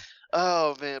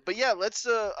 Oh, man. But yeah, let's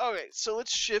okay, so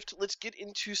let's shift. Let's get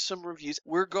into some reviews.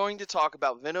 We're going to talk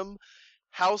about Venom,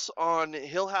 House on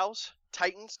Hill House,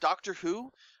 Titans, Doctor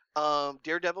Who,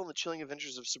 Daredevil, and the Chilling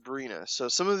Adventures of Sabrina. So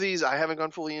some of these I haven't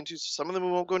gone fully into. So some of them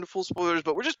we won't go into full spoilers,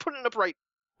 but we're just putting it up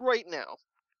right now.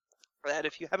 That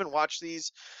if you haven't watched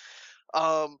these,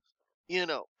 kind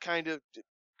of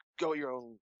go at your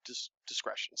own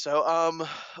discretion. So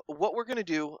what we're gonna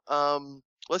do,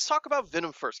 let's talk about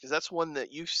Venom first, because that's one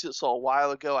that you saw a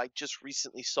while ago. I just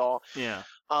recently saw. Yeah.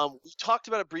 We talked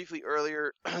about it briefly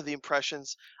earlier. The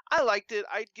impressions. I liked it.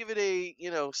 I'd give it a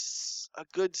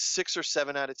good 6 or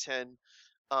 7 out of 10.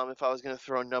 If I was gonna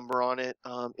throw a number on it,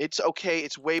 it's okay.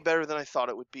 It's way better than I thought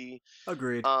it would be.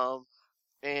 Agreed.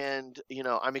 And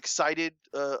I'm excited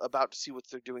about to see what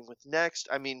they're doing with next.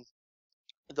 I mean,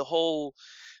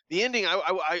 the ending,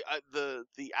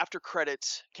 the after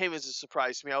credits came as a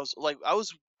surprise to me. I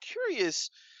was curious,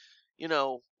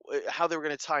 how they were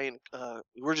going to tie in.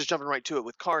 We're just jumping right to it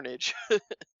with Carnage.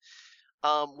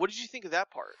 What did you think of that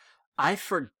part? I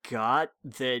forgot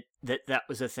that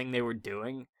was a thing they were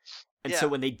doing. And Yeah. so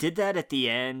when they did that at the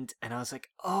end, and I was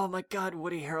like, oh my god,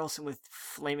 Woody Harrelson with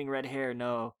flaming red hair,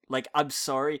 no. Like, I'm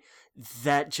sorry,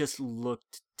 that just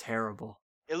looked terrible.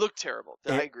 It looked terrible.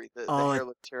 I agree. The hair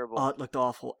looked terrible. Oh, it looked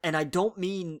awful. And I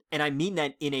mean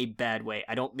that in a bad way.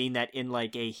 I don't mean that in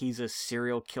like he's a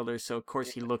serial killer, so of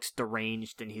course he looks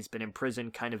deranged and he's been in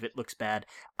prison, kind of it looks bad.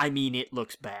 I mean it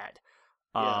looks bad.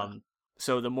 Yeah.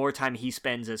 So the more time he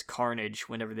spends as Carnage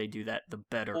whenever they do that, the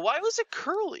better. Well, why was it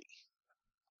curly?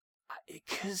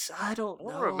 Because I don't know.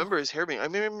 I don't remember his hair being. I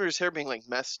remember his hair being like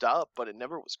messed up, but it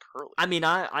never was curly. I mean,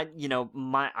 I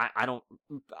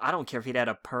don't care if he'd had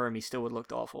a perm, he still would have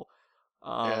looked awful.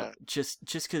 Yeah. Just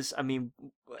because I mean,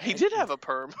 he did have a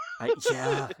perm.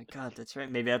 Yeah, God, that's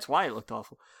right. Maybe that's why it looked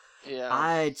awful. Yeah.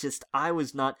 I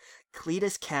was not.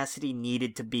 Cletus Cassidy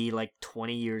needed to be like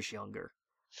 20 years younger.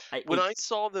 When I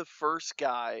saw the first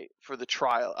guy for the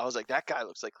trial, I was like, that guy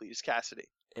looks like Cletus Cassidy.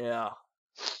 Yeah.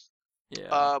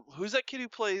 Yeah. Who's that kid who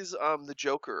plays the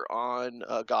Joker on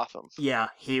Gotham? Yeah,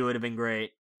 he would have been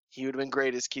great. He would have been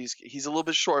great as Cletus. He's a little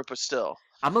bit short, but still.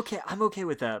 I'm okay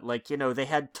with that. Like, they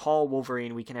had tall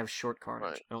Wolverine, we can have short Carnage.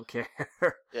 Right. I don't care.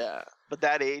 Yeah. But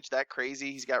that age, that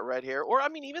crazy, he's got red hair. Or I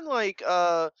mean even like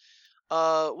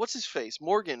what's his face?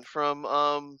 Morgan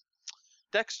from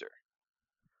Dexter.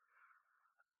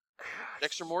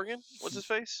 Dexter Morgan? What's his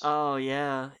face? Oh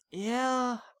yeah.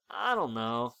 Yeah. I don't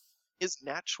know. His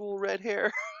natural red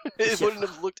hair, it wouldn't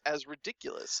have looked as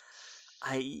ridiculous.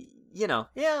 I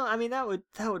mean that would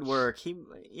work. He's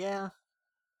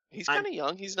kind of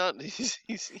young. He's not. He's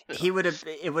It would have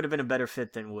been a better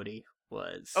fit than Woody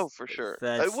was. Oh, for sure.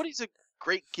 Woody's a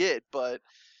great kid, but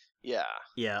yeah.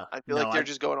 I feel like they're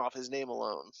just going off his name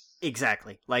alone.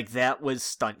 Exactly. Like that was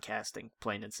stunt casting,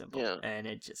 plain and simple. Yeah. And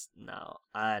it just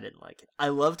I didn't like it. I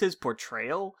loved his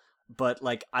portrayal, but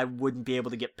like I wouldn't be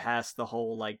able to get past the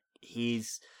whole like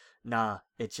it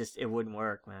wouldn't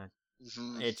work, man.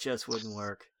 Mm-hmm. It just wouldn't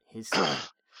work.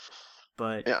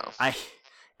 But yeah.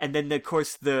 And then of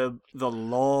course the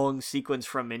long sequence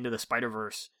from Into the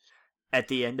Spider-Verse at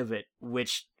the end of it,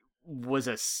 which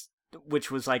was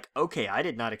like, okay, I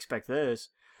did not expect this.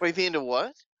 Wait, the end of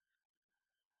what?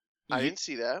 I didn't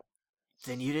see that.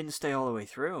 Then you didn't stay all the way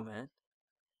through, man.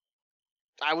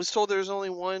 I was told there was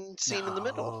only one scene in the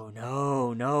middle.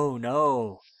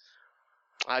 No.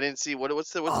 I didn't see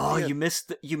what's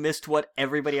the you missed what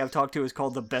everybody I've talked to has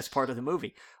called the best part of the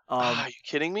movie. Are you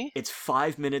kidding me? It's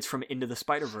 5 minutes from Into the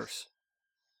Spider-Verse.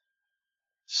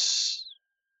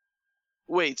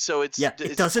 Wait, so it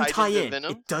doesn't tie in.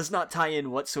 Venom? It does not tie in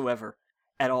whatsoever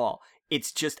at all.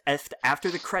 It's just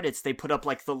after the credits they put up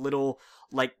like the little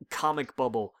like comic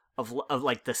bubble of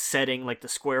like the setting, like the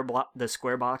square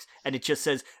box, and it just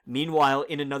says "Meanwhile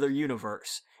in another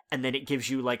universe," and then it gives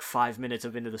you like 5 minutes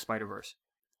of Into the Spider-Verse.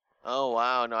 Oh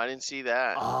wow, no, I didn't see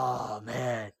that. Oh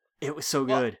man, it was so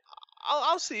good.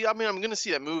 I'll see. I mean, I'm gonna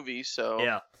see that movie, so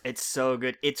yeah, it's so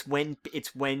good. It's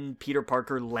when Peter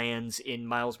Parker lands in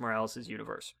Miles Morales'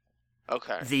 universe.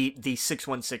 Okay. The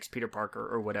 616 Peter Parker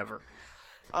or whatever.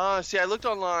 See, I looked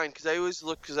online because I always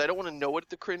look because I don't want to know what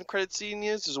the credit scene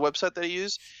is. There's a website that I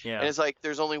use, and it's like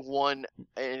there's only one,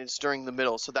 and it's during the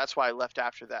middle, so that's why I left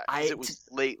after that because it was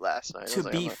late last night.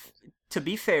 To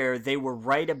be fair, they were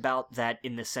right about that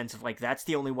in the sense of like that's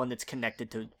the only one that's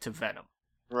connected to Venom.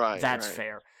 Right. That's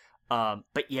fair.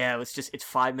 But yeah, it's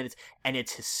 5 minutes and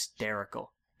it's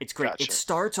hysterical. It's great. Gotcha. It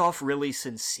starts off really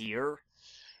sincere,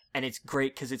 and it's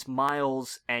great because it's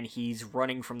Miles and he's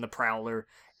running from the Prowler.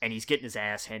 And he's getting his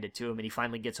ass handed to him, and he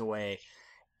finally gets away.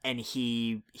 And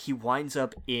he winds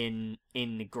up in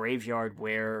the graveyard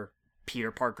where Peter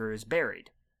Parker is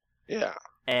buried. Yeah.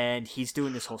 And he's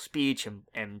doing this whole speech and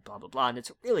blah, blah, blah. And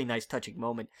it's a really nice, touching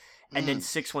moment. And then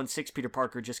 616 Peter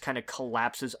Parker just kind of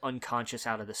collapses unconscious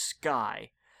out of the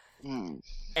sky.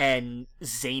 And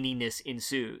zaniness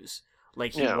ensues.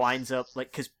 Like, he winds up,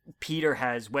 like, because Peter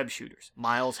has web shooters.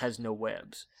 Miles has no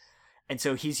webs. And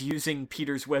so he's using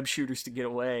Peter's web shooters to get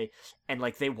away, and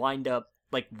like they wind up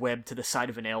like webbed to the side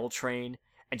of an L train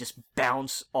and just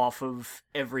bounce off of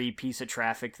every piece of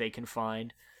traffic they can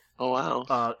find. Oh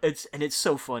wow! It's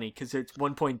so funny because at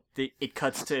one point it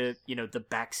cuts to the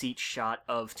backseat shot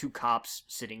of two cops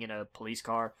sitting in a police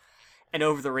car, and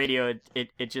over the radio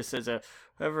it just says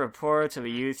whoever reports of a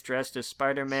youth dressed as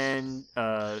Spider-Man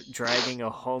dragging a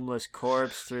homeless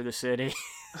corpse through the city.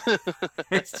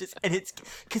 It's just, and it's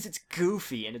because it's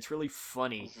goofy and it's really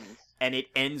funny, and it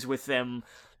ends with them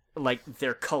like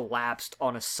they're collapsed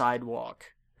on a sidewalk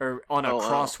or on a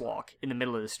crosswalk in the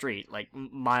middle of the street. Like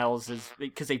Miles is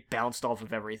because they bounced off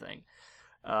of everything,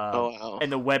 Oh wow.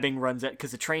 And the webbing runs out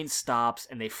because the train stops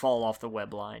and they fall off the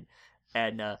web line,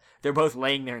 and they're both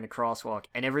laying there in the crosswalk,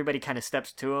 and everybody kind of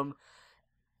steps to them,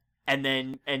 and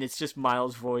it's just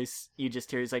Miles' voice. You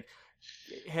just hear he's like,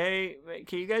 "Hey,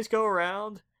 can you guys go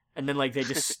around?" And then like they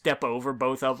just step over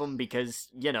both of them because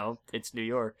it's New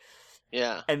York.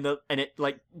 Yeah. And it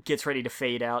like gets ready to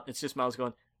fade out. It's just Miles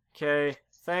going, "Okay,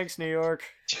 thanks, New York."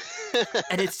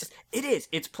 And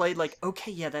it's played like,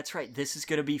 okay, yeah, that's right. This is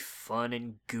gonna be fun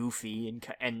and goofy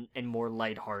and more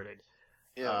lighthearted.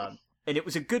 Yeah. And it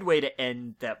was a good way to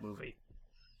end that movie.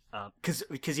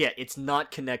 Because yeah, it's not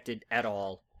connected at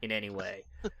all in any way.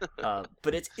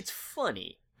 But it's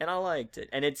funny and I liked it,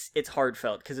 and it's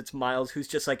heartfelt because it's Miles who's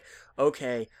just like,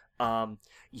 okay, wow,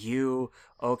 you're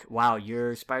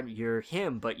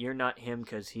him, but you're not him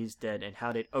because he's dead. And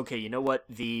okay, you know what?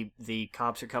 The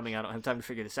cops are coming. I don't have time to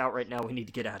figure this out right now. We need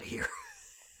to get out of here.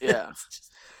 Yeah.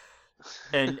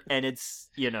 and it's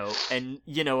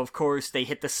of course they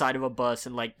hit the side of a bus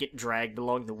and like get dragged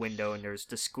along the window, and there's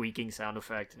the squeaking sound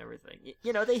effect and everything.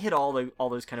 They hit all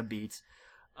those kind of beats.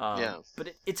 Yeah.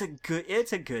 But it's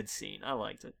a good scene. I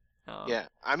liked it. Yeah,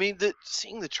 I mean,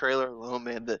 seeing the trailer alone,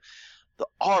 man, the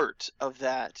art of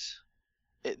that,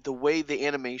 the way the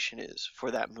animation is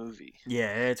for that movie.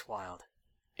 Yeah, it's wild.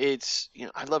 It's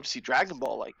I'd love to see Dragon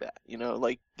Ball like that.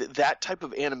 Like that type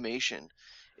of animation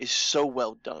is so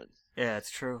well done. Yeah,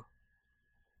 it's true.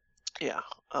 Yeah.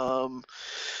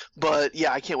 But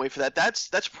yeah, I can't wait for that.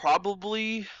 That's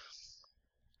probably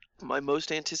my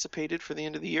most anticipated for the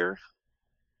end of the year.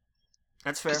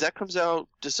 That's fair. Because that comes out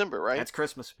December, right? That's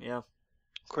Christmas, yeah.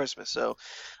 Christmas. So,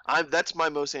 that's my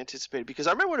most anticipated, because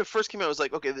I remember when it first came out, I was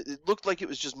like, okay, it looked like it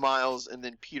was just Miles and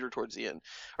then Peter towards the end,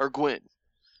 or Gwen.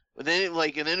 But then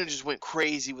it just went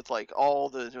crazy with like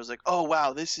it was like, oh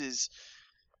wow, this is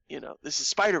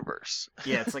Spider-Verse.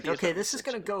 Yeah, it's like, okay, this is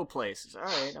gonna go places. All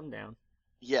right, I'm down.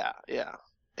 Yeah, yeah,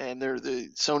 and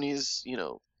Sony is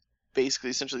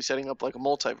basically essentially setting up like a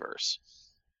multiverse.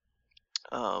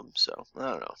 So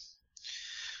I don't know.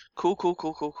 Cool.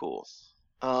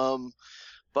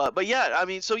 But yeah, I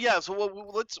mean, so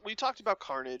we talked about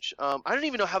Carnage. I don't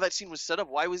even know how that scene was set up.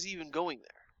 Why was he even going there?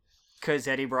 Because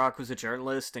Eddie Brock was a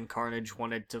journalist, and Carnage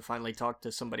wanted to finally talk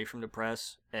to somebody from the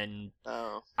press, and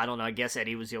I don't know, I guess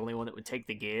Eddie was the only one that would take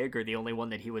the gig, or the only one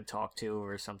that he would talk to,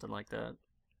 or something like that.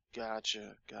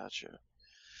 Gotcha.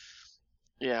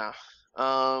 Yeah.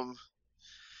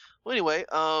 Well, anyway,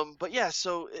 but yeah,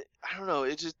 so I don't know.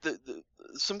 It's just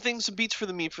some beats for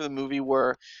the movie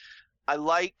were, I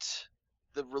liked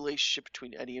the relationship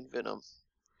between Eddie and Venom.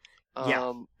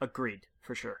 Yeah, agreed,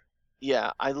 for sure.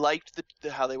 Yeah, I liked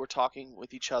how they were talking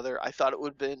with each other. I thought it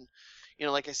would have been,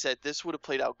 like I said, this would have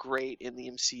played out great in the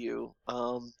MCU.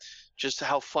 Just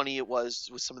how funny it was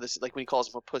with some of this, like when he calls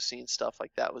him a pussy and stuff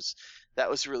like that was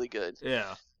really good.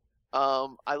 Yeah.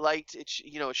 I liked it.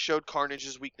 It showed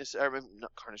Carnage's weakness.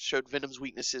 Not Carnage. Showed Venom's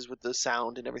weaknesses with the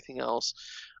sound and everything else.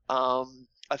 I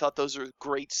thought those are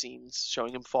great scenes,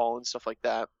 showing him fall and stuff like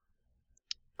that.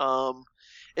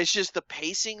 It's just the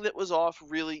pacing that was off.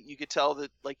 Really, you could tell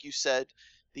that, like you said,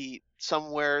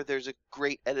 somewhere there's a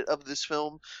great edit of this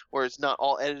film where it's not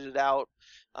all edited out,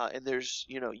 and there's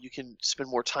you can spend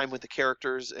more time with the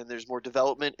characters and there's more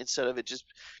development instead of it just,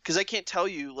 because I can't tell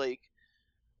you like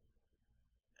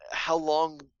how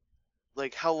long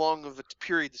of a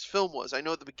period this film was. I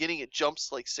know at the beginning it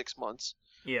jumps like 6 months.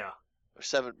 Yeah. Or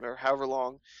 7 or however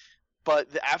long. But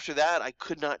after that, I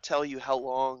could not tell you how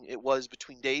long it was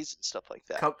between days and stuff like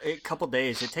that. A couple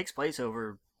days. It takes place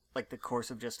over like the course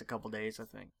of just a couple days, I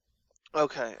think.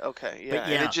 Okay, yeah. But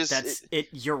yeah,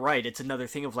 you're right. It's another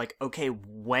thing of like, okay,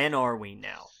 when are we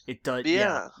now? It does.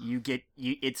 Yeah.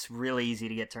 It's really easy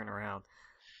to get turned around.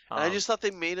 And I just thought they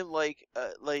made him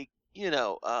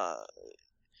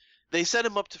they set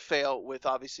him up to fail with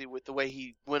the way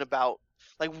he went about.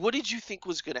 Like, what did you think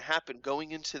was going to happen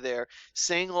going into there,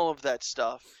 saying all of that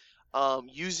stuff,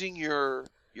 using your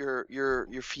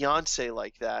fiance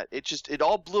like that? It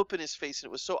all blew up in his face, and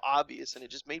it was so obvious, and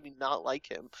it just made me not like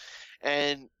him.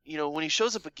 And when he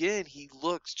shows up again, he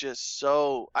looks just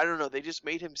so, I don't know. They just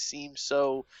made him seem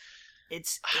so.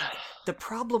 The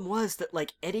problem was that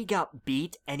like Eddie got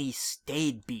beat and he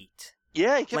stayed beat.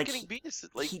 Yeah, he kept getting beat.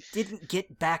 He didn't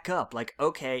get back up. Like,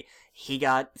 okay, he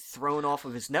got thrown off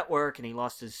of his network and he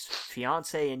lost his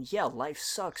fiance, and yeah, life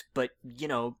sucks, but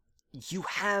you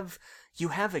have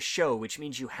a show, which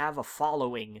means you have a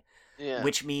following,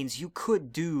 which means you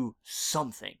could do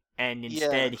something, and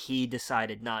instead he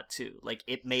decided not to. Like,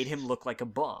 it made him look like a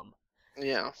bum.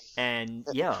 Yeah. And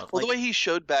yeah. Well, the way he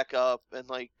showed back up, and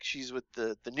like she's with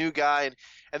the new guy,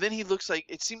 and then he looks like,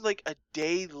 it seemed like a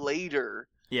day later.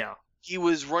 Yeah. he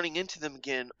was running into them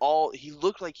again. He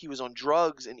looked like he was on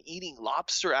drugs and eating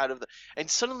lobster out of the. And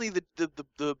suddenly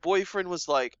the boyfriend was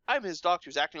like, "I'm his doctor."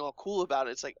 He's acting all cool about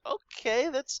it. It's like, okay,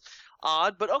 that's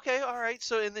odd, but okay, all right.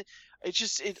 So and then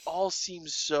it all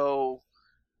seems so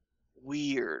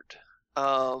weird.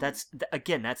 That's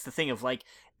the thing of like,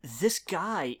 this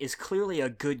guy is clearly a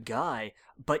good guy,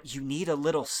 but you need a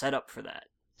little setup for that.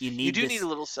 You do need a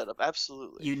little setup,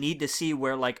 absolutely. You need to see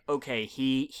where, like, okay,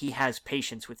 he has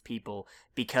patience with people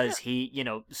because he,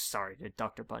 sorry,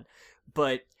 Dr. Bun,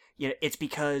 but it's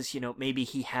because maybe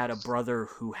he had a brother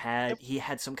who had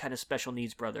some kind of special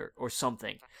needs brother or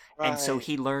something, right. And so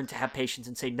he learned to have patience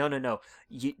and say, no,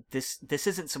 this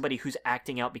isn't somebody who's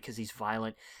acting out because he's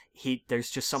violent. There's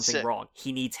just something wrong.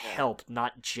 He needs help,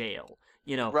 not jail.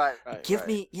 Right. Give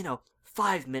me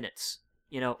 5 minutes.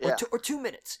 Or 2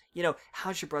 minutes.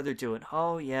 How's your brother doing?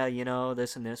 Oh, yeah,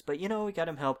 this and this, but, we got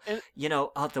him help. And,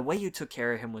 the way you took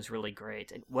care of him was really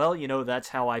great. And, well, that's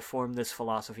how I formed this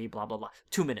philosophy, blah, blah, blah.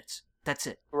 2 minutes. That's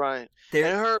it. Right.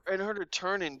 And her to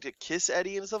turn and to kiss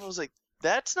Eddie and stuff, I was like,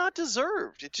 that's not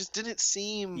deserved. It just didn't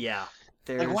seem... Yeah.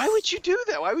 Like, why would you do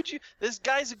that? Why would you... This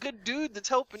guy's a good dude that's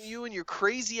helping you and your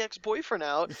crazy ex-boyfriend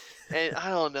out. And I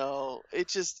don't know. It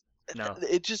just... No.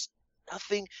 It just...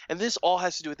 Nothing... And this all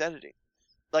has to do with editing.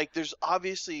 Like, there's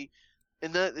obviously,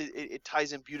 and that it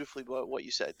ties in beautifully with what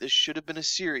you said. This should have been a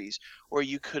series, or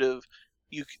you could have,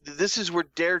 this is where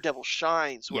Daredevil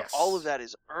shines, where all of that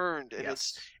is earned, and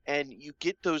and you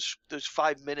get those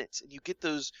 5 minutes, and you get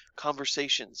those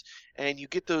conversations, and you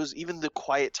get those even the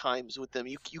quiet times with them.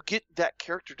 You get that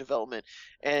character development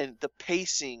and the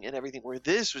pacing and everything. Where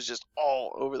this was just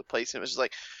all over the place, and it was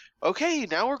like, okay,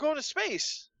 now we're going to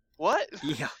space. What?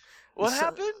 Yeah. What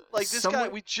happened? Like, this guy,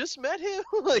 we just met him?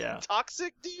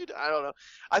 Toxic dude? I don't know.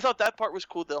 I thought that part was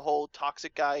cool, the whole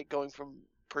toxic guy going from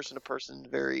person to person,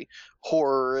 very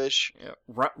horror-ish.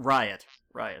 Yeah. Riot.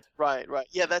 Right.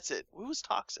 Yeah, that's it. Who was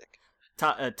toxic?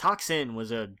 Toxin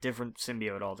was a different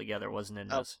symbiote altogether, wasn't in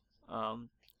this.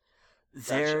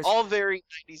 There's all very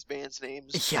 90s bands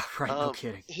names. Yeah, right, no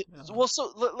kidding. Well,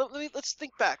 so let's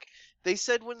think back. They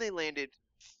said when they landed,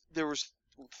 there was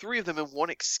 3 of them and 1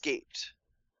 escaped.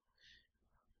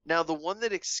 Now, the one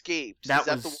that escaped,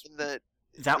 the one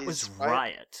that was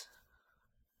Riot.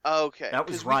 Okay. That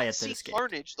was Riot that escaped.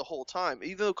 Carnage the whole time,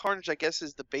 even though Carnage, I guess,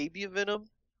 is the baby of Venom.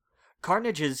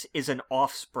 Carnage is an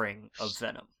offspring of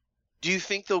Venom. Do you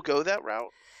think they'll go that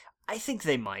route? I think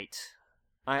they might.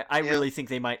 I really think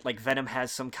they might. Like, Venom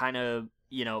has some kind of,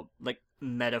 like,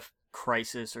 meta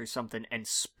crisis or something and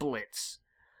splits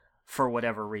for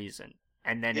whatever reason.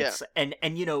 And then it's and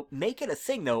make it a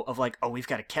thing though of like, oh, we've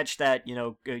got to catch that,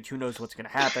 who knows what's going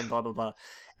to happen, blah blah blah,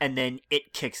 and then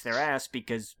it kicks their ass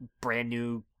because brand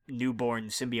new newborn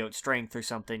symbiote strength or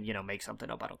something, make something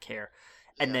up, I don't care,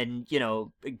 and then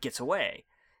it gets away,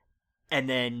 and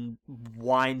then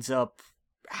winds up,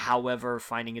 however,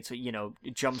 finding its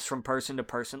it jumps from person to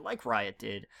person like Riot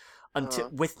did,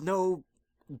 until with no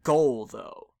goal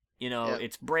though.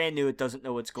 It's brand new. It doesn't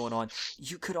know what's going on.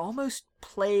 You could almost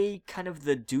play kind of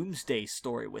the Doomsday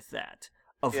story with that,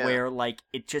 of where, like,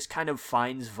 it just kind of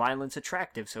finds violence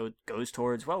attractive. So it goes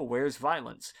towards, well, where's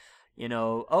violence?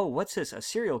 Oh, what's this? A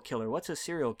serial killer. What's a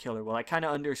serial killer? Well, I kind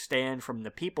of understand from the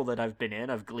people that I've been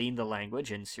in. I've gleaned the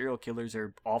language, and serial killers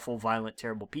are awful, violent,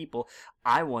 terrible people.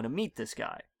 I want to meet this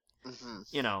guy.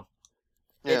 Mm-hmm.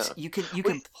 You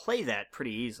can play that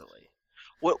pretty easily.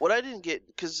 What I didn't get,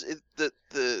 because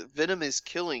the Venom is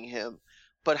killing him,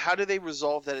 but how do they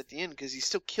resolve that at the end? Because he's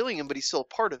still killing him, but he's still a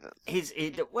part of him.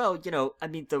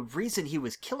 The reason he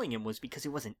was killing him was because he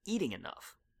wasn't eating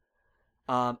enough.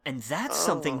 And that's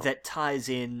something that ties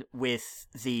in with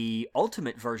the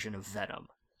ultimate version of Venom.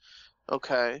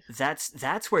 Okay.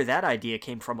 That's where that idea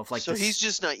came from of like. So he's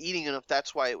just not eating enough.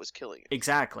 That's why it was killing him.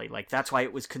 Exactly. Like that's why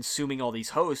it was consuming all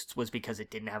these hosts, was because it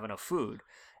didn't have enough food.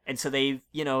 And so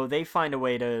they find a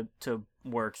way to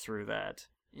work through that.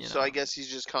 So I guess he's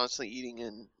just constantly eating,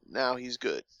 and now he's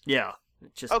good. Yeah.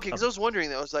 Okay, because I was wondering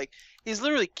that. I was like, he's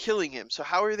literally killing him. So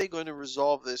how are they going to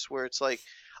resolve this? Where it's like,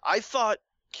 I thought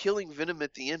killing Venom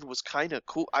at the end was kind of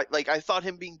cool. I thought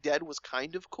him being dead was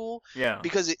kind of cool. Yeah.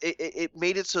 Because it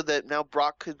made it so that now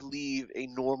Brock could leave a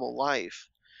normal life.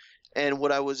 And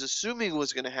what I was assuming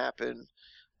was going to happen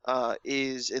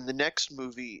is in the next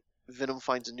movie, Venom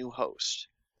finds a new host.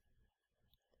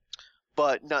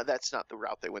 But no, that's not the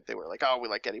route they went. They were like, oh, we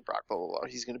like Eddie Brock, blah, blah, blah.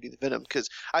 He's going to be the Venom. Because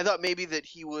I thought maybe that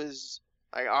he was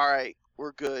like, all right,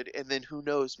 we're good. And then who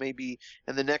knows, maybe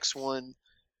in the next one,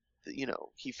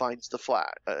 he finds the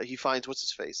Flash. He finds, what's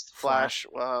his face? Flash.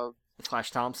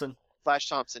 Flash Thompson? Flash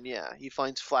Thompson, yeah. He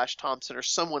finds Flash Thompson or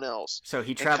someone else. So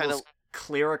he travels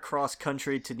clear across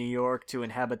country to New York to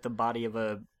inhabit the body of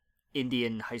a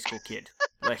Indian high school kid.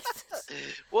 Like,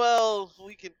 well,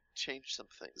 we can change some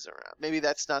things around. Maybe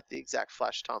that's not the exact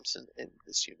Flash Thompson in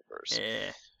this universe.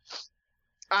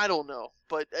 I don't know,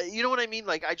 but you know what I mean?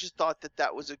 Like, I just thought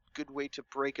that was a good way to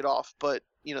break it off, but,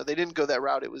 you know, they didn't go that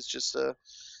route. It was just it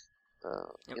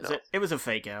was a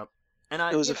fake out. And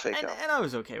it was a fake out. And I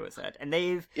was okay with that. And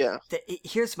yeah.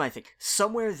 Here's my thing.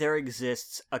 Somewhere there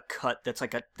exists a cut that's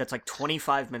like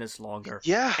 25 minutes longer.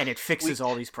 Yeah. And it fixes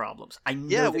all these problems. I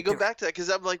know. We go back to that because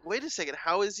I'm like, wait a second,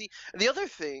 how is he? And the other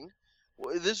thing,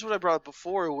 this is what I brought up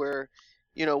before, where,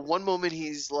 you know, one moment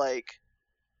he's like,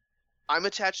 I'm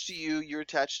attached to you, you're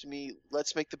attached to me.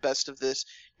 Let's make the best of this.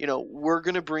 You know, we're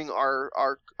gonna bring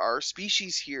our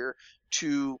species here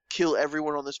to kill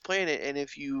everyone on this planet, and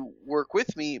if you work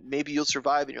with me, maybe you'll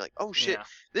survive. And you're like, oh shit,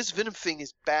 this Venom thing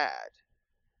is bad.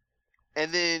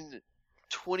 And then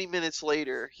 20 minutes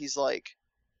later, he's like,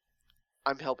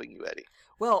 I'm helping you, Eddie.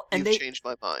 Well, and they changed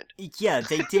my mind. Yeah,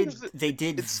 they did. They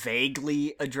did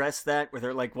vaguely address that, where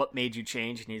they're like, "What made you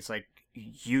change?" And he's like,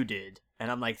 "You did."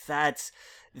 And I'm like,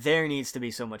 there needs to be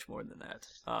so much more than that.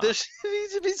 There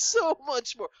needs to be so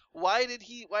much more. Why did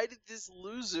this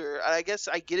loser? I guess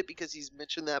I get it because he's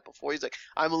mentioned that before. He's like,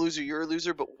 I'm a loser, you're a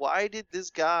loser. But why did this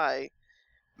guy?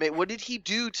 What did he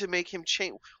do to make him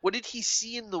change? What did he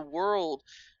see in the world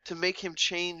to make him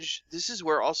change? This is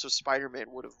where also Spider-Man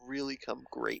would have really come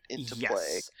great into play.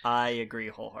 Yes, I agree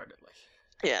wholeheartedly.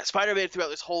 Yeah, Spider-Man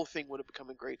throughout this whole thing would have become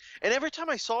great. And every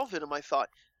time I saw Venom, I thought,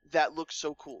 that looks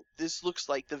so cool. This looks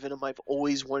like the Venom I've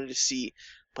always wanted to see.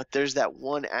 But there's that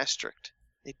one asterisk.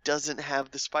 It doesn't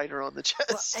have the spider on the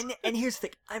chest. Well, and here's the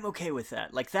thing. I'm okay with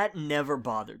that. Like, that never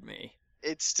bothered me.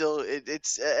 It's still...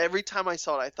 It's every time I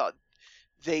saw it, I thought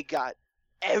they got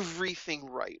everything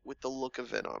right with the look of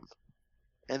Venom.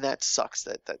 And that sucks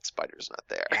that spider's not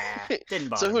there. Didn't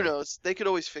bother So who me. knows? They could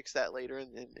always fix that later, and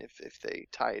if they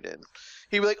tie it in.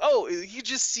 He'd be like, oh, you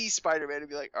just see Spider-Man and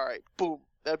be like, all right, boom.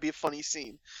 That'd be a funny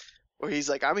scene. Where he's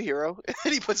like, I'm a hero, and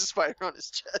then he puts a spider on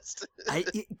his chest.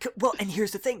 Well, and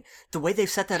here's the thing. The way they've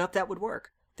set that up, that would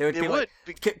work.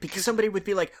 Because somebody would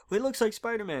be like, well, it looks like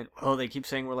Spider-Man. Oh, they keep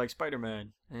saying we're like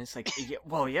Spider-Man. And it's like,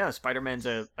 yeah, Spider-Man's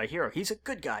a hero. He's a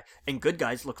good guy. And good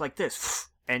guys look like this.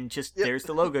 And just, there's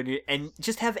the logo. And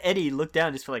just have Eddie look down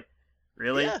and just be like,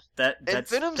 really? Yeah.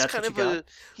 That's Venom's kind of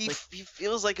he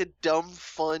feels like a dumb,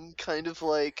 fun kind of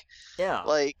like,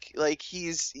 like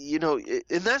he's, you know,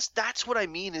 and that's what I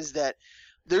mean is that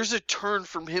there's a turn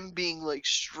from him being like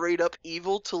straight up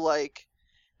evil to like,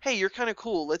 hey, you're kind of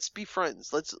cool. Let's be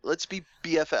friends. Let's be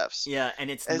BFFs. Yeah, and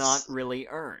it's not really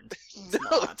earned.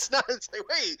 It's not. It's like,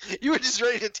 wait, you were just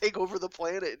ready to take over the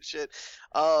planet and shit.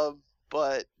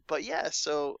 But yeah,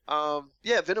 so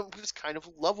Venom was kind of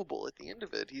lovable at the end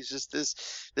of it. He's just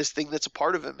this thing that's a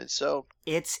part of him, and so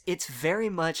it's very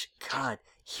much, God,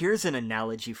 here's an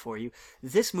analogy for you.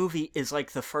 This movie is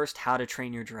like the first How to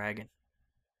Train Your Dragon.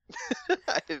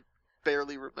 I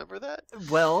barely remember that.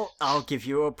 Well, I'll give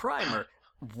you a primer.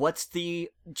 What's the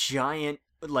giant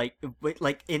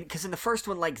because in the first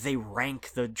one, like, they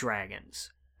rank the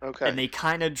dragons. Okay. And they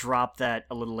kind of drop that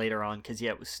a little later on because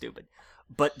it was stupid.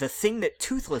 But the thing that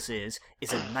Toothless is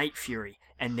a Night Fury,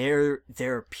 and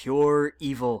they're pure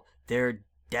evil. They're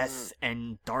death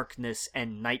and darkness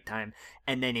and nighttime.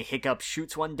 And then Hiccup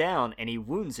shoots one down, and he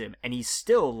wounds him, and he's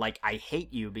still like, I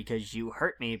hate you because you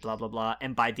hurt me, blah, blah, blah.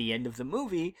 And by the end of the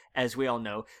movie, as we all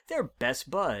know, they're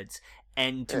best buds.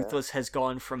 And Toothless has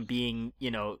gone from being, you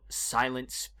know,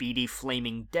 silent, speedy,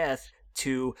 flaming death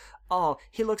to, oh,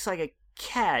 he looks like a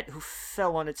cat who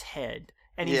fell on its head.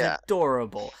 And he's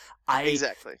adorable.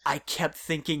 Exactly. I kept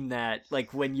thinking that,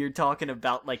 like, when you're talking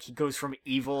about, like, he goes from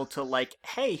evil to, like,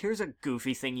 hey, here's a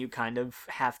goofy thing you kind of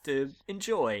have to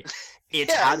enjoy.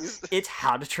 It's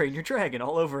How to Train Your Dragon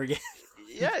all over again.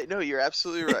 Yeah, no, you're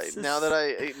absolutely right. Now that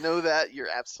I know that, you're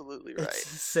absolutely right.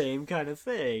 It's the same kind of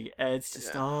thing. And it's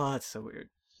just, it's so weird.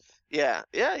 Yeah,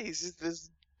 he's just this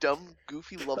dumb,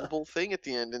 goofy, lovable thing at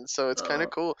the end, and so it's kind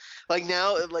of cool. Like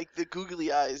now, like the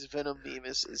googly eyes Venom meme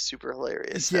is super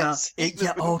hilarious.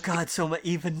 Oh god, so much,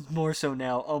 even more so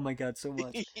now. Oh my god, so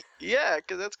much. Yeah,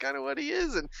 because that's kind of what he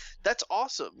is, and that's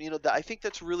awesome. You know, I think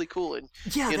that's really cool. And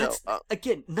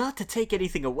again, not to take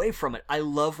anything away from it, I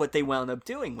love what they wound up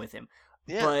doing with him.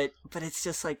 Yeah. But it's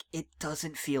just like, it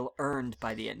doesn't feel earned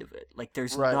by the end of it. Like,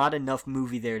 there's not enough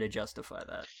movie there to justify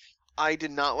that. I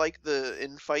did not like the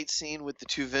in-fight scene with the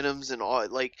two Venoms and all.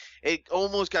 Like, it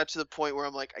almost got to the point where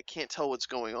I'm like, I can't tell what's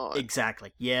going on.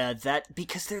 Exactly. Yeah, that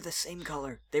because they're the same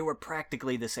color. They were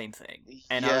practically the same thing.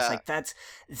 And I was Yeah, like,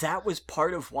 that was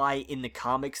part of why in the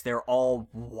comics they're all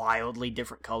wildly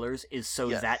different colors, is so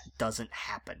yes. that doesn't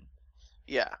happen.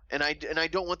 Yeah, and I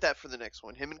don't want that for the next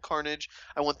one. Him and Carnage,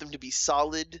 I want them to be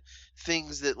solid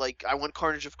things that, like, I want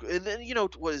Carnage and then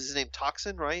what is his name,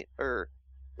 Toxin, right? Or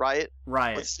Riot?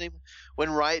 Riot. What's his name?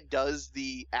 When Riot does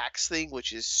the axe thing,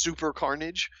 which is super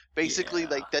Carnage, basically, Yeah.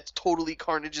 like, that's totally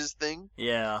Carnage's thing.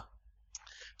 Yeah.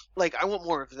 Like, I want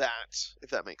more of that, if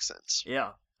that makes sense.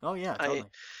 Yeah. Oh yeah, totally.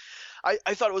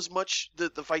 I thought it was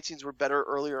the fight scenes were better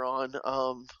earlier on.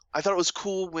 I thought it was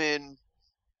cool when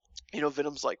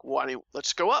Venom's like,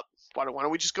 let's go up. Why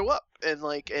don't we just go up? And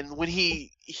when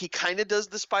he kind of does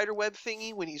the spider web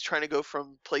thingy when he's trying to go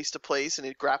from place to place and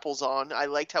it grapples on. I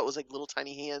liked how it was like little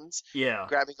tiny hands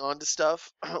grabbing onto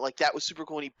stuff. Like, that was super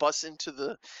cool. And he busts into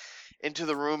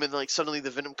the room and like suddenly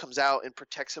the Venom comes out and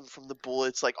protects him from the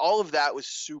bullets. Like, all of that was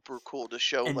super cool to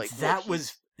show. And like that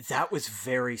was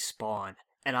very Spawn.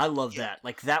 And I love that.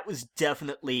 Like, that was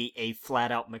definitely a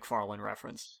flat out McFarlane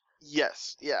reference.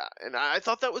 Yes, yeah, and I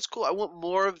thought that was cool. I want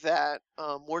more of that,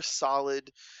 more solid.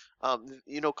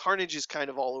 Carnage is kind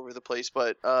of all over the place,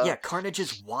 but yeah, Carnage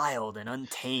is wild and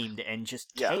untamed and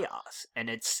just chaos, and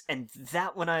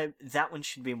that one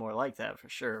should be more like that for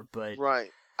sure. But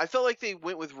right, I felt like they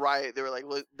went with Riot. They were like,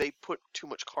 they put too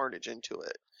much Carnage into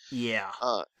it. Yeah.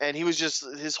 And he was just,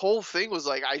 his whole thing was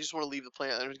like, I just want to leave the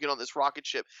planet and get on this rocket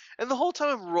ship. And the whole time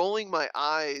I'm rolling my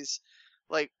eyes.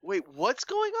 Like, wait, what's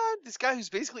going on? This guy who's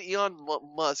basically Elon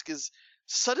Musk is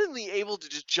suddenly able to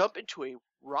just jump into a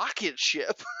rocket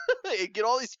ship and get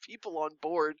all these people on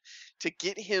board to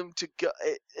get him to go.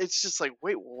 It's just like,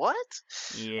 wait, what?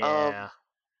 Yeah.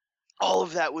 All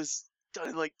of that was done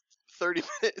in like 30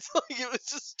 minutes. Like, it was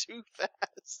just too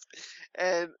fast.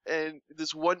 And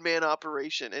this one-man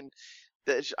operation. And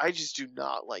I just do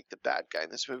not like the bad guy in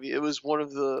this movie. It was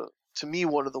to me,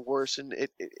 one of the worst, and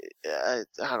I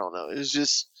don't know. It was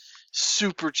just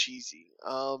super cheesy.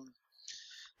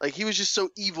 Like, he was just so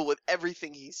evil with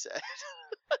everything he said.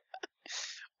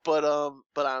 but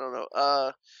I don't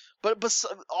know. But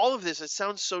all of this, it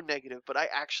sounds so negative, but I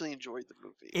actually enjoyed the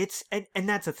movie. It's and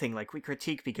that's the thing. Like, we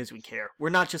critique because we care. We're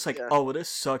not just like, oh, well, this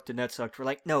sucked and that sucked. We're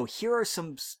like, no, here are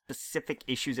some specific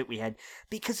issues that we had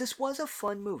because this was a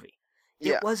fun movie.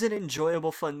 It was an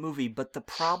enjoyable, fun movie, but the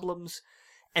problems.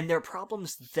 And there are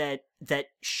problems that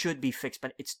should be fixed,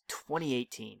 but it's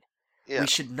 2018. Yeah. We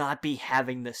should not be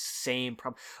having the same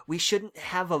problem. We shouldn't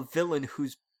have a villain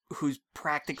who's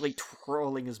practically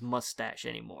twirling his mustache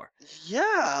anymore.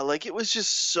 Yeah, like, it was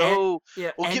just so.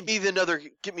 Give me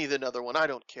the other one. I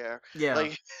don't care. Yeah.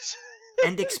 Like,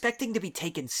 and expecting to be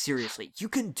taken seriously. You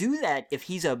can do that if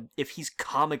he's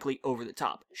comically over the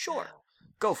top. Sure,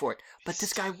 go for it. But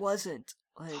this guy wasn't.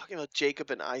 Like, talking about Jacob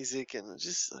and Isaac and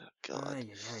just, oh God.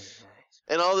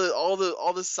 And all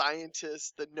the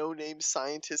scientists, the no-name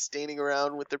scientists standing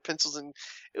around with their pencils, and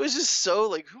it was just so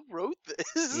like, who wrote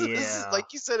this? Yeah. This is, like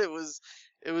you said, it was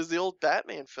the old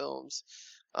Batman films.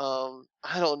 I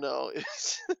don't know.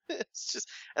 It's just,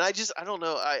 and I don't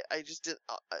know. I just didn't.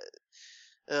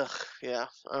 Yeah,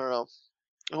 I don't know.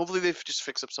 Hopefully they just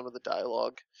fix up some of the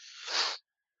dialogue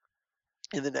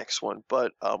in the next one,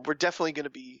 but we're definitely going to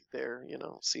be there,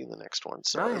 seeing the next one.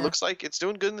 So It looks like it's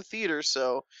doing good in the theater.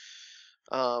 So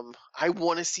I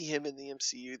want to see him in the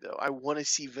MCU, though. I want to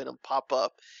see Venom pop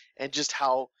up, and just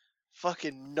how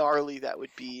fucking gnarly that would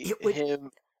be.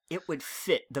 It would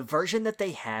fit. The version that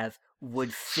they have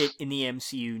would fit in the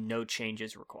MCU. No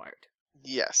changes required.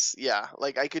 Yes, yeah.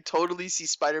 Like, I could totally see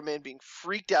Spider-Man being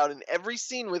freaked out in every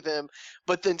scene with him,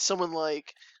 but then someone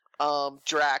like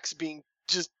Drax being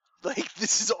just like,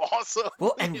 this is awesome.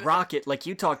 Well, and Rocket, like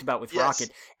you talked about with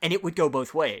Rocket, and it would go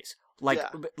both ways.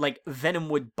 Like Venom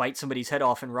would bite somebody's head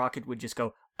off, and Rocket would just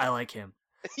go, "I like him."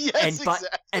 Yes, exactly.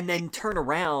 And then turn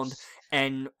around,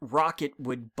 and Rocket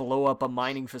would blow up a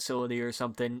mining facility or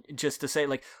something, just to say,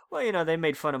 like, well, they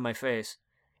made fun of my face,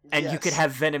 and you could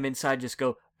have Venom inside just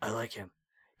go, "I like him."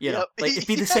 Like, it'd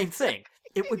be the same thing.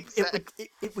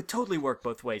 It would totally work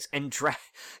both ways. And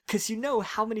because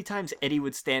how many times Eddie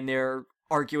would stand there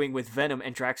arguing with Venom,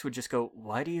 and Drax would just go,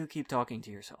 "Why do you keep talking to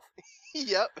yourself?"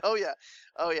 Yep. Oh yeah,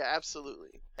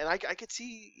 absolutely. And I could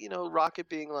see, Rocket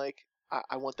being like,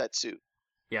 I want that suit.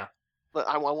 Yeah. But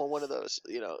I want one of those,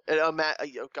 And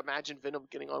imagine Venom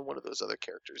getting on one of those other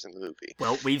characters in the movie.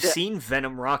 Well, we've seen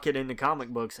Venom Rocket in the comic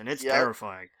books, and it's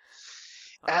terrifying.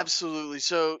 Absolutely.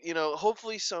 So,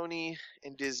 hopefully Sony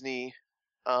and Disney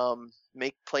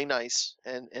play nice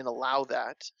and allow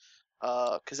that.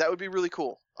 because that would be really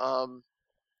cool.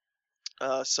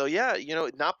 So yeah,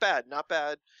 not bad, not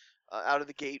bad, out of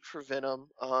the gate for Venom.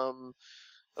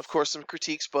 Of course, some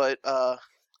critiques, but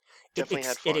definitely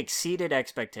had It fun. exceeded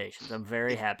expectations. I'm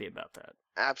very happy about that.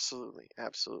 Absolutely,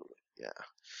 absolutely, yeah.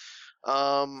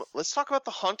 Let's talk about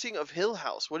The Haunting of Hill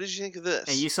House. What did you think of And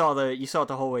this? you saw it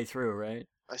the whole way through, right?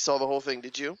 I saw the whole thing.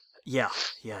 Did you? Yeah,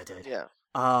 I did. Yeah.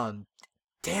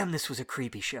 Damn, this was a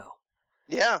creepy show.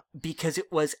 Yeah. Because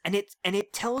it was, and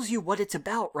it tells you what it's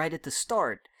about right at the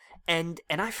start, and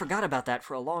I forgot about that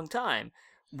for a long time.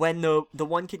 When the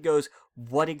one kid goes,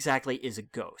 "What exactly is a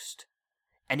ghost?"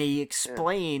 and he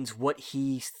explains what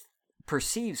he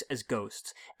perceives as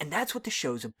ghosts, and that's what the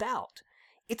show's about.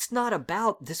 It's not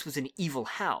about this was an evil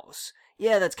house.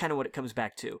 Yeah, that's kind of what it comes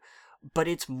back to, but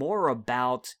it's more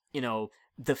about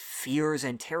the fears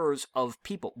and terrors of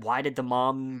people. Why did the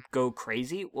mom go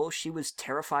crazy? Well, she was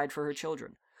terrified for her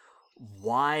children.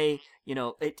 Why,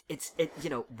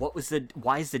 what was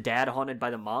why is the dad haunted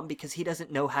by the mom? Because he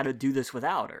doesn't know how to do this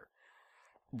without her.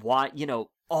 Why,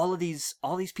 all these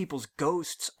people's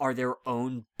ghosts are their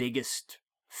own biggest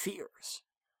fears.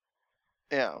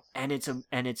 Yeah. And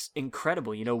it's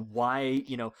incredible. Why,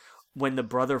 when the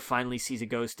brother finally sees a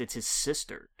ghost, it's his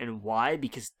sister. And why?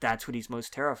 Because that's what he's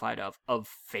most terrified of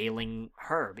failing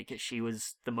her, because she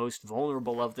was the most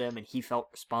vulnerable of them and he felt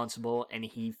responsible and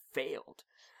he failed.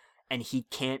 And he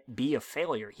can't be a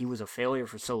failure. He was a failure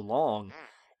for so long.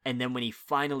 And then when he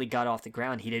finally got off the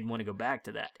ground, he didn't want to go back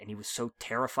to that. And he was so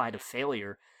terrified of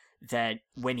failure that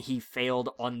when he failed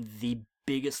on the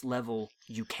biggest level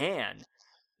you can,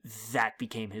 that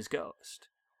became his ghost.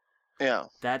 Yeah.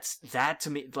 That to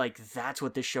me, like, that's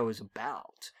what this show is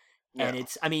about. Yeah. And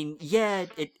it's, I mean, yeah,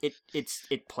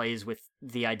 it plays with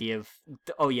the idea of,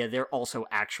 oh yeah, they're also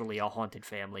actually a haunted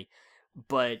family,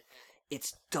 but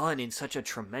it's done in such a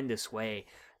tremendous way.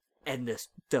 And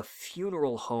the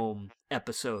funeral home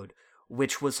episode,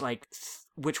 which was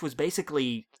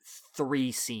basically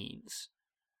 3 scenes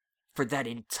for that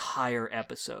entire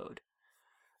episode.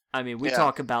 I mean, we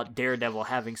talk about Daredevil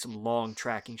having some long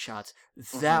tracking shots.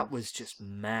 That was just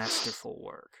masterful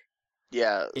work.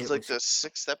 Yeah, it was like the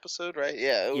 6th episode, right?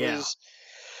 Yeah, it was.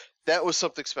 That was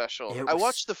something special. I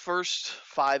watched the first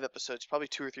 5 episodes probably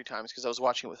 2 or 3 times because I was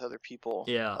watching it with other people.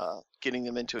 Yeah. Getting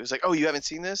them into it. It was like, oh, you haven't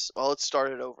seen this? Well, let's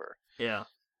start it over. Yeah.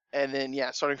 And then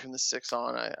starting from the 6th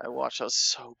on, I watched. That was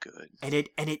so good. And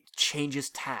it changes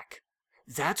tack.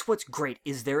 That's what's great.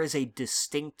 Is there is a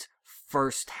distinct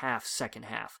first half, second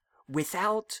half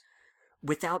without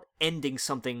ending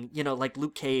something. Like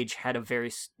Luke Cage had a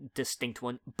very distinct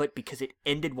one, but because it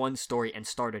ended one story and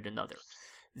started another.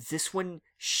 This one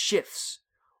shifts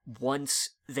once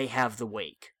they have the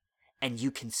wake. And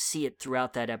you can see it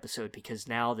throughout that episode because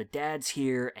now the dad's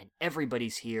here and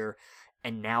everybody's here.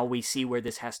 And now we see where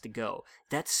this has to go.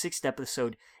 That 6th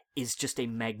episode is just a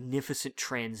magnificent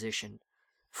transition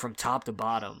from top to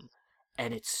bottom.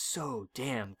 And it's so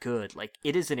damn good. Like,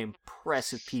 it is an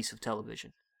impressive piece of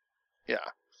television. Yeah.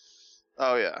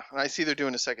 Oh, yeah. I see they're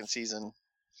doing a 2nd season.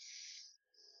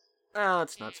 Oh,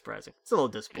 it's not surprising. It's a little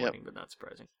disappointing, but not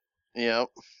surprising. Yep.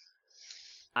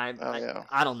 I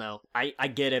don't know. I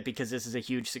get it because this is a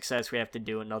huge success. We have to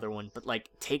do another one. But, like,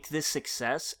 take this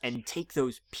success and take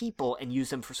those people and use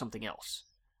them for something else.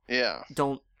 Yeah.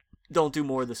 Don't do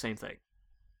more of the same thing.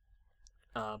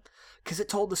 Because it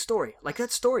told the story. Like,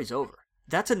 that story's over.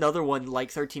 That's another one,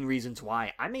 like 13 Reasons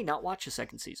Why. I may not watch a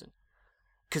 2nd season.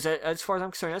 Because as far as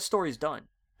I'm concerned, that story's done.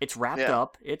 It's wrapped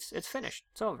up. It's finished.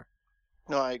 It's over.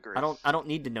 No, I agree. I don't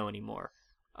need to know anymore.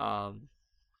 I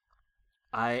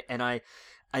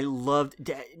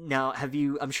loved. Now,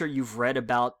 I'm sure you've read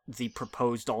about the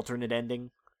proposed alternate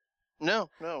ending. No.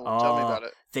 Tell me about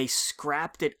it. They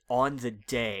scrapped it on the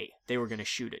day they were going to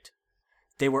shoot it.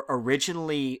 They were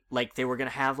originally they were going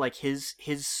to have his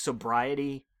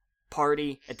sobriety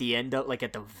party at the end of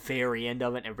at the very end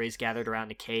of it. And everybody's gathered around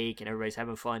the cake and everybody's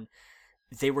having fun.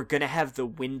 They were going to have the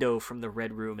window from the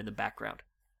Red Room in the background.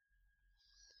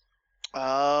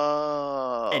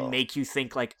 Oh. And make you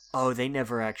think they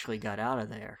never actually got out of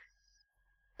there.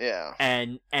 Yeah.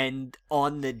 And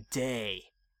on the day,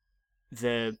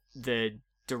 the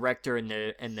director and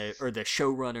the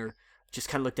showrunner just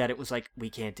kind of looked at it and was like, we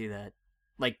can't do that.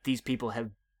 These people have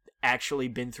actually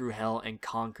been through hell and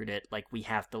conquered it. We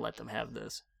have to let them have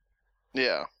this.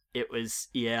 Yeah. It was,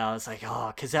 I was like,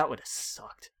 oh, because that would have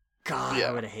sucked. God,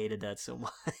 I would have hated that so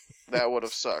much. That would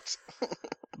have sucked.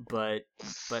 But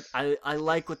I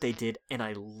like what they did, and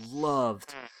I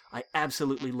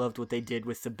absolutely loved what they did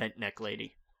with the bent neck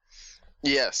lady.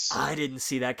 Yes. I didn't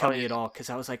see that coming at all, because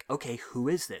I was like, okay, who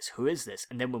is this?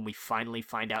 And then when we finally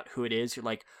find out who it is, you're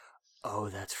like, oh,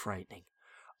 that's frightening.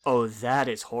 Oh, that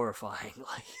is horrifying.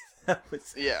 Like, that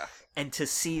was... Yeah. And to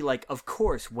see, like, of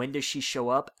course, when does she show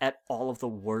up? At all of the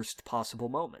worst possible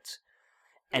moments.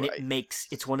 And right.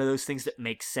 it's one of those things that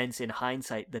makes sense in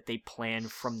hindsight that they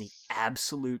planned from the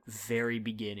absolute very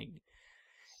beginning.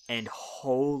 And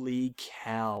holy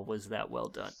cow, was that well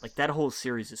done. Like, that whole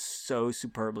series is so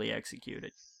superbly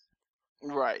executed.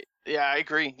 Right. Yeah, I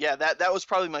agree. Yeah, that was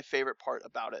probably my favorite part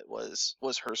about it was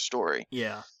her story.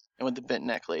 Yeah. And with the bent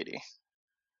neck lady.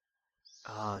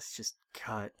 Oh, it's just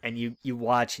cut. And you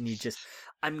watch and you just...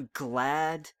 I'm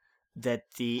glad that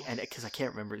and because I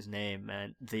can't remember his name,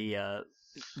 man. The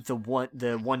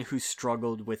one who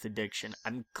struggled with addiction.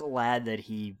 I'm glad that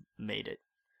he made it.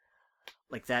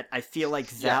 Like that, I feel like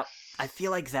that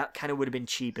kind of would have been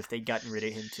cheap if they'd gotten rid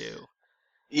of him too.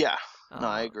 Yeah, no,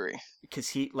 I agree.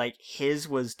 Because his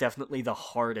was definitely the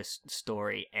hardest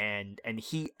story, and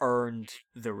he earned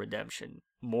the redemption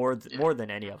more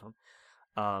than any of them.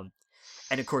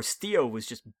 And of course Theo was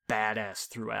just badass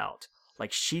throughout.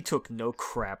 Like, she took no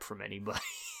crap from anybody.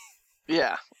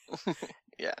 Yeah,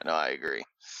 yeah, no, I agree.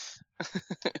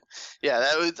 Yeah,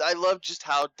 I loved just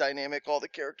how dynamic all the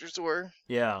characters were.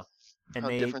 Yeah. And how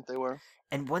different they were.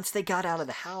 And once they got out of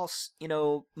the house,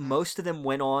 most of them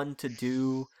went on to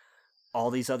do all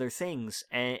these other things.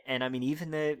 And I mean,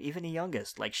 even the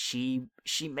youngest, like, she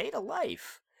made a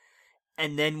life.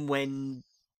 And then when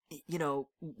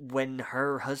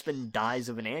her husband dies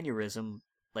of an aneurysm,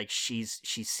 like, she's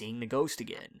seeing the ghost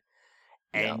again.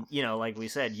 And, like we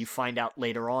said, you find out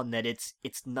later on that it's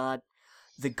not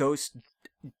the ghost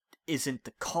isn't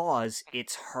the cause,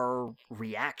 it's her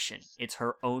reaction. It's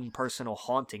her own personal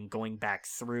haunting going back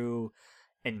through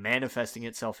and manifesting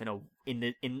itself in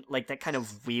like that kind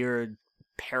of weird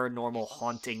paranormal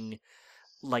haunting,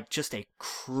 like just a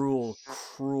cruel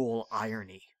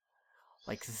irony.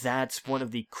 Like, that's one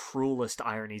of the cruelest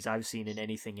ironies I've seen in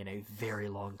anything in a very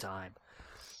long time.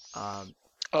 Oh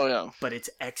yeah. But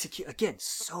it's executed again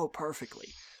so perfectly.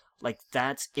 Like,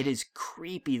 it is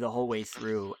creepy the whole way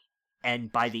through.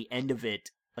 And by the end of it,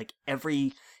 like,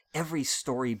 every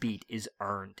story beat is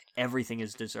earned. Everything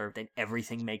is deserved, and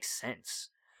everything makes sense.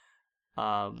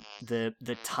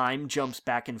 The time jumps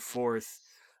back and forth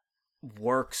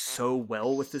work so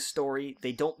well with the story.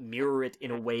 They don't mirror it in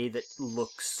a way that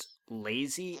looks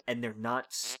lazy, and they're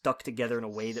not stuck together in a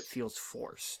way that feels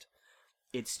forced.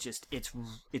 It's just,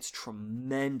 it's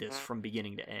tremendous from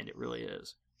beginning to end. It really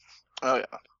is. Oh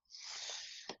yeah.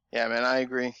 Yeah, man, I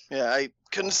agree. Yeah, I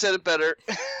couldn't have said it better.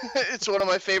 It's one of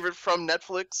my favorite from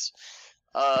Netflix.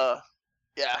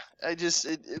 Yeah,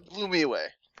 it blew me away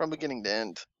from beginning to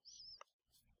end.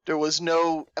 There was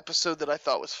no episode that I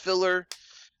thought was filler.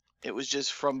 It was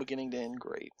just from beginning to end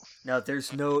great. No,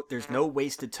 there's no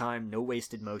wasted time, no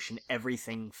wasted motion.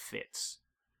 Everything fits.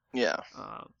 Yeah.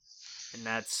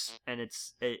 It's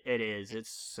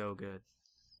so good.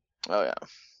 Oh yeah.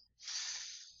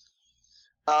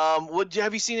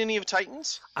 Have you seen any of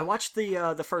Titans? I watched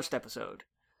the first episode,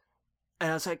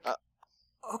 and I was like,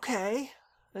 okay,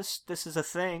 this is a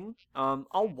thing.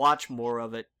 I'll watch more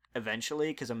of it eventually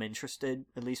because I'm interested,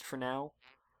 at least for now.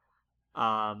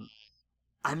 I'm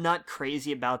not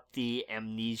crazy about the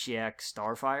Amnesiac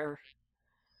Starfire.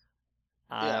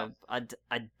 Yeah.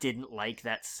 I didn't like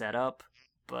that setup,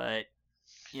 but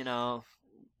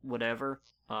whatever.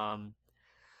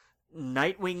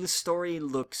 Nightwing's story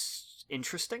looks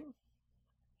interesting.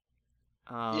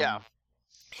 Yeah.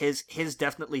 His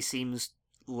definitely seems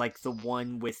like the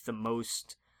one with the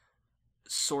most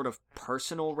sort of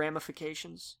personal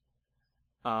ramifications.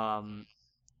 Because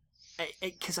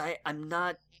I'm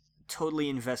not totally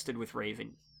invested with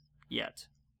Raven yet.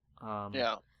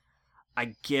 Yeah.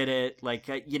 I get it, like,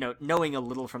 knowing a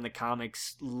little from the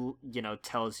comics,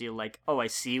 tells you, like, oh, I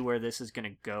see where this is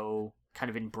gonna go, kind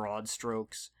of in broad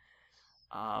strokes.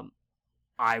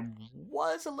 I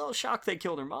was a little shocked they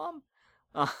killed her mom.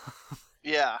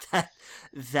 Yeah.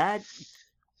 That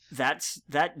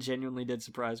genuinely did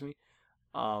surprise me.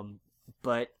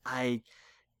 But I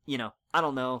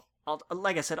don't know.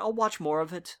 Like I said, I'll watch more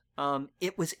of it.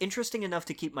 It was interesting enough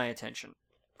to keep my attention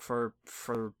for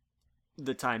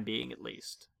the time being, at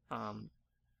least. And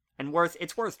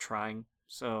it's worth trying.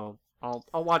 So I'll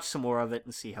watch some more of it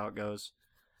and see how it goes.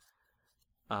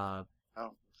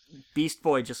 Beast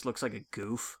Boy just looks like a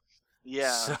goof.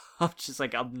 Yeah. So I'm just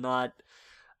like, I'm not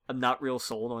real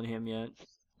sold on him yet.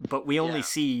 But we only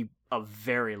see a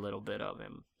very little bit of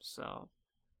him, so.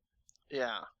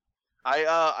 Yeah.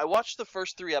 I watched the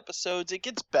first 3 episodes. It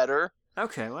gets better.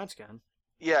 Okay, well, that's good.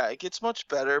 Yeah, it gets much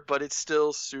better, but it's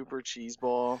still super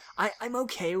cheeseball. I'm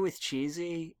okay with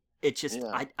cheesy. It just,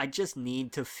 I just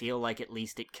need to feel like at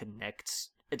least it connects,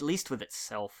 at least with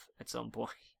itself at some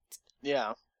point.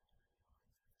 Yeah.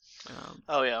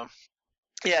 Oh yeah.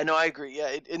 Yeah, no, I agree.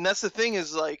 Yeah, and that's the thing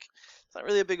is like, it's not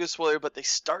really a big spoiler, but they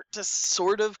start to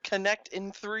sort of connect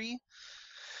in 3.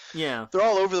 Yeah. They're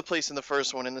all over the place in the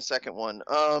first one and the second one.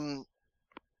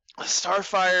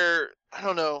 Starfire, I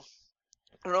don't know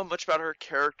much about her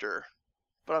character,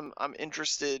 but I'm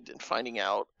interested in finding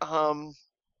out.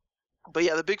 But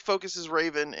yeah, the big focus is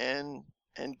Raven and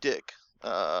Dick.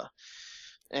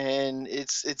 And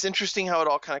it's interesting how it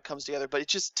all kind of comes together. But it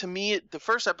just, to me, the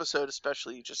first episode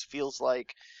especially just feels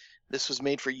like this was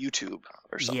made for YouTube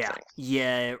or something.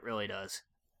 Yeah, it really does.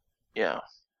 Yeah.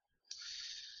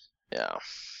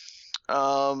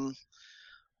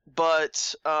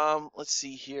 But let's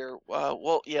see here.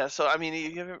 Well, yeah. So I mean,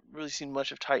 you haven't really seen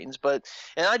much of Titans,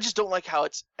 and I just don't like how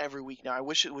it's every week now. I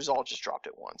wish it was all just dropped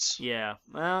at once. Yeah.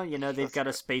 Well, they've got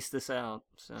to space this out.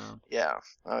 So. Yeah.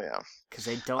 Oh yeah. Because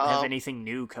they don't have anything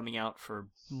new coming out for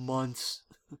months.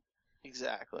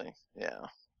 Exactly. Yeah.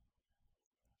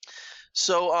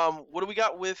 So what do we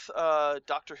got with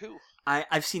Doctor Who?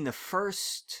 I've seen the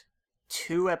first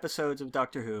 2 episodes of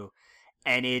Doctor Who,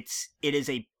 and it is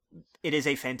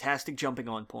a fantastic jumping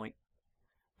on point.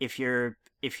 If you're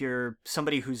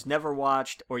somebody who's never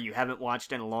watched, or you haven't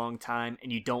watched in a long time, and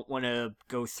you don't want to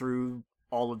go through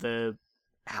all of the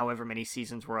however many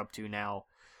seasons we're up to now,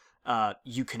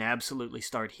 you can absolutely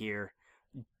start here.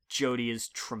 Jodie is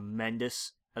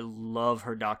tremendous. I love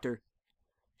her Doctor.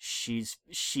 She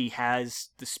has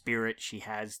the spirit. She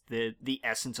has the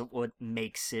essence of what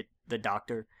makes it the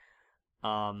Doctor.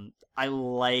 I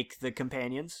like the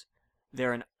companions.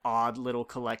 They're an odd little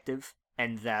collective,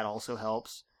 and that also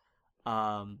helps.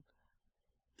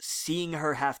 Seeing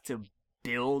her have to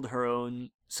build her own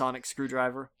sonic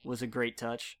screwdriver was a great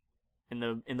touch in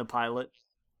the pilot.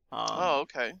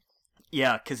 Okay.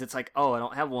 Yeah, because it's like, oh, I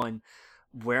don't have one.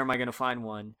 Where am I going to find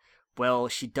one? Well,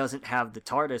 she doesn't have the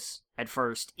TARDIS at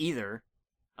first either,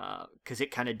 because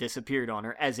it kind of disappeared on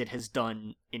her, as it has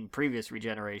done in previous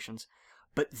regenerations.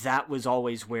 But that was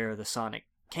always where the Sonic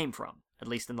came from, at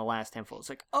least in the last handful. It's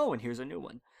like, oh, and here's a new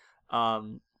one.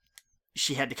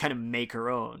 She had to kind of make her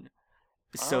own.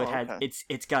 So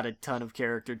it's got a ton of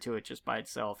character to it just by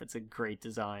itself. It's a great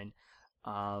design.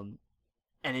 And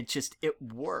it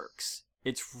works.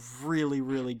 It's really,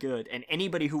 really good. And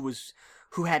anybody who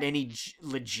had any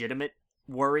legitimate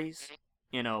worries,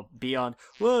 beyond,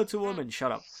 well, it's a woman,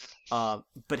 shut up,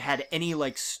 but had any,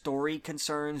 like, story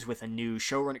concerns with a new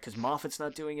showrunner, because Moffat's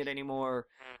not doing it anymore,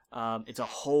 it's a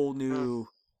whole new,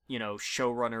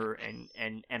 showrunner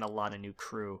and a lot of new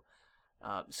crew.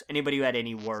 So anybody who had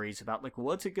any worries about, like,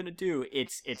 what's it gonna do,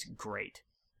 it's great.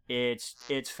 It's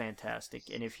fantastic.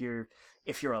 And if you're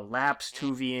a lapsed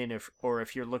Whovian, or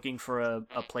if you're looking for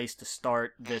a place to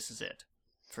start, this is it,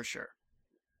 for sure.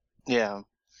 Yeah.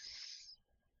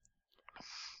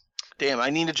 Damn,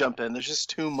 I need to jump in. There's just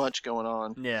too much going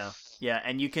on. Yeah,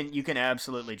 and you can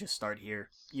absolutely just start here.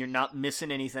 You're not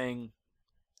missing anything.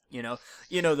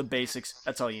 The basics.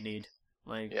 That's all you need.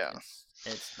 Like, yeah,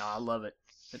 I love it.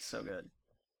 It's so good.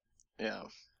 Yeah.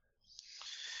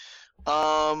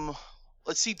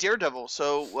 Let's see, Daredevil.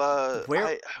 So,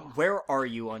 where are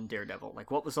you on Daredevil? Like,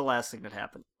 what was the last thing that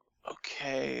happened?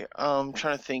 Okay, I'm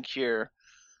trying to think here.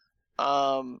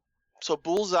 So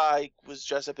Bullseye was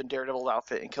dressed up in Daredevil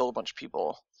outfit and killed a bunch of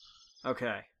people.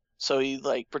 Okay. So he,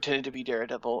 like, pretended to be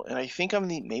Daredevil, and I think I'm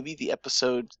maybe the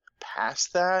episode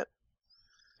past that.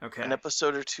 Okay. An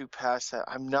episode or 2 past that.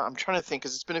 I'm trying to think,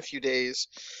 because it's been a few days.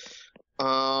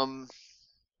 Yeah,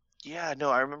 no,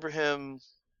 I remember him.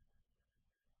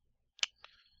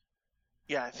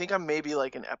 Yeah, I think I'm maybe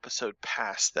like an episode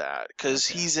past that, because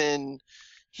he's in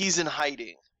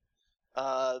hiding.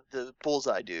 The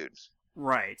Bullseye dude.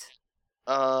 Right.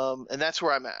 And that's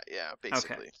where I'm at. Yeah,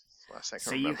 basically. Okay. Last I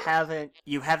can remember.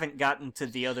 You haven't gotten to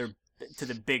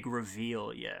the big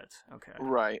reveal yet. Okay.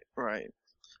 Right.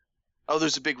 Oh,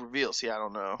 there's a big reveal. See, I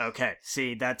don't know. Okay.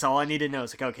 See, that's all I need to know.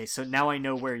 It's like, okay, so now I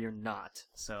know where you're not.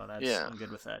 So I'm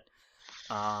good with that.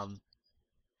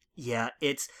 Yeah,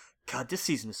 God, this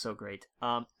season is so great.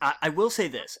 I will say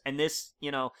this, and this,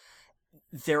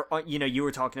 there are, you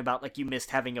were talking about, like, you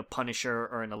missed having a Punisher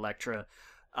or an Elektra.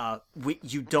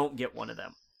 You don't get one of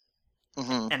them.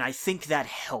 Mm-hmm. And I think that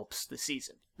helps the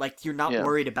season. Like, you're not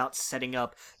worried about setting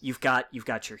up. You've got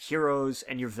your heroes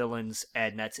and your villains,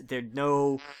 and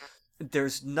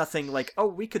there's nothing like, oh,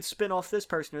 we could spin off this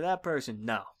person or that person.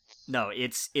 No,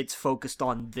 it's focused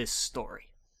on this story.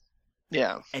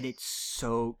 Yeah. And it's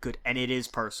so good. And it is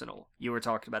personal. You were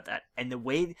talking about that. And the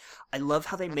way, I love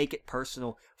how they make it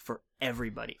personal for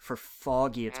everybody. For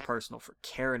Foggy, it's personal. For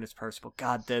Karen, it's personal.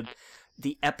 God,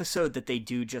 the episode that they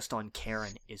do just on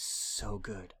Karen is so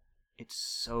good. It's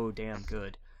so damn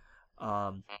good.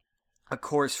 Of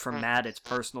course, for Matt, it's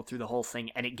personal through the whole thing,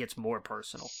 and it gets more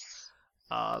personal.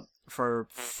 For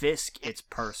Fisk, it's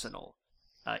personal.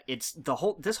 It's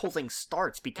this whole thing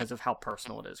starts because of how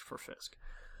personal it is for Fisk.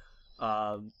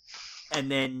 And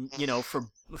then, you know, for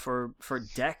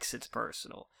Dex, it's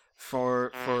personal.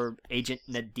 For Agent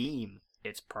Nadim,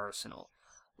 it's personal.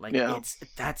 Like, Yeah.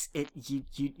 that's it.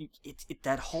 It's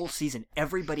that whole season.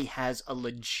 Everybody has a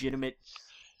legitimate,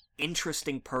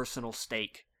 interesting personal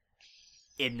stake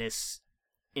in this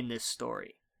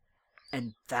story,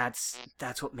 and that's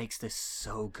what makes this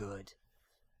so good.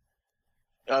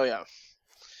 Oh yeah.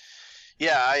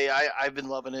 Yeah, I've been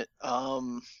loving it.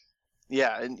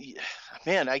 Yeah, and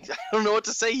man, I don't know what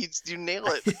to say. You nail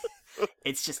it.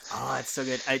 It's just, it's so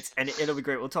good. And it'll be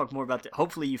great. We'll talk more about that.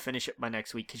 Hopefully you finish it by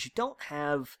next week, because you don't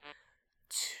have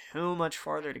too much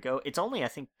farther to go. It's only, I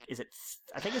think it's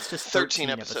just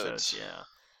 13 episodes.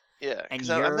 Yeah, because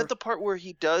I'm at the part where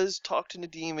he does talk to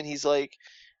Nadim, and he's like,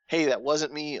 "Hey, that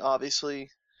wasn't me,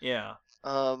 obviously." Yeah.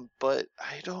 But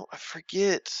I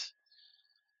forget.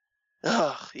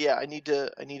 Yeah, I need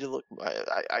to look.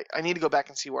 I need to go back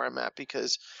and see where I'm at,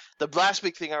 because the last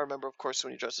big thing I remember, of course,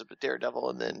 when he dresses up as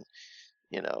Daredevil, and then,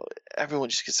 you know, everyone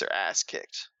just gets their ass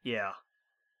kicked. Yeah.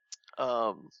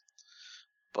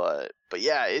 But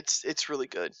yeah, it's really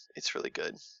good. It's really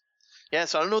good. Yeah,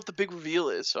 so I don't know what the big reveal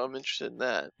is, so I'm interested in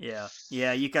that. Yeah,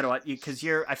 you gotta watch, because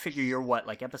I figure you're what,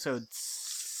 like episode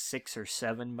 6 or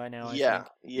 7 by now. Yeah.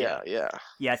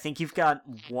 I think you've got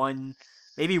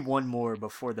maybe one more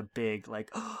before the big,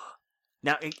 like,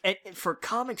 now for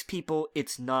comics people,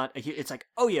 it's not it's like,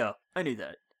 oh yeah, I knew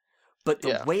that, but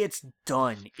the way it's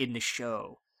done in the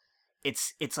show,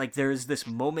 it's like there's this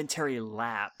momentary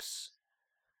lapse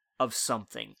of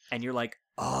something, and you're like,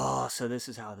 oh, so this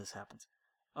is how this happens.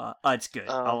 It's good.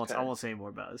 I won't say more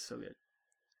about it. It's so good.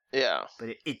 Yeah.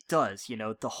 But it does, you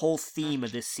know, the whole theme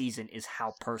of this season is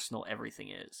how personal everything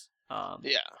is.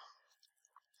 Yeah.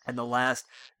 And the last,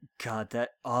 God,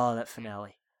 that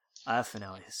finale. That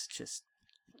finale is just,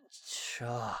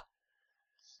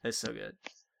 it's so good.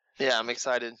 Yeah, I'm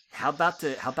excited. How about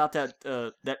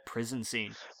that prison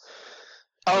scene?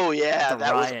 Oh yeah,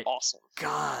 that riot. Was awesome.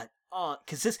 God.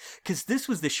 Because this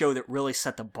was the show that really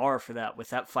set the bar for that,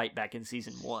 with that fight back in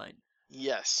season 1.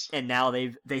 Yes. And now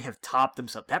they have topped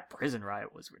themselves. That prison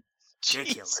riot was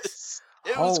ridiculous. Jesus.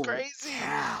 It was crazy.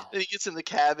 Cow. And he gets in the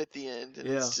cab at the end, and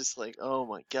it's just like, oh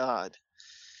my god.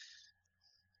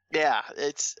 Yeah,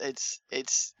 it's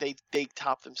they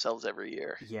top themselves every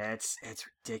year. Yeah, it's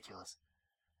ridiculous.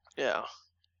 Yeah,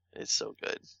 it's so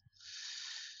good.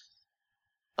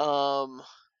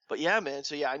 But yeah, man.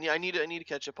 So yeah, I need to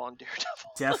catch up on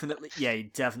Daredevil. Definitely, yeah, you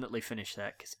definitely finish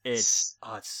that, because it's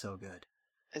so good.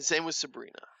 And same with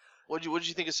Sabrina. What did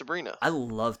you think of Sabrina? I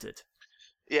loved it.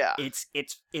 Yeah, it's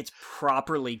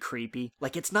properly creepy.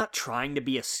 Like, it's not trying to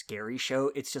be a scary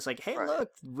show. It's just like, hey,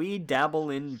 look, we dabble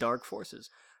in dark forces.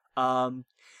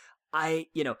 I,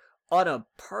 you know, on a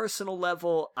personal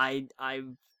level, I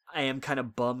am kind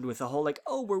of bummed with the whole, like,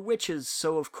 oh, we're witches,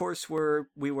 so of course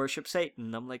we worship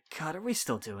Satan. I'm like, God, are we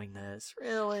still doing this?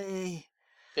 Really?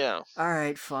 Yeah. All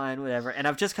right, fine, whatever. And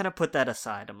I've just kind of put that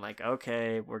aside. I'm like,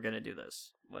 okay, we're gonna do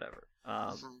this, whatever.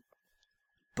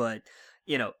 But,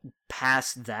 you know,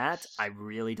 past that, I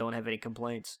really don't have any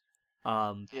complaints.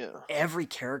 Every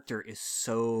character is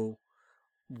so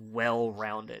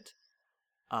well-rounded.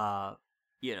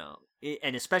 You know,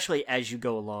 and especially as you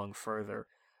go along further,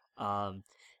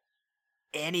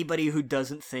 anybody who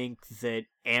doesn't think that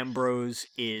Ambrose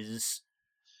is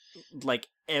like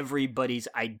everybody's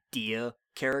idea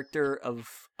character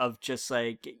of just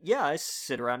like, yeah, I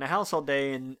sit around the house all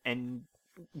day and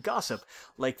gossip,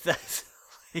 like, that's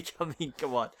like, I mean,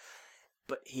 come on.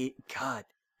 But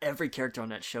every character on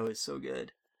that show is so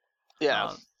good.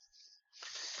 Yeah.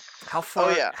 How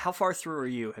far through are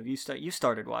you? Have you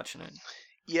started watching it?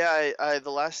 Yeah, I the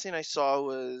last scene I saw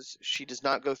was she does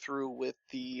not go through with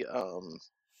the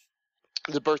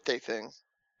birthday thing.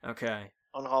 Okay.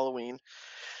 On Halloween.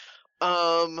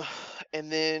 And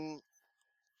then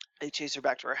they chase her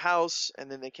back to her house,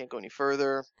 and then they can't go any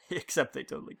further. Except they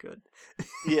totally could.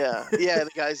 Yeah.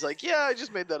 The guy's like, yeah, I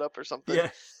just made that up or something.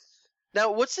 Yeah.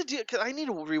 Now, what's the deal? Because I need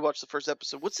to rewatch the first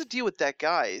episode. What's the deal with that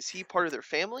guy? Is he part of their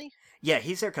family? Yeah,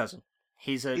 he's their cousin.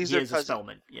 He is a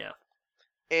Spellman. Yeah.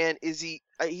 And is he?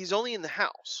 He's only in the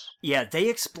house. Yeah, they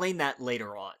explain that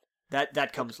later on.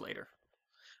 That comes later.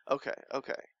 Okay,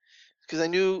 okay. Because I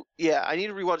knew, yeah, I need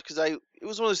to rewatch because it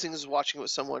was one of those things watching it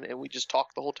with someone and we just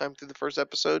talked the whole time through the first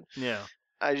episode. Yeah.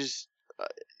 I just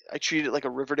I treated it like a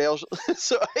Riverdale,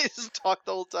 so I just talked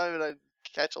the whole time and I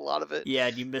catch a lot of it. Yeah,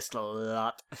 you missed a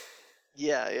lot.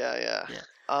 Yeah. Yeah.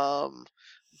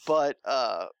 But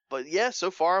yeah,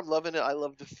 so far I'm loving it. I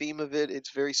love the theme of it.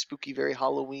 It's very spooky, very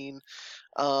Halloween.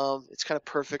 It's kind of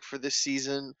perfect for this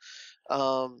season.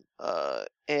 And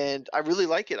I really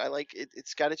like it. I like it.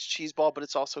 It's got its cheese ball, but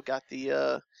it's also got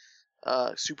the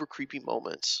super creepy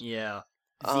moments. Yeah.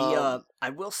 Um, I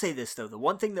will say this though, the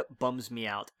one thing that bums me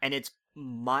out, and it's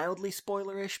mildly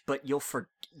spoilerish, but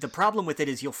the problem with it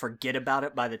is you'll forget about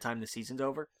it by the time the season's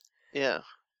over. yeah,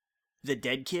 The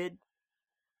dead kid.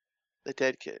 the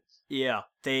dead kid. Yeah,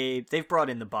 they've brought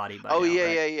in the body by Oh now, yeah,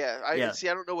 right? yeah.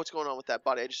 I don't know what's going on with that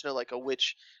body. I just know like a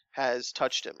witch has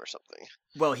touched him or something.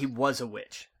 Well, he was a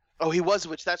witch. Oh, he was a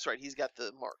witch. That's right. He's got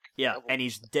the mark. Yeah, and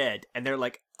he's dead. And they're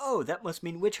like, oh, that must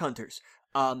mean witch hunters.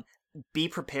 Be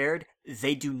prepared.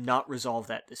 They do not resolve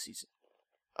that this season.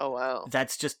 Oh, wow.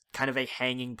 That's just kind of a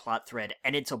hanging plot thread.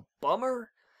 And it's a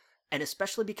bummer, and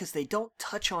especially because they don't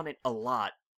touch on it a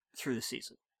lot through the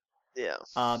season. Yeah.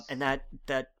 And that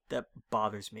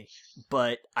bothers me.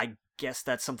 But I guess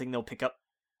that's something they'll pick up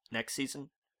next season.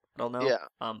 I don't know.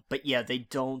 Yeah. But yeah, they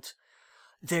don't.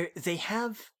 They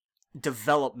have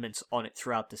developments on it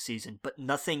throughout the season, but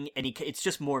nothing. It's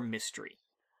just more mystery.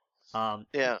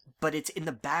 Yeah. But it's in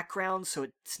the background, so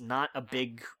it's not a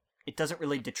big. It doesn't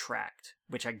really detract,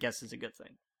 which I guess is a good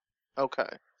thing. Okay.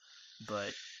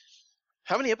 But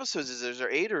how many episodes is there? Is there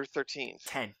 8 or 13?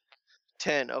 10.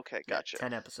 10. Okay, gotcha.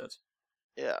 10 episodes.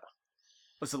 Yeah.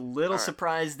 Was a little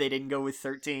surprised they didn't go with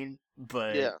 13,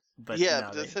 but yeah, but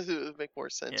no, it would make more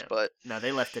sense. Yeah. But no,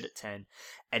 they left it at 10,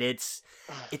 and it's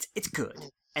good.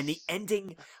 And the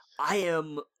ending, I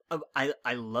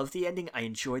love the ending. I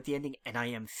enjoyed the ending, and I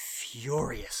am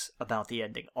furious about the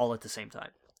ending all at the same time.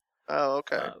 Oh,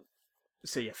 okay.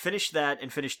 So yeah, finish that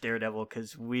and finish Daredevil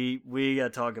because we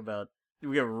gotta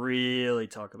really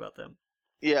talk about them.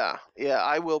 Yeah,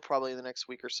 I will probably in the next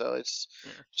week or so. It's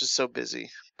just so busy,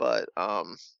 but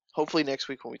hopefully next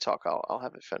week when we talk, I'll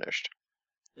have it finished.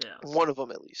 Yeah, one of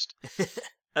them at least.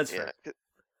 That's fair.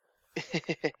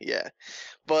 Yeah,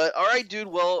 but all right, dude.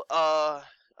 Well,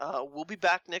 we'll be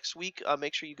back next week.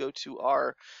 Make sure you go to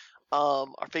our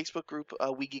Facebook group,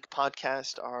 We Geek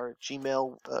Podcast, our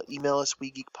Gmail, email us,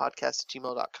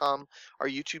 wegeekpodcast@gmail.com, our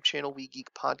YouTube channel, We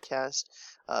Geek Podcast,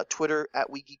 Twitter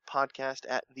 @We Geek Podcast,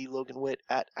 @The Logan Witt,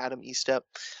 @Adam Estep.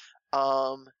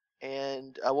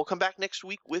 And we'll come back next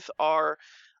week with our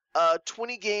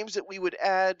 20 games that we would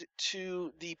add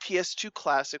to the PS2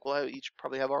 Classic. We'll each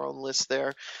probably have our own list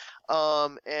there.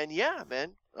 And yeah,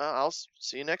 man, I'll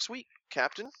see you next week,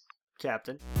 Captain.